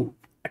d2,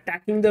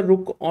 attacking the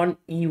rook on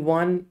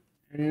e1.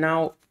 And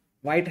now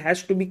white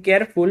has to be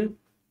careful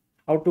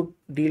how to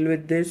deal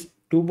with this.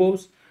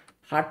 Dubov's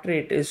heart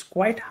rate is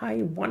quite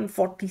high,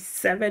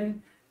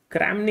 147.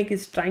 Kramnik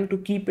is trying to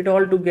keep it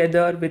all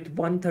together with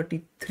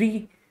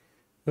 133.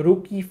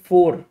 Rook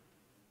e4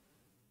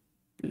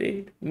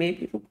 played,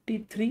 maybe rook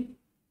d3.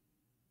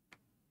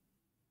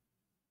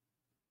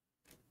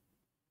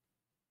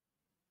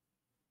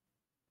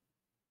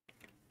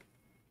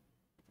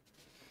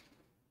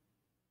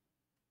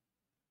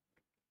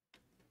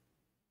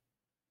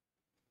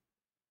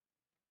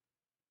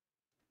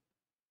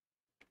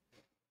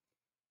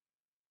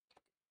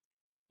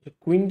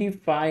 Queen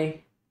d5.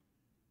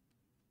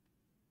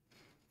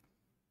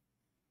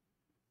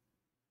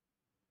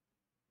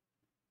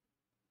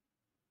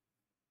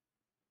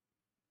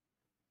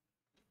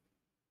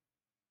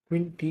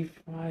 Queen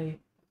d5.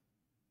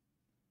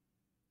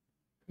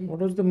 What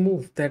was the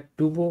move that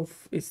Dubov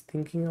is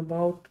thinking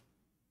about?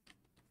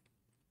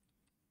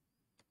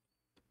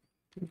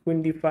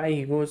 Queen d5,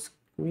 he goes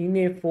queen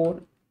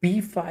a4,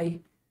 b5,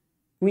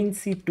 queen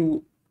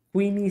c2,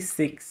 queen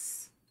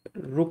e6,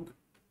 rook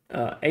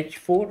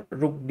h4,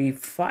 rook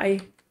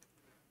d5,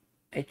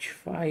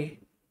 h5.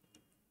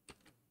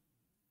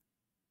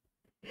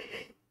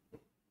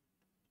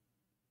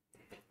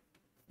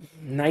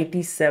 Knight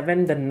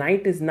e7, the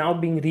knight is now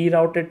being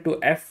rerouted to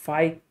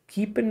f5.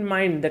 Keep in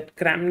mind that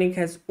Kramnik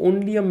has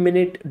only a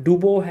minute,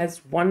 Dubov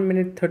has 1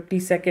 minute 30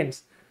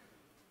 seconds.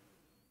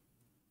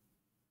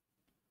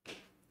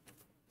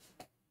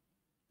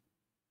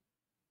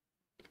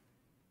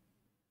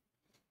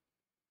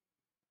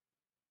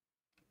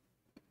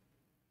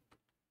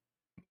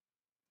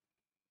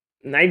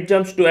 Knight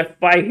jumps to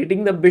f5,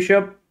 hitting the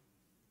bishop.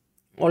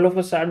 All of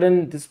a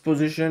sudden, this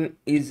position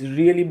is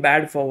really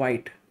bad for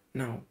white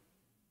now.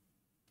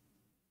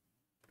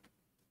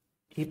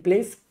 He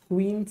plays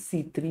queen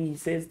c3. He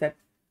says that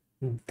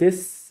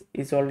this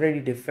is already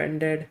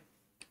defended.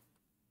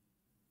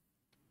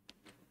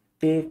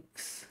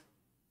 Takes.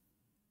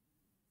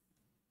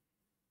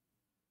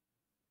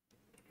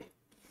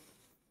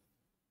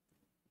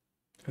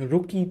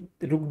 Rook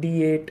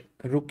d8,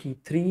 rook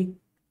e3.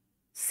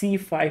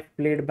 c5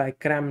 played by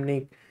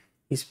Kramnik.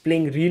 He's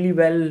playing really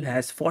well,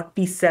 has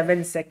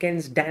 47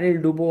 seconds.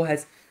 Daniil Dubov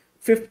has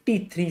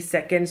 53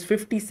 seconds.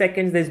 50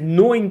 seconds, there's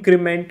no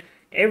increment.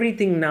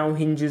 Everything now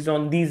hinges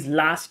on these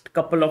last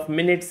couple of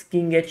minutes.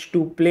 King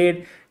h2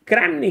 played.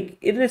 Kramnik,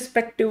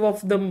 irrespective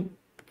of the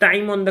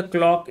time on the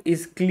clock,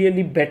 is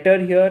clearly better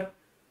here.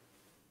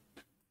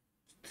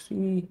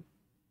 3.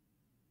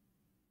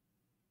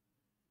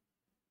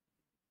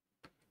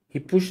 He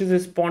pushes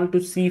his pawn to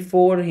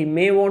c4. He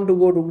may want to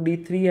go rook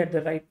d3 at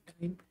the right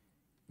time.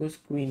 Goes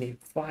queen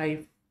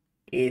a5,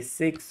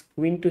 a6,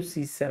 queen to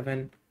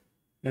c7,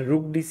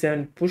 rook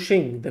d7,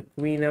 pushing the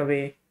queen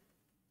away.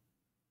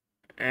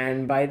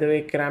 And by the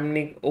way,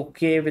 Kramnik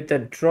okay with a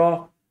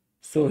draw,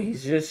 so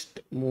he's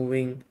just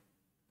moving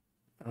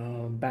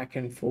back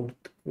and forth.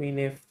 Queen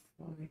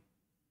f5,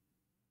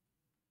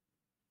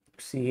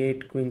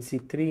 c8, queen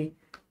c3,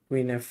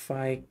 queen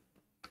f5,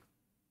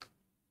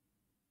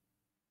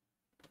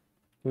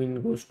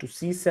 queen goes to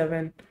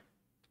c7,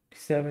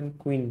 d7,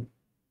 queen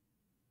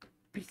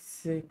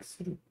b6,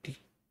 rook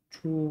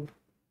d2,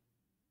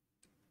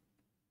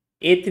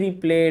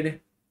 a3 played.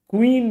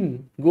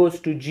 Queen goes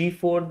to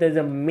g4. There's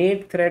a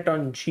mate threat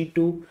on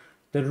g2.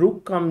 The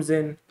rook comes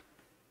in.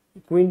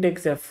 Queen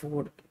takes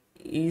f4,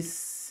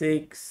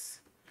 e6,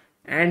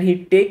 and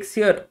he takes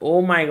here.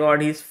 Oh my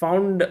god, he's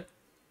found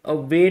a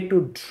way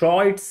to draw.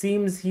 It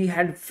seems he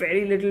had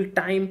very little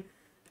time,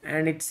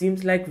 and it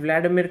seems like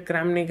Vladimir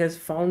Kramnik has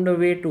found a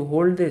way to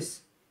hold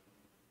this.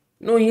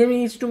 No, he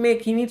needs to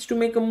make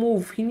a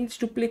move. He needs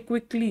to play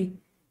quickly.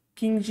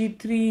 King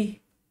g3.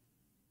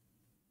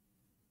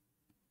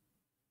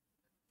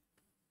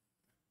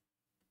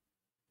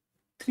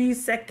 Three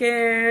seconds.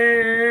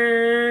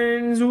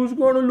 Who's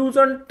going to lose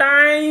on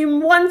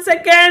time? 1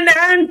 second,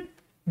 and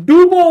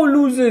Dubov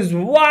loses.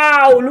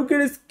 Wow, look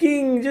at his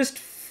king, just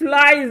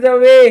flies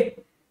away.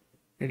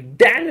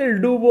 Daniil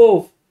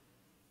Dubov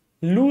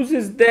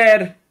loses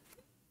there,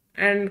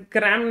 and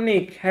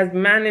Kramnik has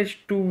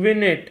managed to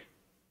win it.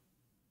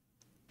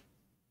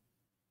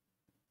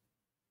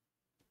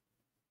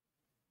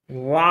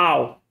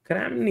 Wow,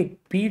 Kramnik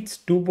beats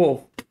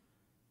Dubov.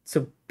 It's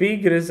a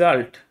big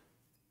result.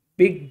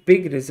 Big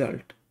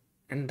result.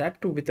 And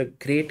that too with a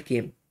great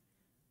game.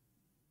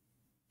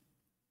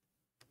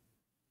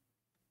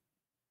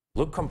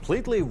 Look,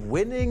 completely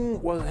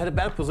winning, had a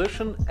bad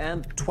position,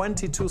 and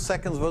 22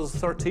 seconds versus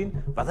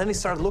 13. But then he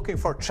started looking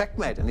for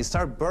checkmate, and he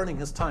started burning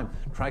his time,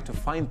 trying to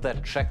find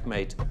that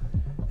checkmate.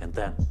 And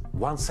then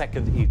 1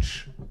 second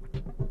each.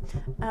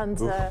 And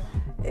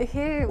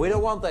here... We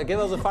don't want that. Give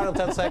us the final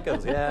 10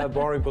 seconds. Yeah,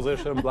 boring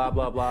position, blah,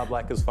 blah, blah.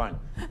 Black is fine.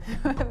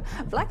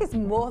 Black is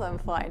more than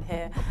fine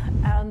here.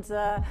 And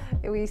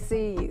we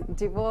see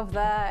Dubov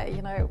there,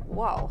 you know,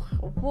 wow,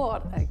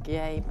 what a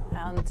game.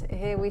 And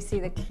here we see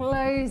the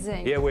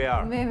closing. Here we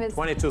are,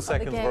 22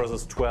 seconds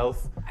versus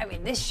 12. I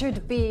mean, this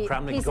should be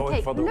Kramnik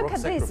going for the rook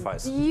sacrifice. Look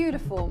at this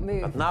beautiful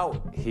move. But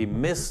now he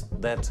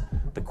missed that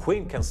the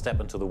queen can step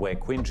into the way,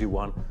 queen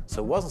g1,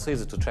 so it wasn't so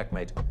easy to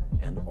checkmate,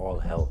 and all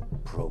hell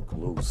broke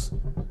loose.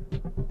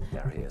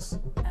 There he is.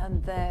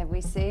 And there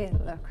we see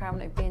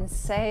Kramnik being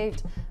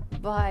saved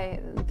by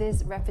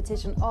this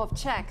repetition of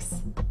checks.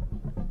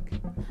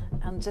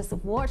 And just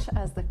watch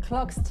as the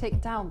clocks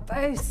tick down,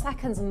 both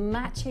seconds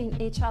matching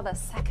each other,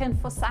 second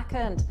for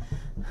second.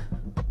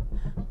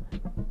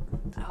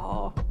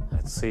 Oh.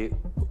 Let's see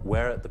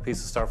where the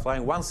pieces start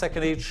flying. 1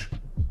 second each.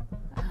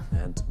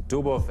 And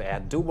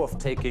Dubov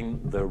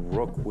taking the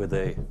rook with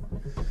a...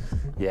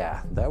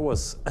 Yeah, that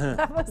was...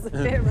 That was a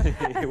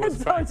bit... He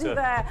was trying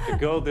to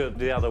go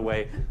the other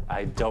way.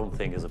 I don't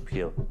think his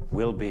appeal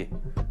will be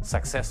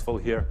successful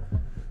here.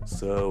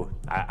 So,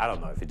 I don't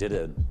know if he did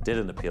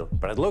an appeal.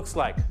 But it looks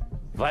like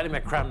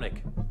Vladimir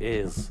Kramnik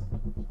is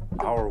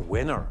our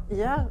winner.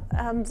 Yeah,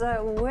 and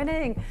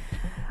winning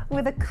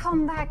with a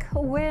comeback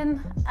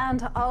win,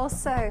 and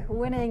also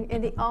winning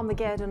in the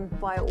Armageddon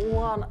by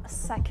 1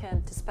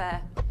 second to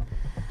spare.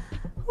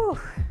 Whew.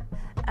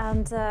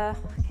 And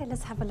okay,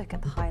 let's have a look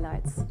at the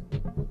highlights.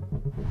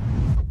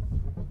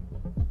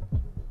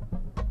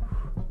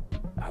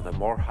 Are there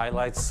more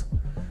highlights?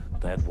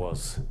 That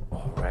was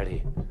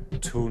already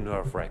too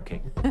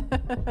nerve-wracking.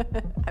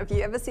 Have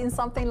you ever seen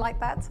something like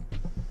that?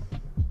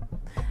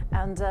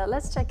 And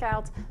let's check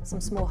out some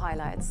small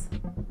highlights.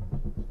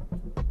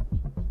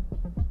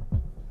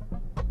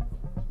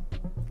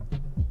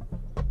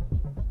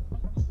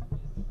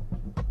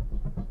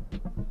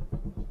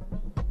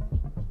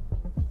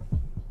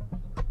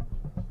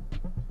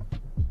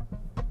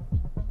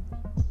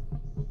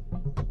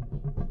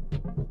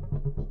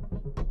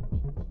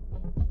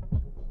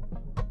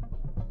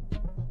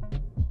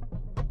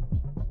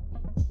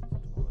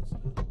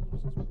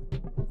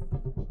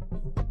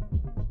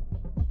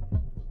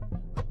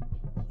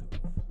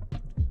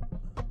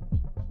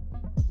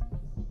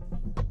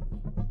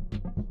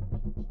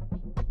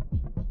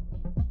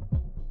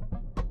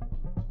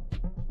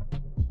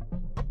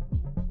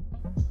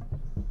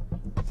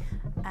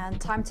 And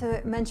time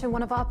to mention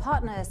one of our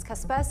partners,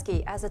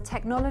 Kaspersky. As a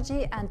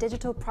technology and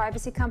digital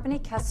privacy company,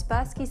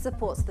 Kaspersky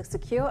supports the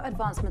secure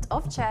advancement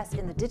of chess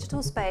in the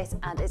digital space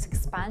and its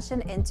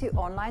expansion into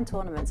online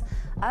tournaments.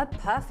 A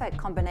perfect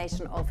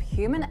combination of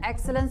human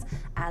excellence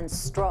and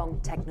strong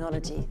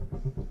technology.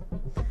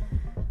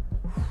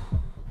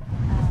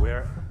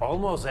 We're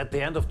almost at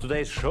the end of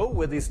today's show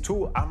with these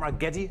two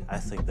Armageddon. I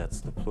think that's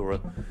the plural.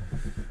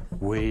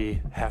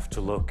 We have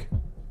to look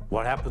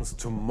what happens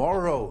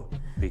tomorrow,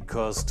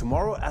 because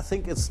tomorrow I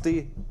think it's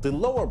the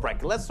lower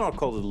bracket. Let's not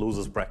call it the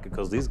losers bracket,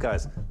 because these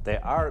guys, they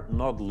are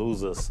not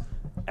losers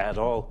at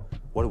all.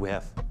 What do we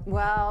have?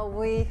 Well,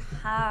 we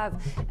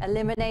have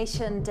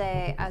Elimination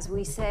Day as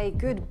we say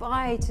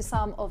goodbye to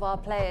some of our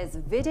players.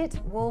 Vidit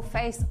will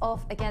face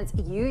off against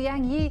Yu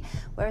Yangyi,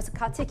 whereas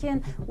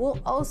Karthikeyan will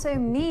also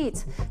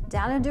meet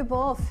Daniil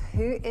Dubov,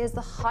 who is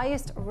the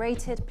highest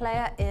rated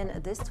player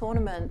in this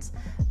tournament.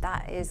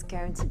 That is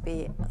going to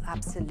be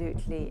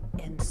absolutely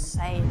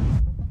insane.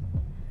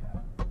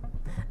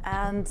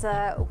 And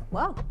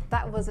well,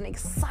 that was an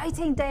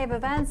exciting day of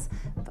events,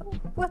 but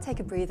we'll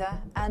take a breather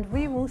and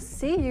we will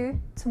see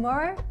you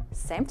tomorrow,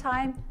 same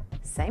time,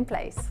 same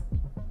place.